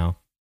have right now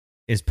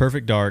is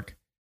Perfect Dark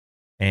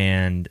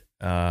and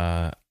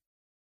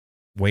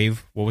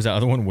Wave. What was that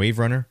other one? Wave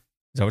Runner?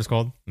 Is that what it's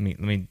called? Let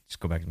me just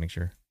go back and make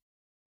sure.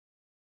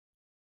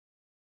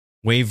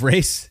 Wave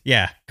Race?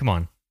 Yeah, come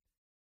on.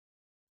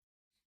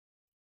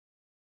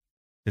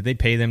 Did they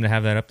pay them to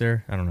have that up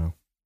there? I don't know.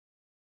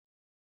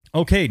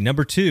 Okay,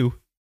 number 2.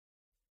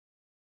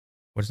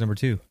 What's number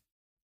 2?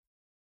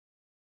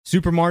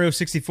 Super Mario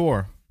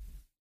 64.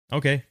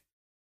 Okay.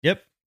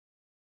 Yep.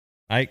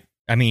 I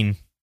mean,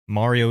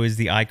 Mario is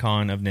the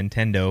icon of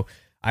Nintendo.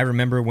 I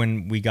remember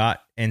when we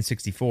got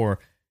N64,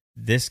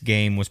 this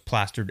game was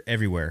plastered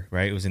everywhere,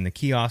 right? It was in the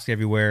kiosk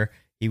everywhere.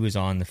 He was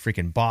on the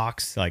freaking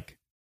box. Like,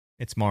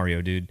 it's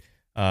Mario, dude.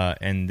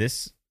 And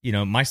this,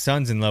 my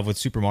son's in love with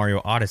Super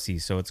Mario Odyssey,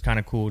 so it's kind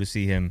of cool to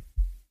see him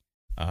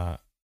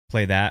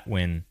play that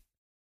when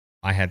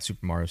I had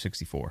Super Mario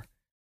 64.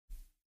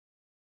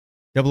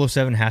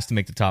 007 has to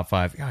make the top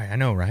 5. Yeah, I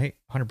know, right?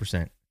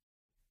 100%.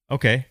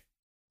 Okay.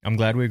 I'm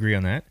glad we agree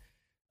on that.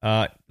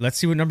 Let's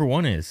see what number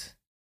 1 is.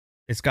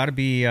 It's got to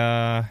be...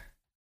 who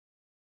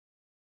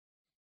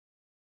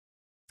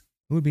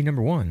would be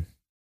number 1?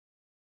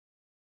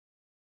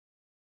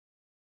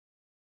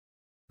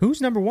 Who's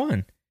number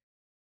 1?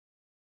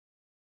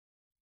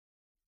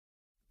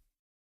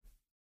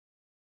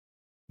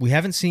 We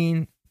haven't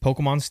seen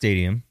Pokemon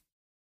Stadium.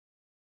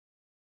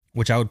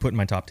 which I would put in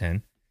my top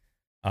 10.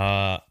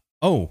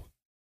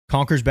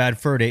 Conker's Bad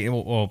Fur Day.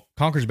 Well,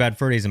 Conker's Bad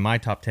Fur Day is in my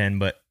top 10,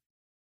 but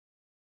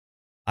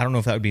I don't know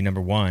if that would be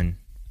number 1.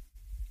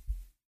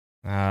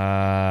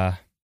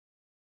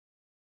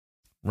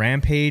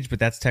 Rampage, but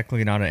that's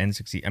technically not an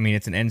N60. I mean,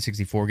 it's an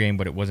N64 game,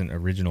 but it wasn't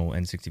original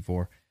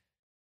N64.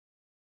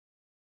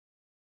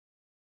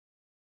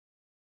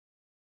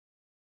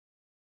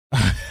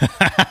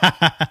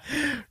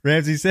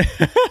 Ramsey said,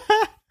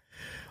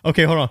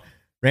 okay, hold on.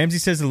 Ramsey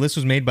says the list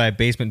was made by a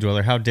basement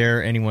dweller. How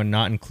dare anyone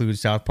not include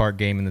South Park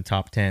game in the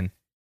top 10?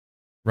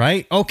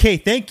 Right? Okay,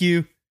 thank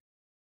you.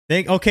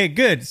 Okay,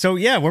 good. So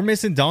yeah, we're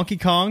missing Donkey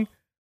Kong.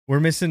 We're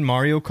missing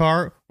Mario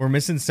Kart. We're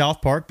missing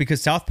South Park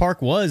because South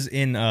Park was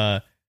in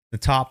the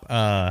top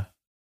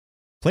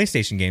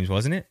PlayStation games,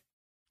 wasn't it?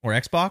 Or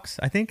Xbox,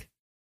 I think.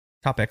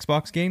 Top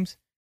Xbox games.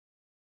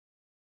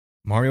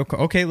 Mario Kart.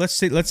 Okay, let's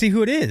see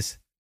who it is.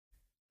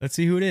 Let's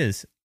see who it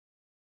is.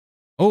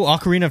 Oh,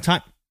 Ocarina of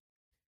Time.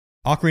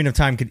 Ocarina of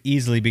Time could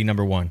easily be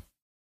number 1.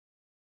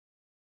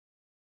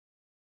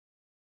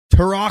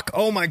 Turok.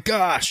 Oh my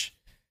gosh.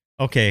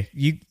 Okay,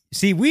 you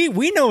see,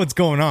 we know what's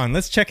going on.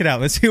 Let's check it out.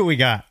 Let's see what we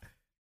got.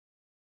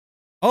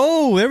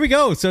 Oh, there we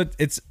go. So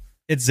it's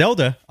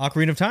Zelda,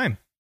 Ocarina of Time.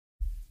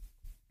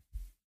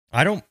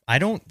 I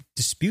don't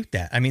dispute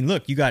that. I mean,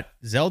 look, you got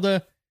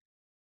Zelda,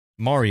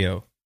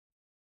 Mario,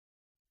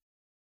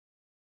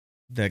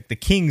 the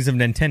kings of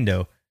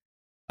Nintendo.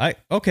 I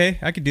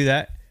could do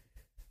that.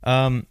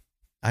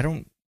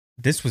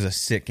 This was a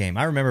sick game.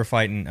 I remember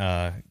fighting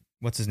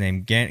what's his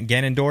name?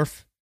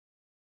 Ganondorf.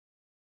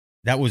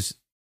 That was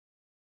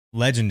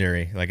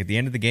legendary. Like at the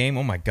end of the game,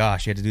 oh my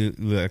gosh, you had to do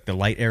like the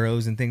light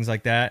arrows and things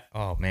like that.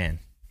 Oh man.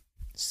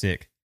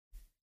 Sick.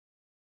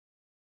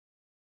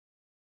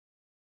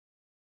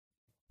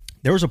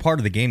 There was a part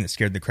of the game that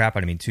scared the crap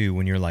out of me too,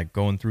 when you're like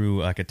going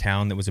through like a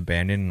town that was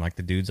abandoned and like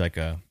the dude's like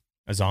a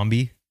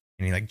zombie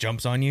and he like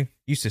jumps on you. It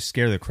used to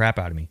scare the crap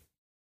out of me.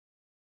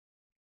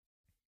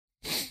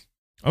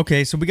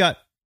 Okay, so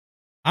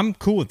I'm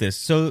cool with this.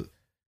 So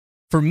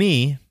for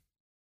me,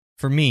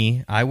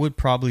 I would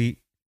put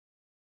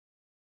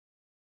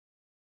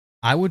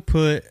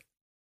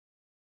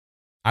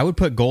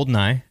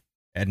GoldenEye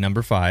at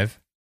number 5.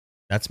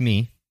 That's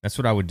me. That's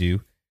what I would do.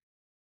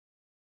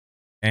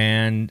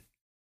 And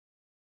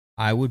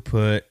I would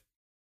put,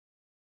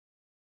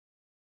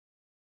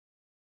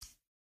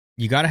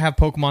 you got to have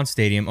Pokemon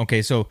Stadium.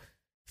 Okay, so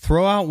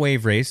throw out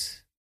Wave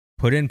Race,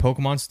 put in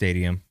Pokemon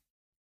Stadium.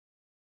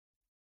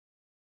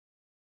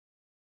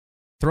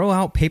 Throw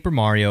out Paper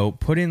Mario,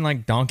 put in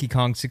like Donkey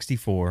Kong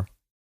 64.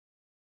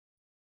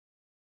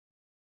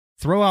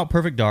 Throw out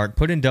Perfect Dark,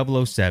 put in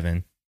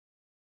 007.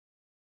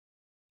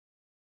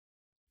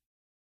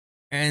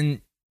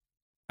 And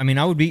I mean,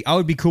 I would be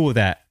cool with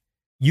that.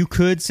 You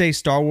could say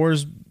Star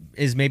Wars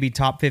is maybe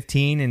top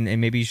 15 and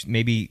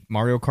maybe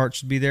Mario Kart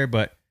should be there,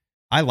 but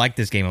I like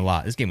this game a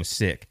lot. This game was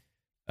sick.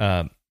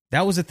 That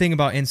was the thing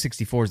about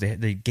N64s.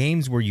 The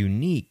games were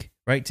unique.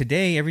 Right?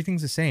 Today,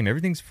 everything's the same.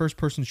 Everything's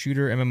first-person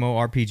shooter,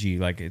 MMO,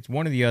 RPG. Like, it's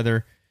one or the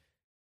other.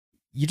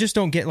 You just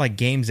don't get, like,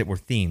 games that were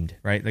themed,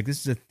 right? Like,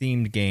 this is a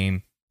themed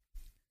game.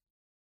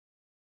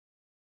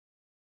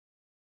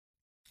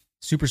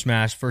 Super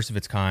Smash, first of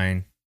its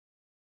kind.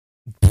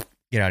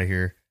 Get out of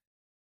here.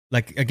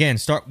 Like, again,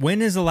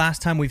 when is the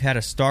last time we've had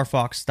a Star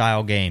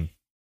Fox-style game?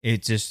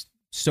 It's just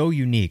so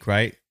unique,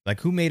 right?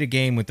 Like, who made a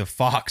game with the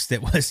fox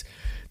that was,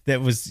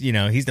 you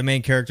know, he's the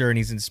main character and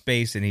he's in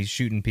space and he's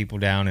shooting people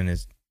down in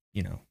his,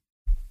 you know,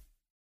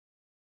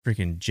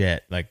 freaking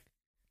jet. Like,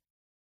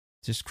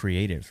 just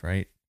creative,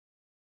 right?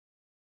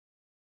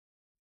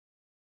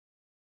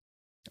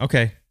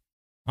 Okay.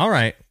 All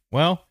right.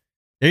 Well,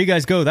 there you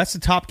guys go. That's the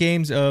top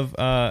games of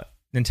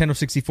Nintendo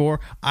 64.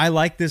 I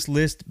like this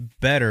list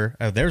better.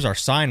 Oh, there's our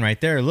sign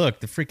right there. Look,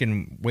 the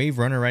freaking Wave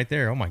Runner right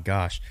there. Oh my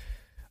gosh.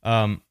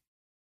 I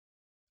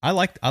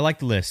like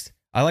the list.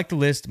 I like the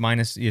list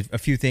minus a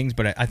few things,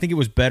 but I think it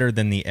was better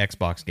than the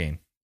Xbox game.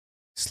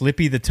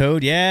 Slippy the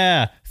Toad,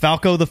 yeah.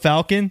 Falco the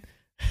Falcon.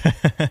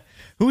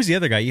 Who was the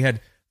other guy? You had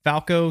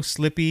Falco,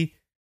 Slippy.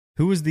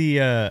 Who was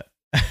the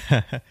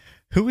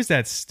who was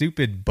that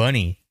stupid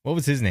bunny? What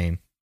was his name?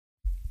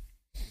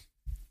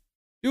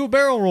 Do a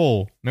barrel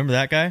roll. Remember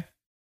that guy?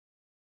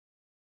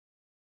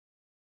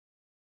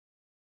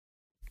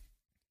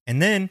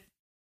 And then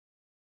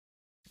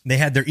they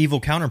had their evil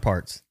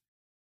counterparts.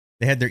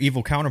 They had their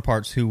evil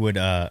counterparts who would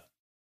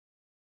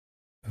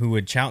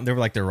challenge. They were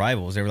like their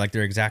rivals. They were like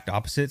their exact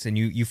opposites, and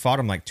you fought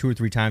them like 2 or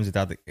 3 times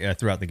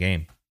throughout the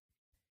game.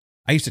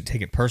 I used to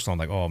take it personal. I'm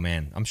like, oh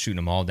man, I'm shooting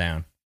them all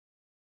down.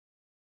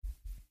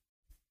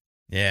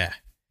 Yeah,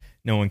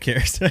 no one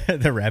cares.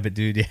 The rabbit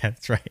dude. Yeah,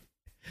 that's right.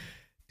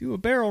 Do a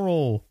barrel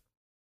roll.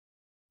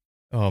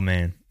 Oh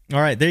man. All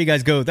right, there you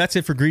guys go. That's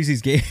it for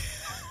Greasy's game.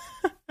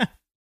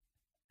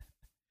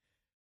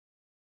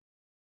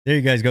 There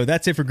you guys go.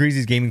 That's it for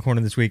Greasy's Gaming Corner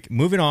this week.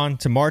 Moving on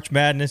to March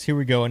Madness. Here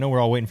we go. I know we're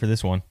all waiting for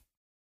this one.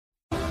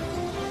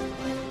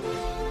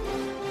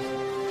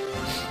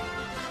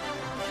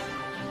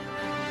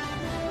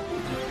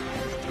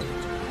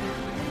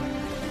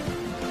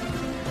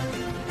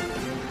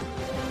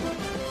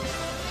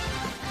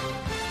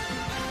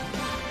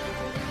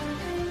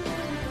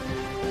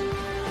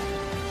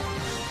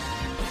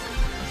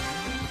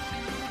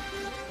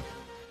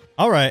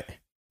 All right.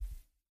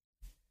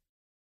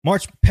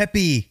 March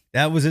Peppy.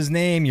 That was his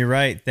name. You're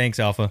right. Thanks,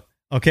 Alpha.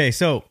 Okay,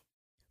 so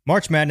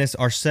March Madness,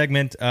 our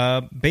segment,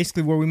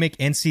 basically where we make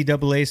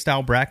NCAA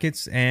style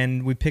brackets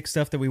and we pick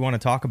stuff that we want to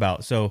talk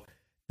about. So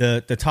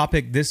the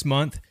topic this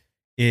month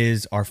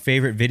is our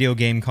favorite video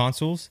game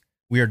consoles.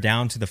 We are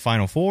down to the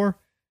final four,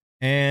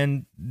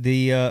 and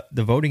the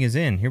voting is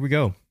in. Here we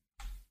go.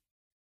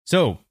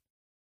 So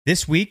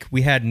this week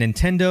we had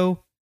Nintendo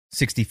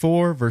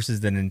 64 versus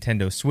the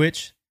Nintendo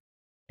Switch,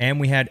 and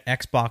we had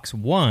Xbox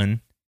One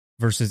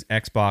versus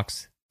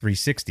Xbox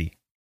 360.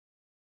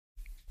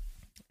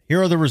 Here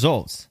are the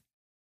results.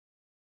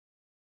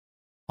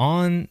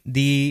 On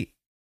the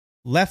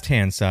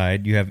left-hand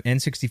side, you have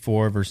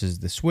N64 versus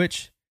the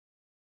Switch.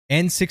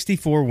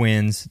 N64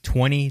 wins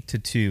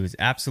 20-2. It's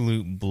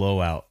absolute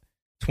blowout.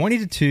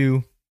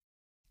 20-2.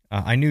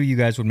 I knew you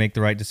guys would make the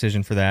right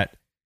decision for that.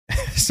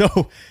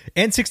 So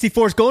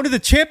N64 is going to the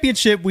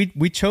championship.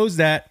 We chose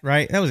that,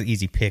 right? That was an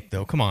easy pick,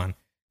 though. Come on.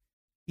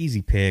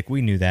 Easy pick.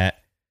 We knew that.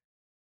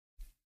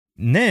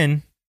 And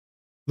then,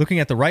 looking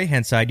at the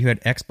right-hand side, you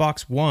had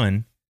Xbox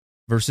One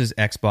versus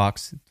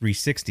Xbox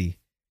 360.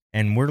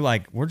 And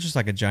we're just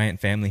like a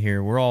giant family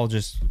here. We're all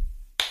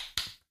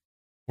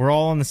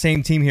on the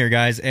same team here,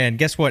 guys. And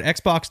guess what?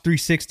 Xbox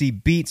 360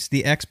 beats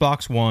the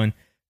Xbox One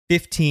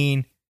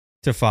 15-5.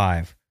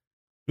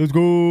 Let's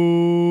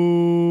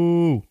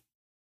go.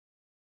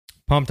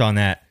 Pumped on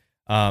that.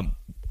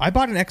 I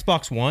bought an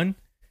Xbox One,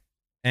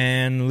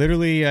 and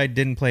literally I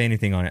didn't play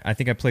anything on it. I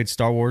think I played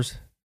Star Wars.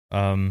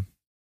 I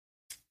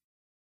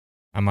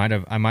might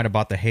have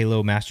bought the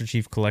Halo Master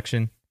Chief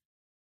Collection,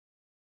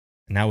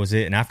 and that was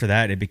it. And after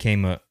that, it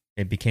became a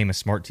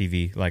smart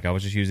TV. Like, I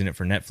was just using it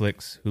for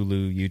Netflix,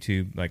 Hulu,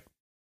 YouTube, like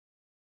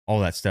all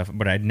that stuff.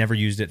 But I'd never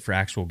used it for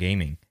actual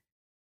gaming.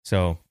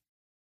 So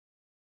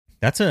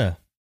that's a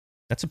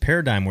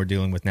paradigm we're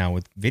dealing with now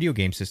with video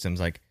game systems.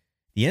 Like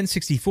the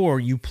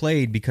N64, you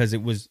played because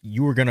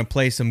you were gonna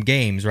play some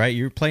games, right?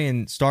 You're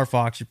playing Star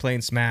Fox, you're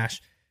playing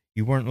Smash.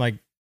 You weren't like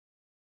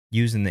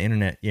using the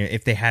internet. Yeah,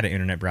 if they had an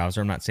internet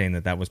browser, I'm not saying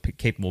that was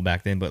capable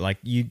back then, but like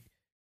you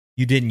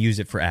didn't use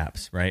it for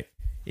apps, right?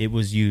 It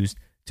was used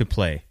to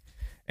play.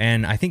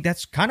 And I think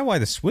that's kind of why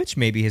the Switch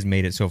maybe has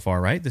made it so far,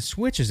 right? The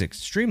Switch is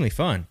extremely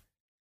fun.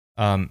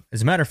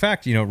 As a matter of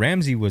fact,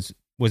 Ramsey was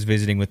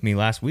visiting with me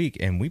last week,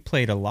 and we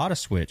played a lot of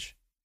Switch,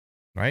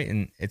 right?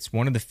 And it's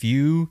one of the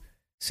few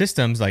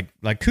systems,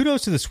 like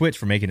kudos to the Switch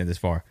for making it this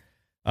far.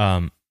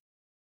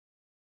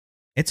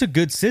 It's a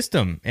good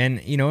system, and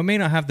it may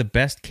not have the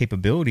best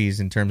capabilities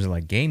in terms of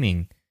like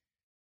gaming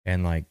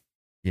and like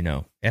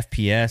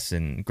FPS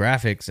and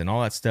graphics and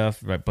all that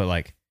stuff, right? But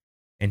like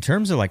in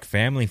terms of like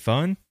family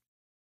fun,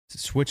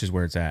 Switch is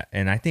where it's at.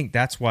 And I think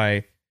that's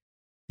why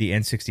the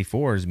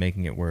N64 is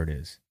making it where it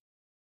is.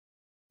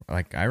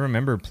 Like, I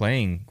remember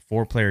playing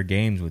 4-player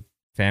games with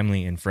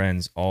family and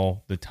friends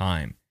all the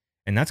time,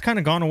 and that's kind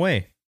of gone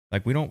away.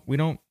 Like, we don't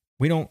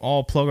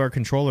all plug our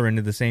controller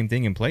into the same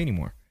thing and play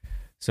anymore.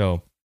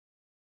 So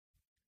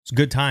it's a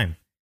good time.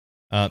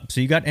 So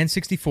you got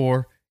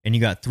N64 and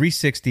you got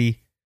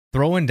 360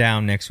 throwing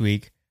down next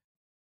week.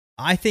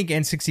 I think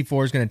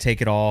N64 is going to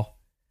take it all.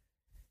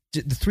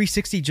 The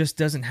 360 just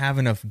doesn't have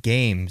enough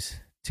games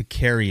to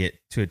carry it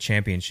to a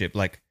championship.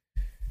 Like,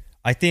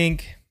 I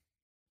think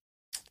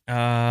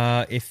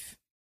if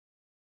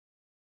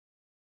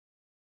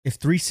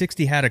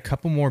 360 had a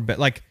couple more,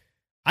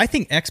 I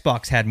think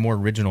Xbox had more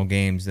original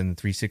games than the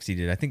 360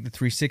 did. I think the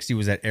 360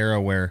 was that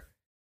era where,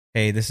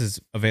 hey, this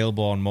is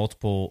available on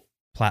multiple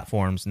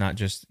platforms, not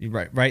just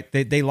right.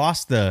 They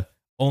lost the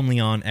only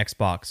on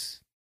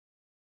Xbox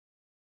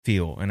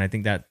feel, and I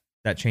think that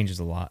changes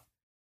a lot.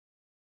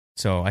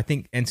 So I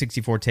think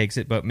N64 takes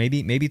it, but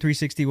maybe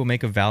 360 will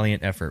make a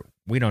valiant effort.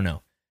 We don't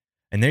know.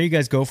 And there you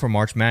guys go for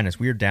March Madness.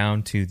 We are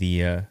down to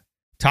the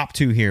top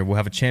 2 here. We'll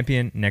have a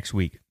champion next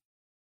week.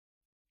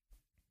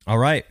 All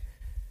right.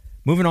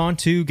 Moving on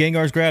to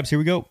Gengar's Grabs. Here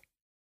we go.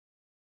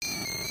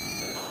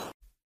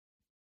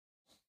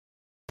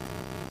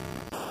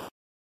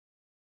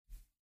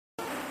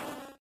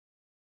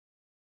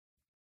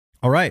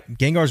 All right.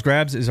 Gengar's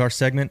Grabs is our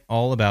segment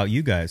all about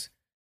you guys.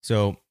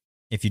 So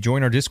if you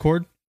join our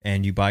Discord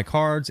and you buy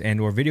cards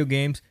and or video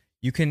games,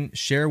 you can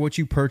share what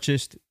you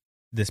purchased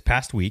this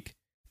past week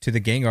to the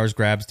Gengar's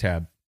Grabs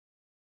tab.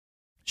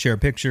 Share a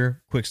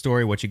picture, quick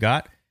story, what you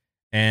got.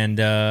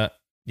 And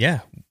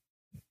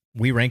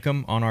we rank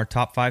them on our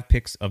top 5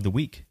 picks of the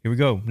week. Here we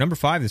go. Number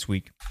 5 this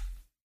week.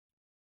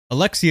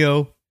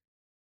 Alexio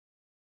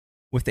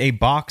with a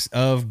box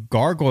of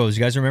Gargoyles.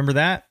 You guys remember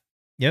that?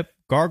 Yep.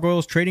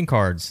 Gargoyles trading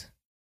cards.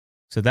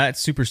 So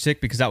that's super sick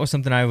because that was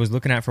something I was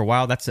looking at for a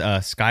while. That's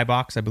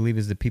Skybox, I believe,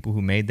 is the people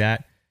who made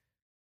that.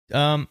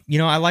 I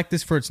like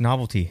this for its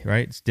novelty,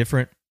 right? It's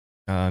different.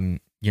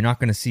 You're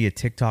not going to see a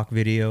TikTok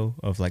video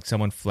of like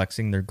someone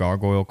flexing their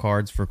Gargoyle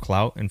cards for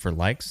clout and for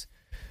likes.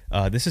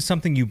 This is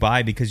something you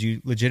buy because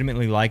you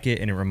legitimately like it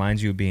and it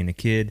reminds you of being a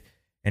kid,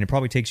 and it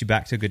probably takes you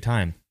back to a good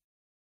time.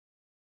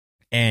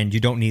 And you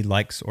don't need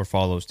likes or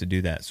follows to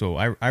do that. So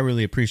I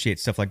really appreciate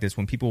stuff like this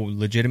when people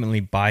legitimately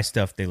buy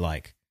stuff they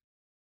like.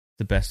 It's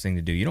the best thing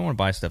to do. You don't want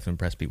to buy stuff to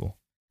impress people.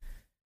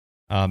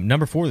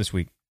 Number 4 this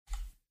week.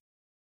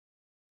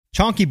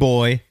 Chonky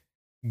Boy.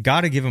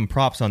 Got to give him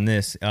props on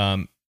this.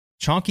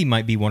 Chonky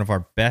might be one of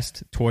our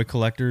best toy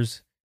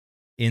collectors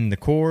in the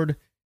Cord,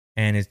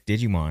 and it's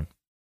Digimon.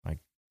 Like,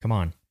 come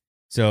on.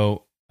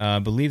 So I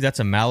believe that's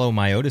a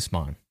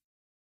Malomyotismon.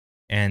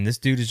 And this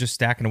dude is just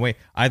stacking away.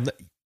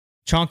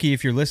 Chonky,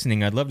 if you're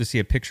listening, I'd love to see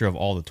a picture of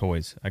all the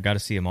toys. I got to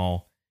see them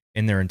all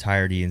in their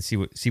entirety and see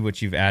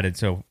what you've added.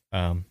 So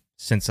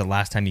since the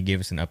last time you gave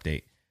us an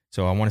update,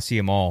 so I want to see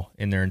them all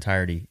in their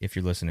entirety if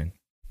you're listening.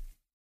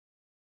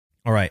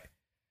 All right,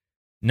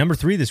 number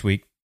 3 this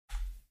week.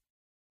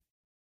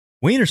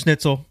 Wiener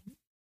Schnitzel,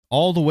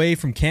 all the way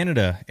from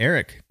Canada.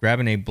 Eric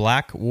grabbing a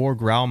Black War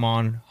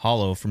Growlmon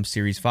holo from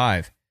Series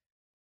 5.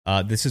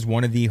 This is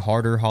one of the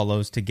harder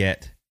holos to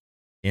get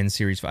in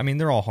Series 5. I mean,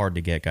 they're all hard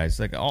to get, guys.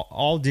 Like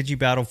all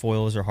Digi-Battle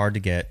foils are hard to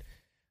get.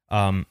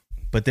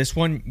 But this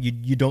one,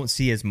 you don't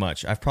see as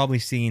much. I've probably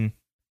seen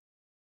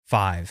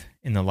 5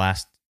 in the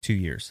last 2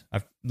 years.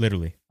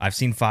 I've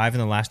seen 5 in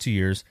the last 2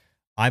 years.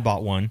 I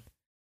bought one.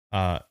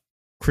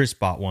 Chris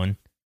bought one.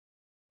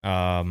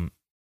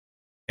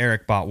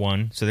 Eric bought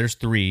one. So there's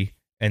 3.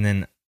 And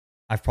then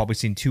I've probably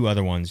seen 2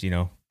 other ones,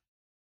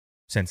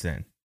 since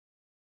then.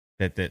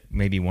 That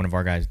maybe one of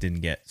our guys didn't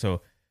get.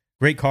 So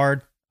great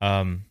card.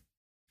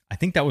 I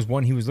think that was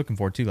one he was looking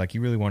for too. Like he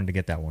really wanted to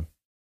get that one.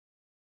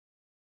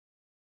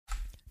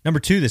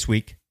 Number 2 this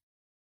week.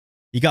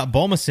 You got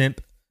Bulma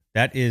Simp.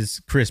 That is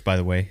Chris, by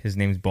the way. His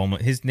name's Bulma.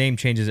 His name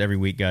changes every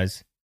week,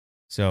 guys.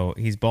 So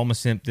he's Bulma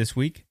Simp this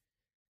week.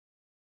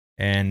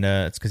 And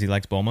it's because he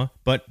likes Bulma.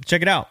 But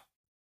check it out.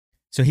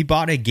 So he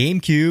bought a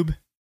GameCube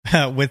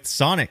with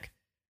Sonic.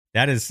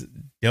 That is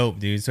dope,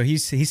 dude. So he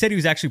said he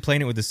was actually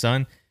playing it with his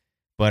son.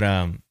 But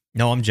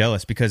no, I'm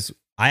jealous because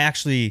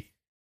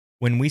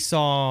when we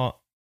saw,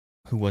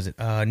 who was it?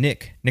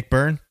 Nick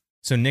Byrne.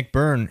 So Nick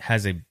Byrne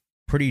has a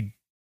pretty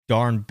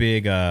darn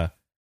big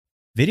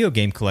video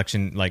game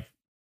collection, like,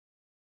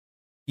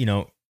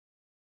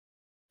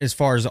 as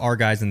far as our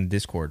guys in the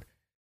Discord.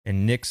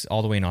 And Nick's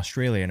all the way in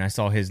Australia, and I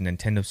saw his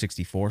Nintendo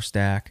 64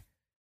 stack.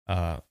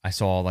 I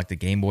saw like the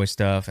Game Boy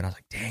stuff, and I was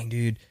like, dang,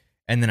 dude.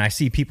 And then I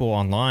see people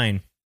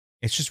online.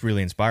 It's just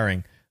really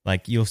inspiring.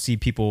 Like you'll see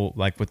people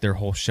like with their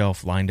whole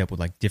shelf lined up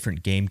with like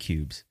different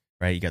GameCubes,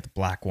 right? You got the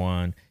black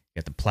one, you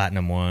got the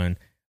platinum one.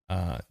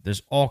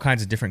 There's all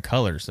kinds of different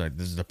colors. Like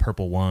this is the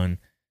purple one.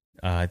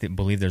 I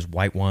believe there's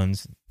white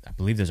ones. I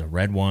believe there's a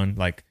red one.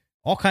 Like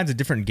all kinds of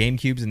different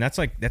GameCubes, and that's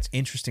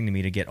interesting to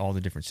me to get all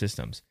the different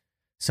systems.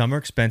 Some are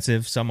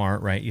expensive, some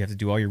aren't, right? You have to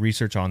do all your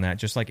research on that,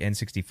 just like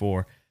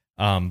N64.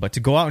 But to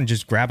go out and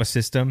just grab a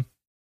system,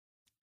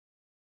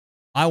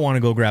 I want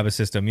to go grab a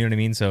system. You know what I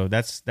mean? So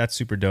that's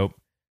super dope.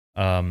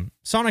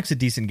 Sonic's a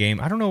decent game.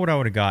 I don't know what I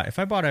would have got if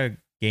I bought a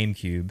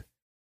GameCube.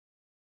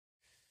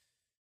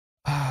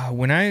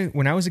 When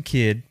I was a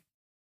kid,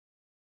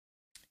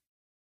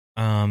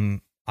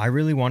 I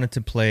really wanted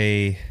to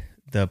play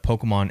the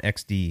Pokemon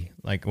XD.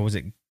 Like, what was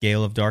it?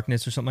 Gale of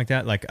Darkness or something like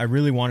that. Like, I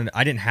really wanted.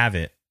 I didn't have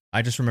it.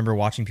 I just remember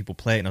watching people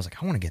play it, and I was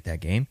like, I want to get that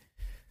game.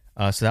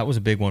 So that was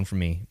a big one for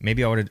me.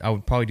 Maybe I would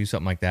probably do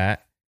something like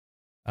that.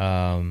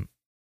 I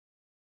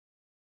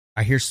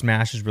hear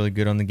Smash is really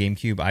good on the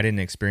GameCube. I didn't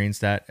experience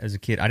that as a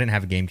kid. I didn't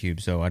have a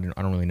GameCube, so I don't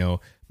really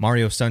know.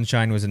 Mario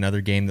Sunshine was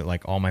another game that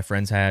like all my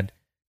friends had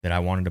that I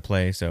wanted to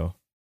play. So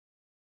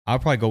I'll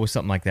probably go with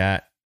something like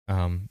that.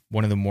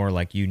 One of the more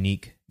like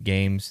unique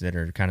games that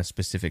are kind of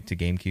specific to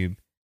GameCube.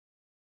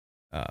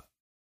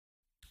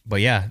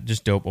 But yeah,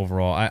 just dope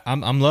overall.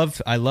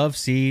 I love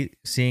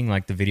seeing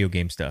like the video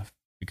game stuff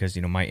because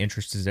my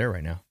interest is there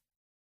right now.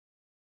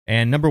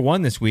 And number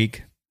 1 this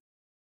week,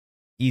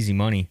 easy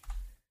money.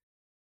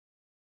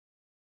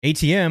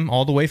 ATM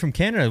all the way from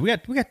Canada. We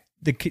got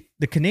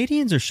the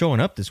Canadians are showing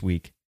up this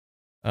week.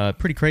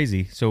 Pretty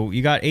crazy. So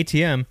you got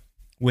ATM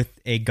with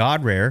a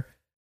God Rare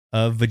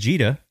of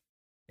Vegeta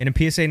in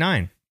a PSA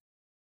 9.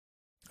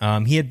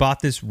 He had bought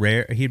this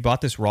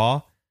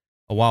raw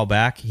a while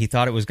back. He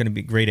thought it was going to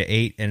be grade at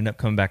 8, ended up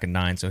coming back at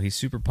 9. So he's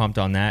super pumped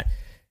on that.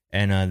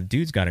 And the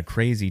dude's got a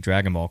crazy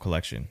Dragon Ball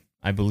collection.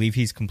 I believe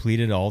he's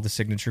completed all the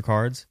signature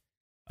cards.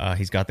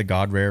 He's got the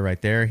God Rare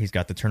right there. He's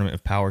got the Tournament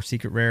of Power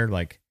Secret Rare.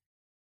 Like,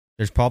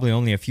 there's probably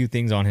only a few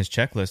things on his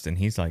checklist, and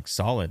he's like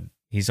solid.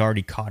 He's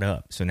already caught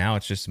up. So now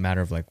it's just a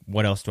matter of like,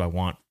 what else do I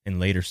want in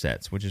later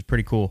sets, which is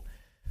pretty cool.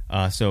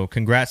 So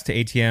congrats to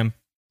ATM.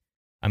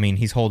 I mean,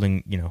 he's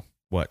holding,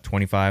 what,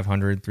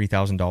 $2,500,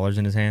 $3,000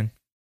 in his hand?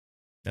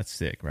 That's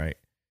sick, right?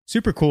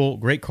 Super cool.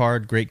 Great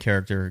card, great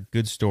character,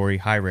 good story,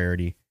 high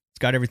rarity. It's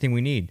got everything we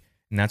need.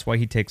 And that's why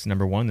he takes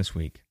number 1 this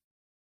week.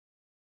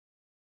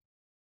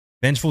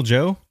 Vengeful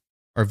Joe,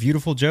 or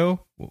Beautiful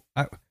Joe.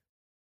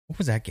 What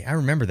was that game? I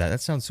remember that.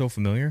 That sounds so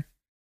familiar.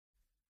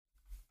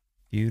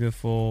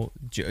 Beautiful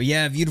Joe.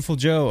 Yeah, Beautiful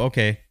Joe.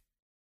 Okay.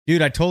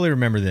 Dude, I totally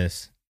remember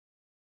this.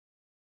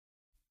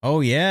 Oh,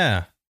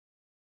 yeah.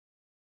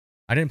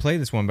 I didn't play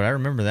this one, but I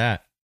remember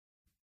that.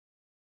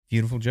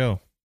 Beautiful Joe.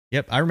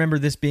 Yep, I remember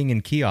this being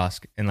in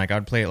kiosk, and like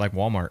I'd play it like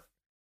Walmart.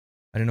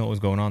 I didn't know what was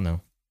going on,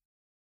 though.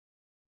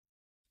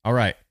 All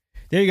right.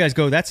 There you guys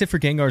go. That's it for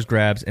Gengar's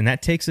Grabs, and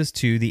that takes us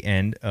to the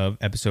end of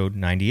episode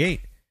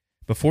 98.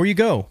 Before you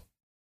go,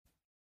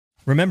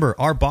 remember,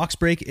 our box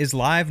break is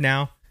live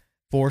now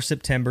for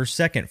September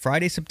 2nd.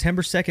 Friday,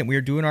 September 2nd, we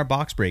are doing our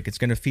box break. It's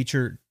going to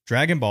feature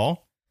Dragon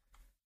Ball,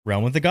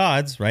 Realm of the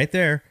Gods, right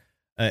there.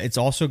 It's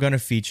also going to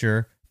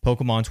feature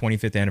Pokemon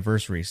 25th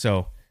Anniversary.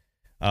 So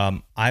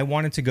I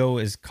wanted to go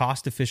as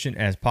cost efficient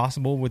as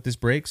possible with this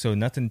break, so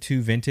nothing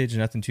too vintage,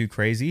 nothing too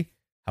crazy.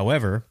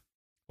 However,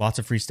 lots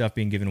of free stuff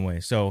being given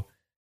away. So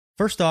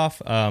first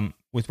off,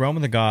 with Realm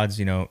of the Gods,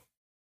 you know,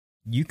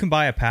 you can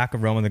buy a pack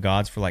of Realm of the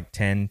Gods for like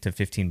 10 to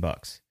 15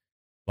 bucks.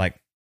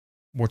 Like,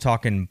 we're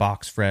talking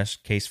box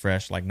fresh, case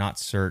fresh, like not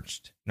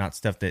searched, not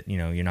stuff that, you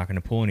know, you're not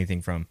going to pull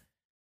anything from,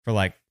 for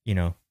like, you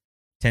know,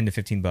 10 to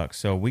 15 bucks.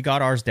 So we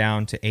got ours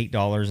down to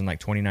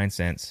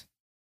 $8.29.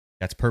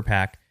 That's per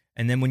pack.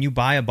 And then when you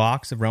buy a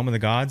box of Realm of the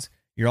Gods,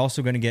 you're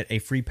also going to get a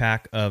free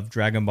pack of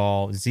Dragon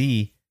Ball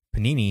Z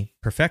Panini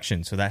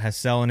Perfection. So that has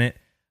Cell in it.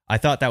 I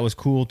thought that was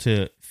cool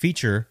to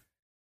feature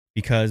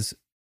because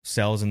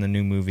Cell's in the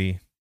new movie.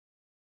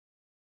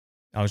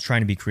 I was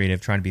trying to be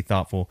creative, trying to be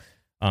thoughtful.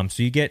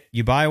 So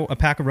you buy a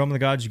pack of Realm of the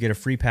Gods, you get a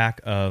free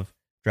pack of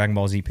Dragon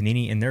Ball Z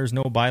Panini, and there's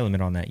no buy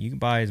limit on that. You can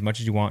buy as much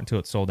as you want until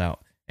it's sold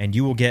out. And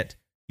you will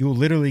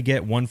literally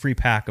get one free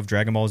pack of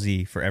Dragon Ball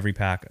Z for every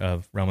pack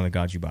of Realm of the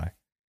Gods you buy.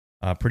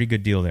 Pretty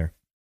good deal there.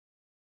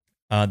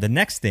 The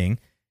next thing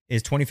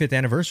is 25th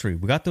Anniversary.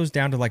 We got those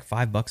down to like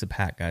 $5 a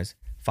pack, guys.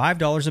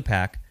 $5 a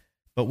pack.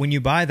 But when you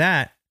buy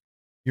that,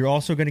 you're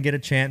also going to get a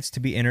chance to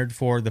be entered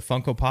for the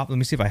Funko Pop. Let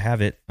me see if I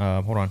have it.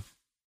 Hold on.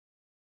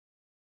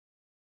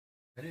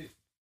 I do.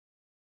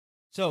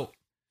 So,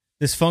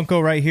 this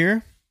Funko right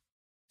here,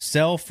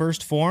 Cell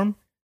First Form,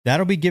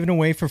 that'll be given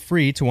away for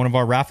free to one of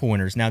our raffle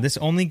winners. Now, this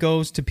only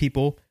goes to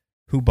people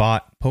who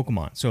bought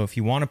Pokemon. So, if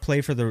you want to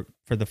play for the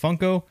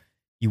Funko,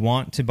 you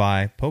want to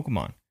buy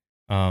Pokemon.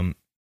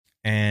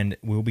 And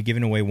we'll be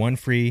giving away one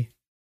free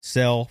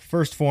Cell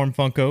First Form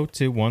Funko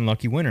to one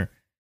lucky winner.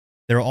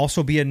 There will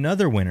also be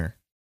another winner.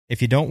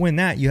 If you don't win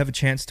that, you have a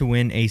chance to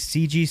win a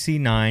CGC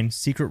 9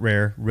 Secret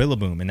Rare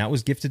Rillaboom. And that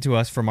was gifted to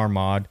us from our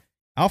mod,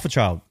 Alpha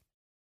Child,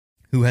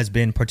 who has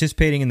been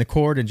participating in the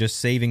Cord and just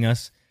saving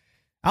us.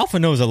 Alpha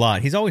knows a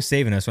lot. He's always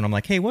saving us when I'm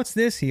like, hey, what's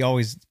this? He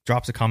always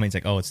drops a comment. He's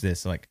like, oh, it's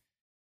this. Like,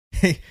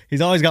 hey,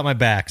 he's always got my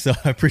back, so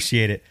I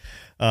appreciate it.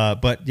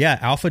 But yeah,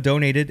 Alpha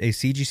donated a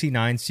CGC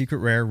 9 Secret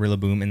Rare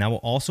Rillaboom, and that will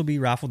also be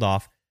raffled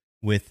off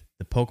with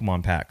the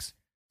Pokemon packs.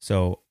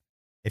 So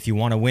if you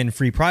want to win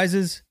free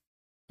prizes,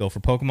 go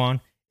for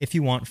Pokemon. If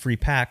you want free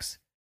packs,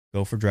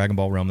 go for Dragon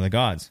Ball Realm of the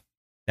Gods.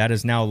 That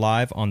is now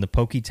live on the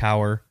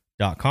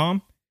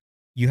PokeTower.com.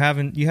 You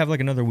have like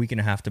another week and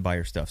a half to buy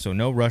your stuff, so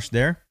no rush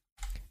there.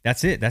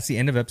 That's it. That's the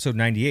end of episode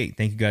 98.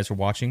 Thank you guys for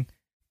watching.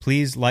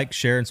 Please like,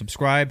 share, and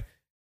subscribe.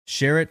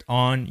 Share it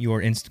on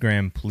your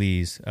Instagram,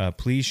 please.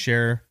 Please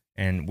share,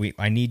 and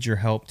I need your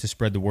help to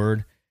spread the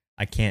word.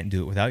 I can't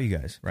do it without you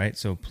guys, right?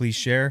 So please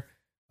share.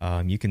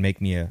 You can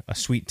make me a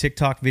sweet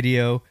TikTok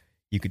video.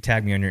 You could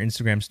tag me on your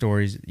Instagram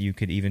stories. You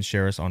could even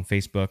share us on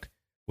Facebook.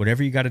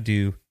 Whatever you got to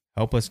do,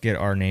 help us get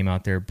our name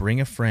out there.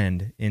 Bring a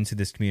friend into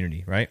this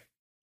community, right?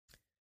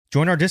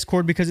 Join our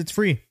Discord because it's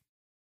free.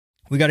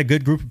 We got a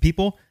good group of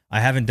people. I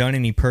haven't done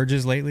any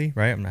purges lately,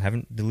 right? I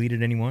haven't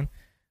deleted anyone.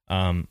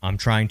 I'm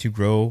trying to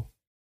grow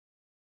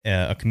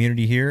a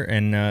community here,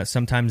 and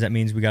sometimes that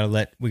means we gotta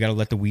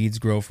let the weeds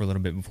grow for a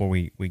little bit before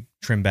we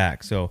trim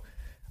back. So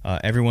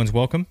everyone's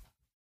welcome.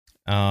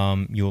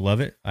 You'll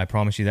love it. I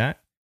promise you that.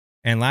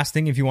 And last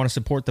thing, if you want to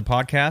support the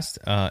podcast,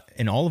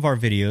 in all of our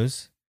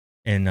videos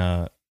and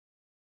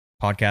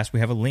podcast, we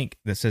have a link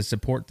that says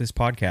support this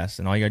podcast,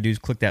 and all you gotta do is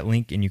click that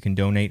link, and you can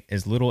donate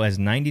as little as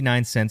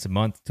 99 cents a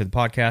month to the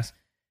podcast.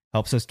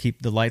 Helps us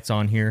keep the lights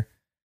on here.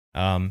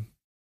 And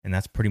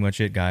that's pretty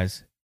much it,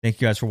 guys. Thank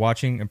you guys for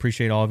watching.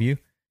 Appreciate all of you.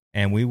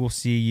 And we will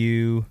see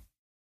you.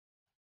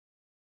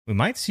 We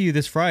might see you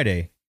this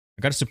Friday.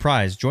 I got a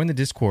surprise. Join the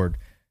Discord,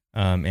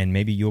 and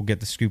maybe you'll get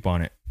the scoop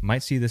on it.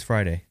 Might see you this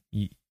Friday.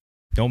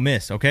 Don't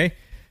miss, okay?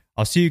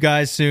 I'll see you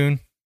guys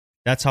soon.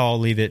 That's how I'll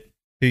leave it.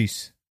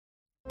 Peace.